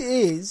 Well, it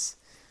is,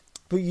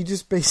 but you're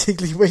just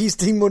basically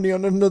wasting money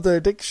on another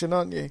addiction,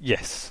 aren't you?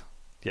 Yes.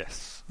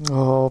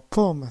 Oh,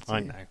 poor Matthew. I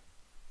know.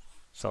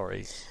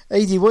 Sorry.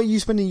 AD, what are you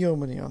spending your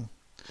money on?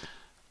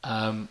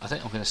 I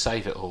think I'm going to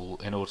save it all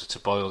in order to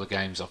buy all the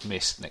games I've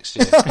missed next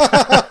year.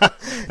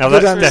 Now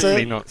that's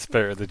definitely not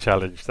spirit of the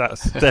challenge.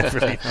 That's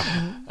definitely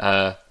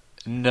not.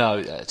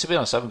 No, to be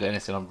honest, I haven't got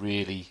anything I'm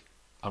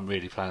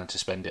really planning to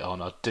spend it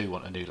on. I do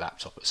want a new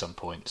laptop at some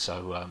point,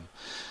 so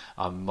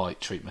I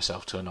might treat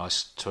myself to a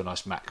nice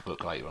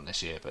MacBook later on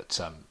this year. But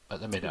at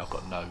the minute,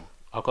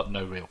 I've got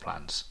no real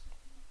plans.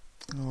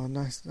 Oh,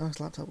 nice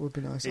laptop would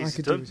be nice. Easy I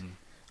could done. do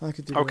it. I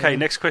could do. Okay,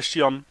 next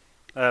question.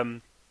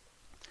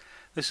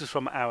 This is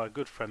from our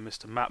good friend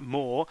Mr. Matt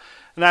Moore.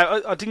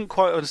 Now, I didn't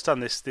quite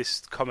understand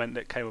this comment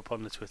that came up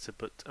on the Twitter,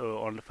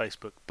 or on the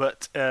Facebook,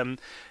 but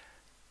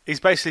he's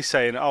basically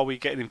saying, are we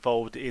getting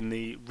involved in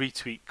the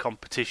retweet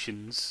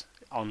competitions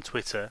on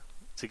Twitter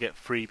to get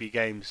freebie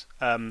games?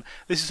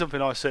 This is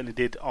something I certainly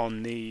did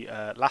on the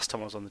last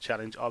time I was on the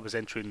challenge. I was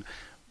entering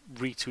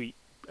retweet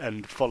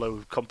and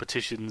follow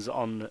competitions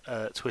on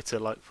Twitter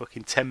like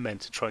fucking 10 men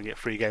to try and get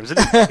free games. I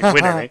didn't fucking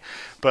win any,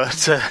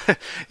 but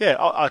yeah,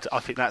 I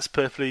think that's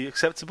perfectly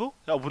acceptable.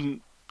 I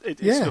wouldn't.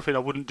 It's nothing I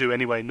wouldn't do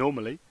anyway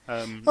normally.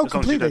 As long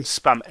as you don't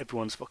spam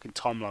everyone's fucking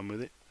timeline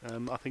with it,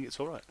 I think it's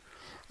all right.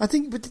 I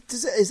think, but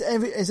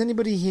has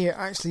anybody here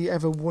actually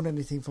ever won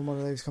anything from one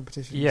of those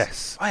competitions?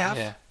 Yes, I have.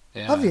 Yeah.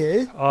 Have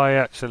you? I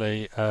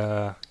actually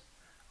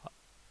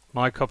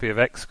my copy of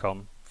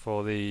XCOM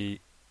for the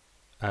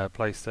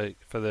PlayStation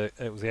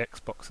it was the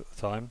Xbox at the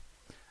time.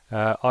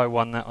 I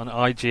won that on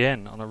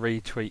IGN on a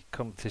retweet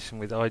competition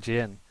with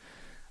IGN.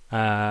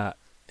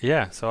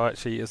 So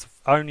actually it's the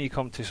only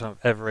competition I've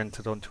ever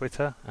entered on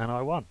Twitter, and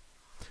I won.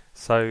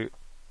 So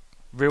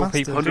real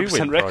people do 100%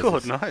 win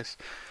record, prizes. nice.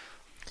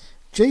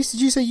 Jace,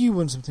 did you say you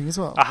won something as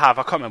well? I have.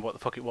 I can't remember what the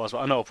fuck it was, but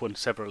I know I've won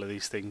several of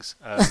these things.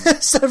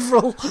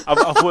 Several.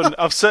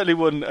 I've certainly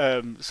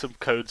won some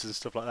codes and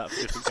stuff like that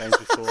for different games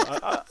before.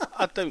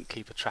 I don't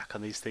keep a track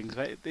on these things,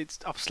 mate.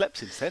 I've slept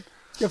since then.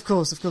 Yeah, of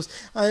course.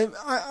 I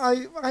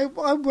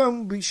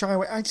won't be shy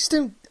away.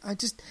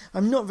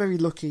 I'm not very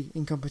lucky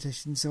in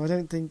competitions, so I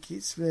don't think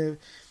it's.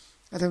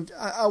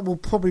 I will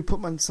probably put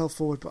myself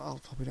forward, but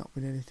I'll probably not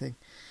win anything.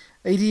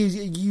 AD,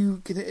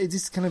 is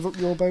this kind of up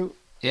your boat?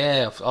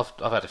 Yeah,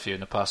 I've had a few in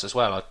the past as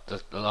well.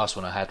 The last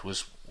one I had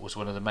was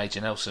one of the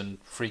Major Nelson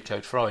Free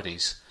Code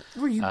Fridays.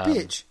 Oh, you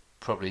bitch!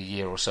 Probably a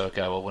year or so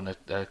ago, I won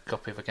a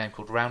copy of a game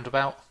called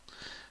Roundabout,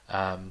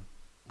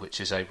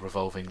 which is a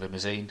revolving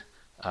limousine.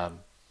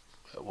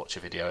 Watch a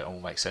video; it all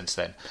makes sense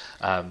then.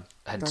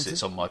 Hence,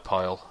 it's on my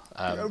pile.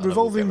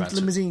 Revolving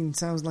limousine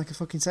sounds like a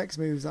fucking sex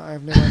move that I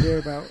have no idea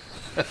about.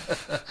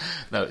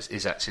 No,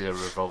 it's actually a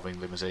revolving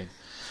limousine.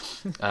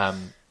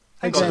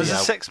 Hang on, there's a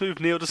sex move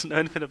Neil doesn't know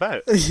anything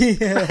about.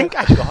 Yeah. Hang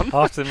on.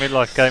 After the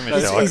midlife gaming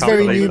show, I it's can't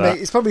very believe new, that.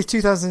 mate. It's probably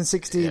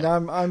 2016. Yeah.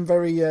 I'm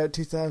very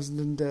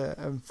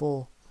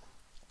 2004.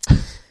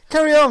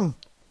 Carry on.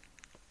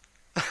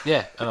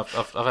 Yeah, and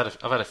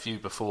I've had a few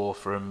before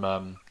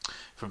from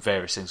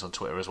various things on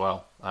Twitter as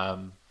well.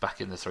 Back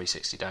in the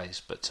 360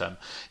 days, but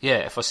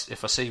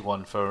if I see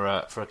one for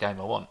a game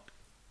I want,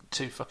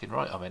 too fucking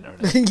right, I'm entering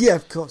it. Yeah,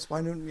 of course.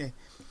 Why don't you?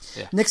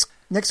 Yeah.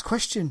 Next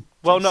question.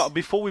 Well, no.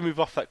 Before we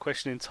move off that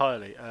question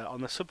entirely,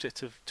 on the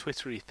subject of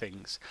Twittery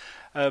things,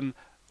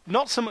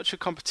 not so much a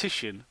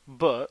competition,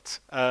 but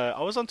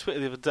I was on Twitter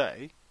the other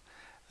day,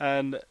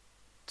 and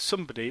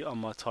somebody on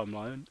my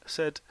timeline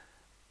said,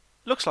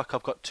 "Looks like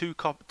I've got two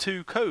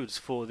codes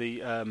for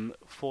the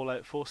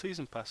Fallout 4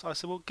 Season Pass." I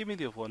said, "Well, give me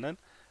the other one then."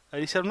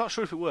 And he said, "I'm not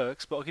sure if it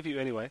works, but I'll give you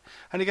anyway."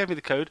 And he gave me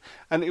the code,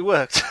 and it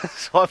worked.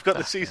 So I've got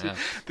the season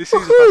pass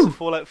of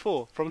Fallout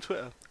 4 from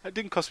Twitter. It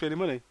didn't cost me any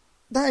money.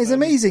 That is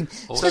amazing.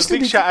 So a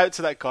big shout out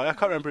to that guy. I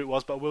can't remember who it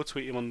was, but I will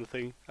tweet him on the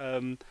thing.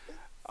 I'm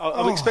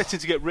expecting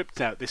to get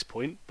ripped out at this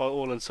point by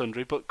all and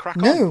sundry, but crack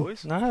on,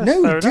 boys.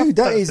 No, dude,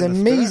 that is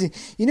amazing.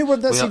 You know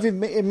what? That's Well,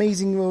 even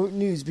amazing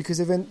news because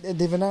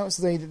they've announced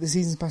today that the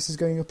season pass is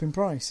going up in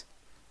price.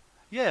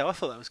 Yeah, I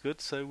thought that was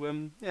good. So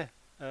yeah.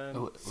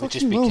 We'll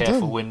just be well careful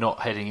done. we're not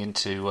heading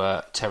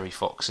into Terry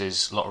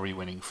Fox's lottery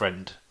winning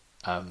friend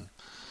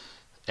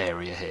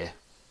area here.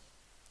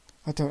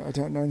 I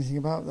don't know anything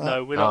about that.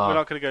 No, we're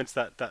not going to go into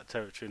that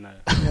territory. No,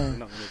 we're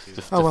not going to do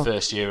that. The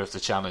first year of the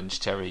challenge,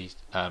 Terry,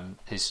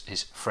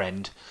 his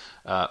friend,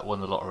 won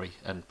the lottery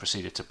and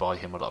proceeded to buy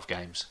him a lot of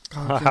games.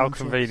 How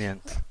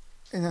convenient!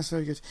 And that's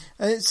very good.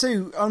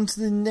 So on to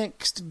the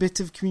next bit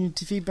of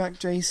community feedback,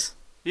 Jace.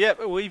 Yeah,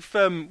 we've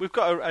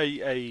got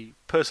a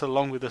person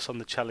along with us on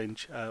the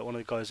challenge. One of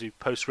the guys who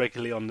posts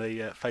regularly on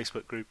the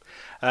Facebook group,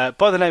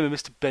 by the name of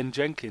Mr. Ben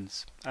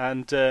Jenkins,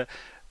 and.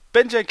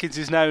 Ben Jenkins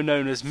is now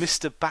known as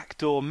Mr.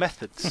 Backdoor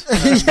Methods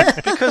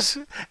because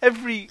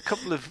every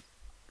couple of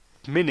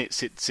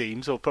minutes, it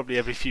seems, or probably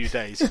every few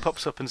days, he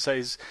pops up and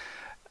says,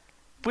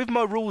 with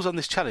my rules on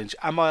this challenge,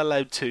 am I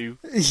allowed to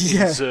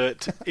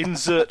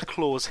insert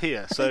clause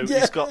here? So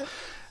he's got...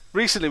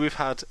 Recently we've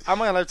had,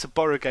 am I allowed to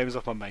borrow games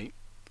off my mate?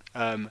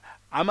 Am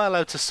I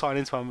allowed to sign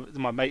into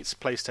my mate's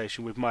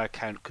PlayStation with my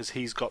account because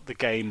he's got the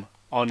game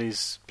on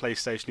his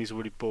PlayStation he's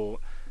already bought,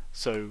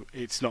 so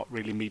it's not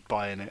really me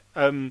buying it?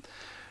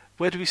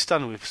 Where do we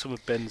stand with some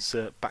of Ben's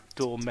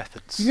backdoor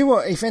methods? You know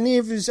what? If any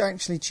of us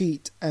actually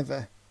cheat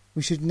ever,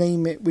 we should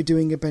name it We're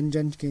Doing a Ben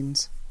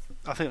Jenkins.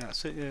 I think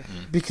that's it, yeah.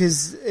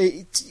 Because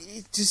it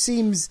just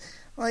seems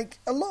like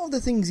a lot of the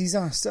things he's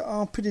asked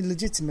are pretty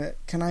legitimate.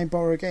 Can I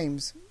borrow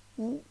games?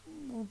 Well,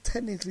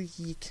 technically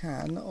you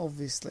can,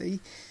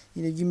 obviously.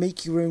 You know, you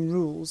make your own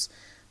rules.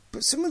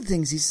 But some of the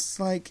things he's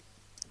like,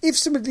 if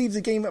somebody leaves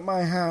a game at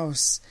my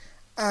house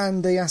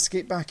and they ask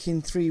it back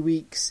in 3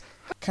 weeks,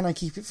 can I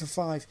keep it for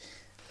 5?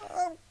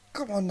 Oh,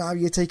 come on now,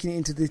 you're taking it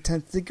into the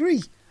 10th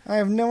degree. I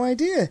have no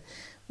idea.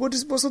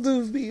 What's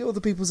other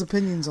people's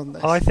opinions on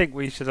this? I think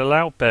we should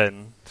allow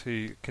Ben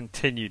to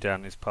continue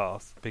down his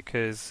path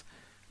because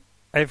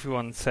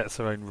everyone sets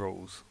their own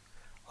rules.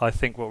 I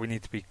think what we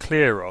need to be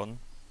clear on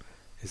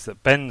is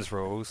that Ben's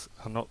rules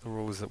are not the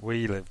rules that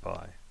we live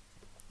by.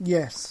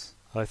 Yes.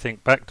 I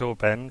think Backdoor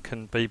Ben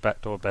can be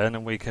Backdoor Ben,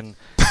 and we can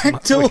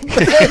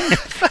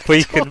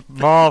we can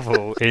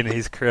marvel in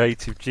his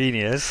creative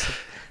genius.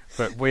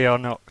 But we are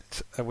not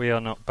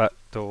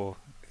backdoor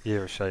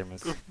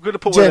Euroshamers. We're going to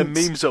put one of them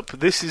memes up.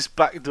 This is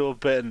Backdoor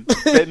Ben.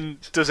 Ben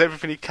does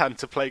everything he can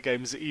to play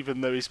games,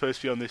 even though he's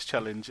supposed to be on this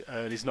challenge,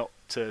 and he's not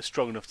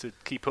strong enough to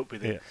keep up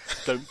with it. Yeah.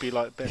 Don't be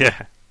like Ben.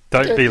 Yeah,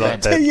 don't be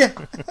like Ben. Yeah.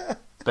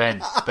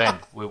 Ben,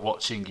 we're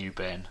watching you,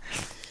 Ben.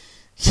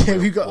 Yeah,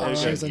 we've got our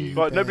eyes on you.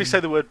 Right, nobody say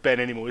the word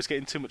Ben anymore. It's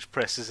getting too much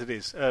press as it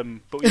is.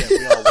 But yeah,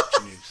 we are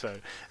watching you. So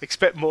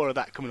expect more of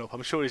that coming up.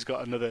 I'm sure he's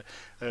got another.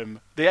 The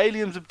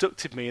aliens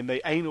abducted me and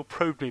they anal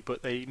probed me,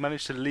 but they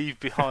managed to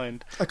leave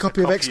behind a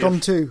copy of XCOM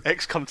 2.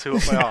 XCOM 2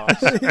 up my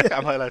arse. Yeah.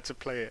 Am I allowed to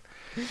play it?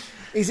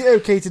 Is it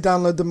okay to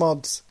download the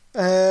mods?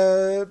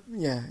 Yeah,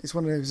 it's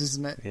one of those,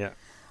 isn't it? Yeah.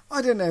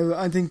 I don't know.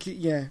 I think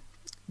the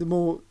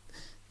more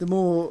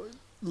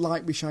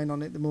light we shine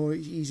on it, the more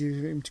it's easier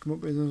for him to come up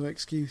with another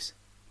excuse.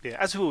 Yeah,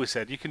 as we've always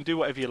said, you can do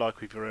whatever you like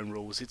with your own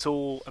rules. It's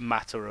all a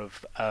matter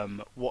of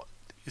what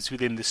is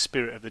within the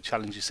spirit of the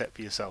challenge you set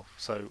for yourself.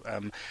 So,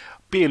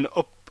 being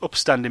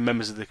upstanding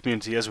members of the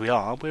community as we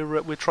are,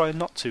 we're trying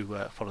not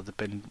to follow the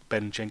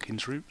Ben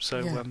Jenkins route.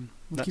 So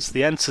that's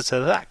the answer to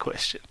that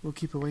question. We'll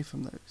keep away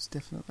from those,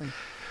 definitely.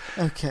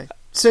 Okay.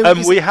 So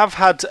we have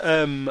had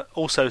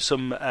also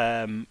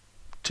some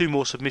 2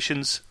 more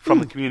submissions from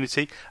the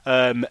community,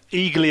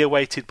 eagerly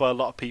awaited by a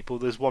lot of people.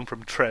 There's one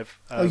from Trev.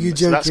 You're joking.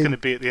 So that's going to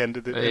be at the end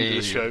of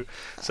the show.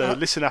 So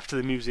listen after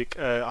the music.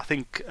 I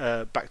think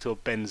Backdoor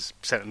Ben's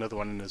sent another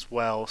one in as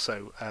well,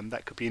 so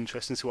that could be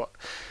interesting to see what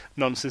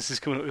nonsense is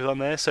coming up with on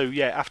there. So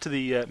yeah, after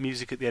the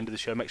music at the end of the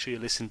show, make sure you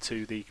listen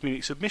to the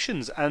community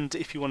submissions, and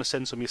if you want to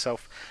send some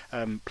yourself,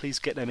 please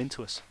get them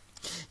into us.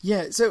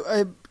 Yeah,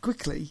 so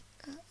quickly,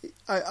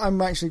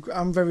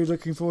 I'm very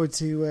looking forward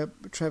to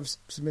Trev's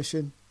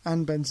submission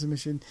and Ben's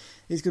submission.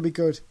 It's going to be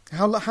good.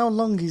 How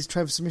long is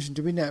Trev's submission?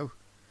 Do we know?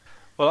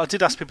 Well, I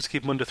did ask people to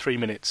keep them under 3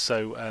 minutes,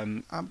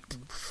 so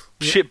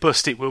shit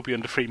bust, it will be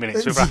under 3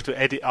 minutes. We'll have to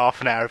edit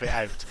half an hour of it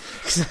out.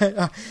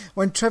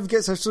 When Trev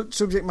gets a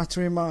subject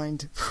matter in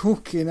mind,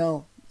 fucking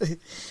hell,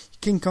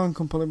 King Kong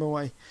can pull him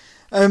away.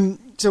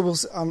 So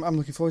I'm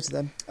looking forward to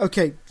them.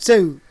 Okay,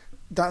 so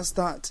that's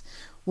that.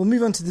 We'll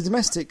move on to the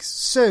domestics.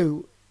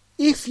 So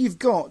if you've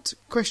got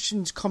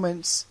questions,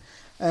 comments,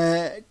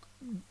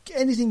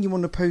 anything you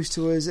want to post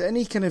to us,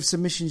 any kind of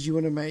submissions you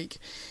want to make,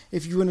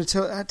 if you want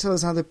to tell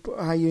us how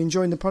you're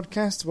enjoying the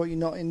podcast, what you're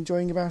not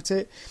enjoying about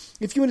it,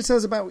 if you want to tell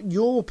us about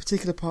your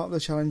particular part of the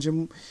challenge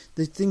and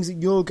the things that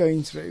you're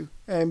going through,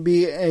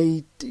 be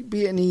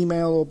it an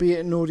email or be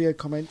it an audio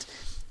comment,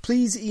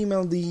 please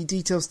email the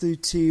details through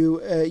to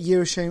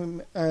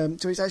Euroshame.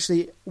 So it's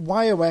actually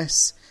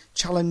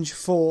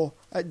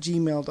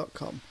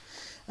yoschallenge4@gmail.com.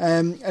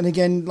 And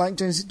again, like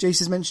Jace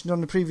has mentioned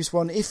on the previous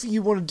one, if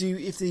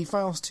the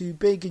file's too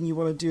big and you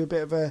want to do a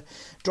bit of a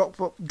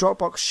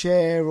Dropbox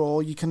share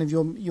or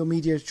your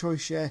media choice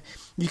share,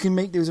 you can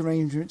make those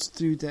arrangements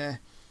through there.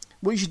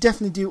 What you should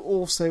definitely do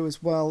also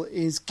as well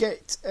is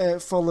get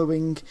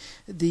following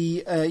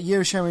the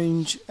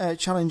Eurochallenge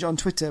challenge on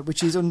Twitter,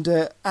 which is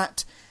under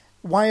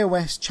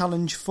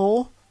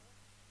 @YOSChallenge4.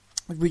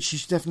 which you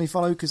should definitely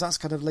follow because that's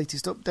kind of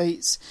latest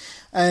updates.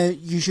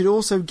 You should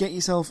also get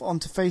yourself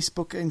onto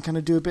Facebook and kind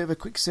of do a bit of a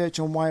quick search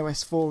on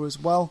YOS 4 as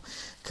well,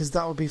 because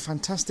that would be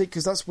fantastic,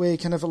 because that's where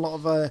kind of a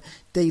lot of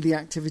daily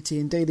activity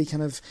and daily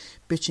kind of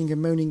bitching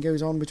and moaning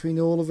goes on between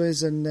all of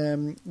us,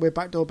 and where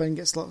Backdoor Ben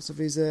gets lots of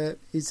his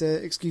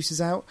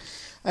excuses out.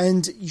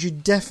 And you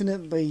should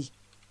definitely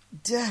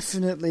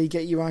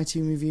get your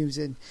iTunes reviews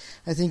in.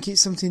 I think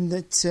it's something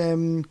that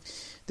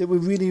that we're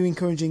really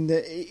encouraging,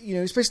 that, you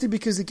know, especially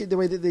because the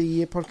way that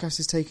the podcast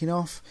is taking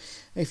off.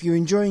 If you're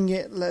enjoying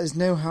it, let us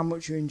know how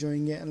much you're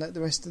enjoying it, and let the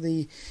rest of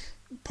the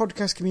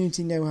podcast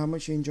community know how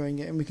much you're enjoying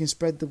it, and we can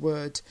spread the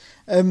word.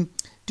 Do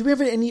we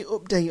have any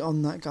update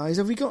on that, guys?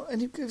 Have we got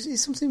any?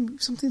 Is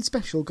something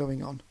special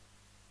going on?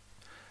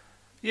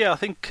 Yeah, I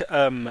think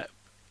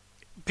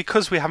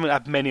because we haven't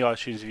had many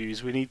iTunes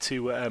reviews, we need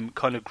to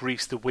kind of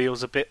grease the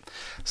wheels a bit.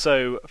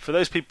 So for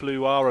those people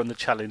who are on the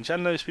challenge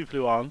and those people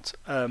who aren't,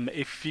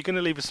 if you're going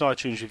to leave us an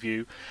iTunes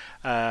review,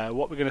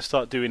 what we're going to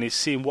start doing is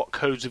seeing what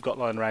codes we've got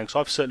lying around. So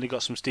I've certainly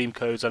got some Steam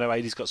codes. I know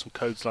Aidy's got some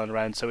codes lying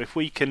around. So if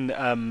we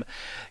can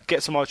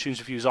get some iTunes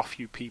reviews off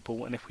you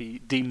people, and if we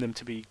deem them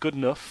to be good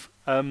enough,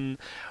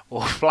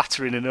 or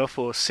flattering enough,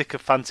 or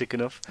sycophantic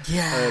enough,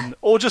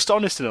 or just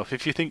honest enough.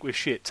 If you think we're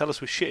shit, tell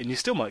us we're shit, and you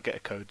still might get a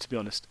code, to be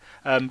honest.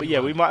 But yeah,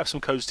 we might have some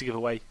codes to give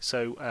away,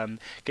 so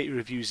get your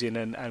reviews in,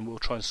 and we'll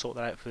try and sort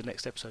that out for the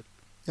next episode.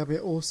 That'd be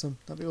awesome.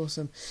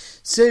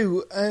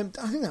 So I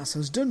think that's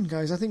us done,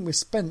 guys. I think we're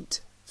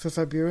spent for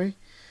February.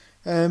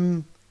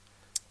 So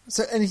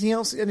anything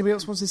else? Anybody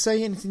else wants to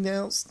say anything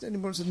else?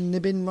 Anyone wants to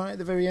nib in right at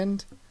the very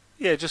end?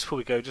 Yeah, just before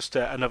we go, just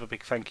another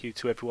big thank you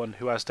to everyone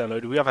who has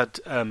downloaded. We have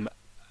had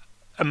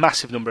a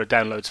massive number of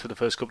downloads for the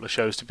first couple of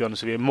shows, to be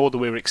honest with you, more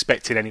than we were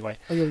expecting anyway.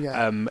 Oh,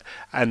 yeah.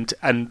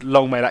 And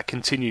long may that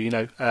continue. You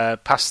know,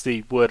 pass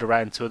the word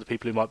around to other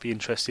people who might be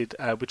interested.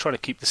 We're trying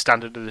to keep the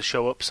standard of the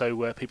show up,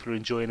 so people are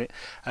enjoying it.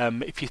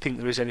 If you think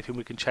there is anything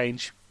we can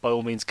change, by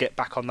all means, get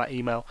back on that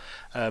email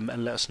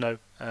and let us know.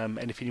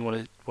 Anything you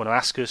want to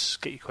ask us,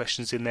 get your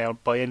questions in there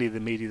by any of the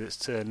media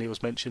that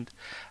Neil's mentioned.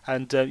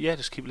 And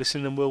just keep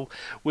listening, and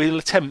we'll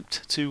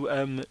attempt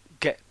to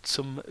get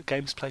some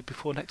games played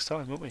before next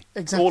time, won't we?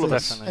 Exactly. All of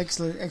us.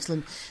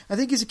 Excellent. I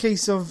think it's a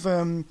case of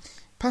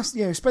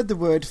spread the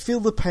word,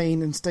 feel the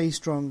pain, and stay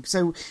strong.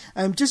 So,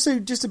 just a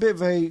bit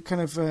of a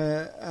kind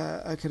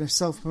of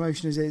self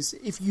promotion is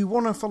if you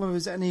want to follow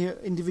us any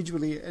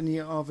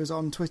of us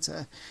on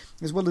Twitter,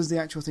 as well as the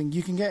actual thing,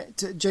 you can get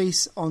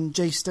Jace on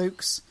J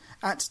Stokes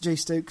at J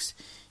Stokes.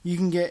 You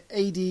can get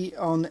AD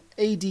on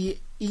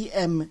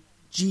ADEMGEE.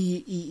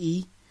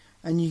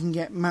 And you can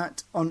get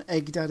Matt on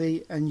Egg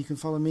Daddy, and you can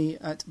follow me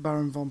at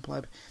Baron Von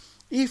Pleb.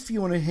 If you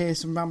want to hear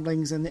some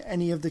ramblings and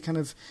any of the kind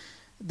of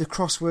the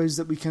crosswords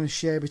that we kind of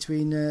share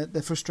between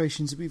the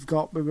frustrations that we've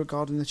got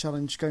regarding the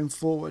challenge going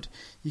forward,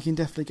 you can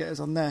definitely get us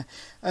on there.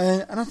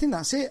 And I think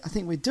that's it. I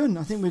think we're done.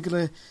 I think we're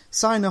going to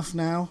sign off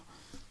now,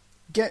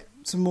 get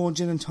some more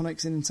gin and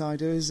tonics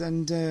inside us,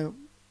 and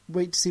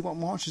wait to see what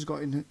March has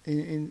got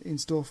in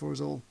store for us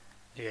all.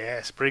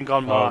 Yes, bring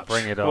on March.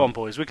 Bring it on. Come on,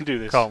 boys, we can do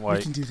this. Can't wait.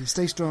 We can do this.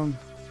 Stay strong.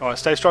 All right,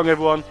 stay strong,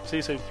 everyone. See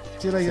you soon.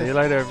 See you later. See you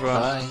later,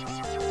 everyone. Bye.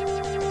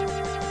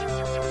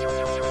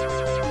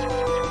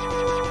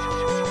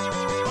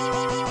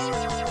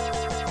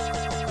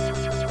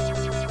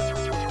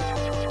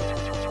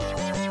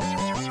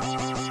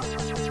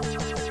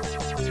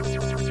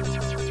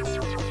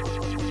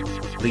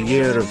 The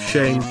Year of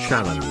Shame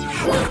Challenge.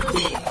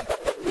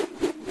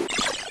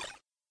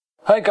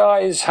 Hi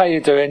guys, how you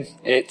doing?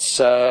 It's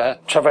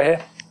Trevor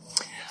here,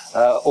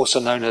 also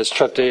known as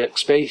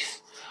TrevDXB.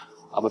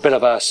 I'm a bit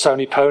of a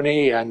Sony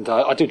pony, and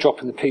I do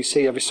drop in the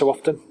PC every so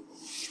often.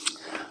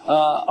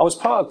 I was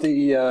part of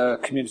the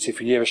community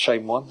for Year of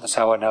Shame 1, that's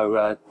how I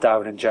know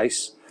Darren and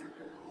Jace.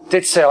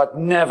 Did say I'd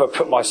never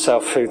put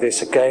myself through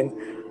this again,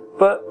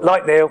 but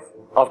like Neil,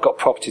 I've got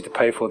property to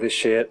pay for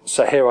this year,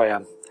 so here I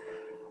am.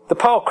 The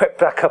pile crept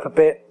back up a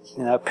bit,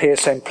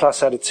 PSN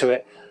Plus added to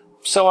it.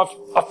 So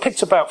I've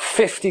picked about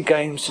 50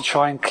 games to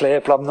try and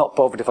clear, but I'm not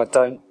bothered if I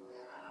don't.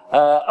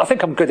 I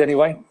think I'm good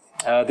anyway.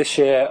 This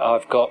year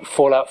I've got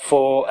Fallout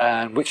 4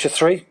 and Witcher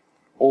 3,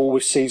 all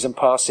with season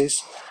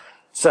passes.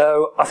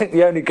 So I think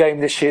the only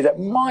game this year that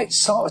might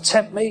sort of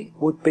tempt me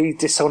would be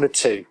Dishonored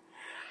 2.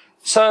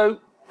 So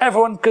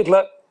everyone, good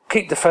luck,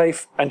 keep the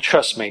faith, and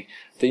trust me,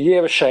 the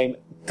Year of Shame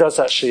does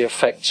actually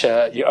affect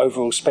your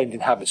overall spending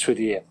habits through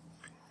the year.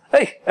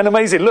 Hey, an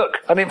amazing look,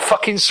 I didn't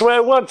fucking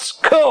swear once,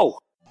 cool!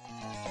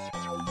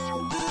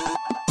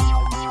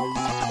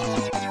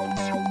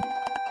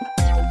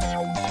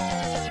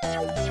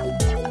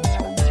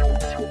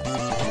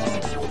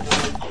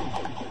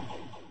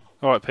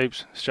 Alright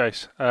peeps, it's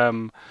Jace.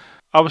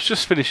 I was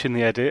just finishing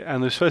the edit,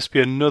 and there's supposed to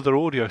be another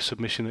audio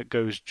submission that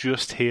goes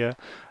just here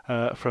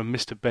from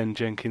Mr. Ben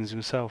Jenkins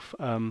himself.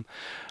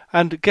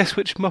 And guess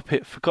which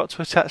Muppet forgot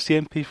to attach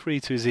the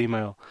MP3 to his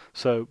email?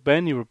 So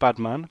Ben, you're a bad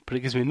man, but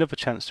it gives me another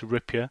chance to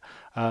rip you.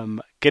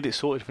 Get it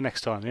sorted for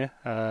next time,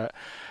 yeah?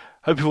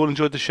 Hope you've all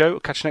enjoyed the show.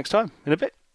 Catch you next time, in a bit.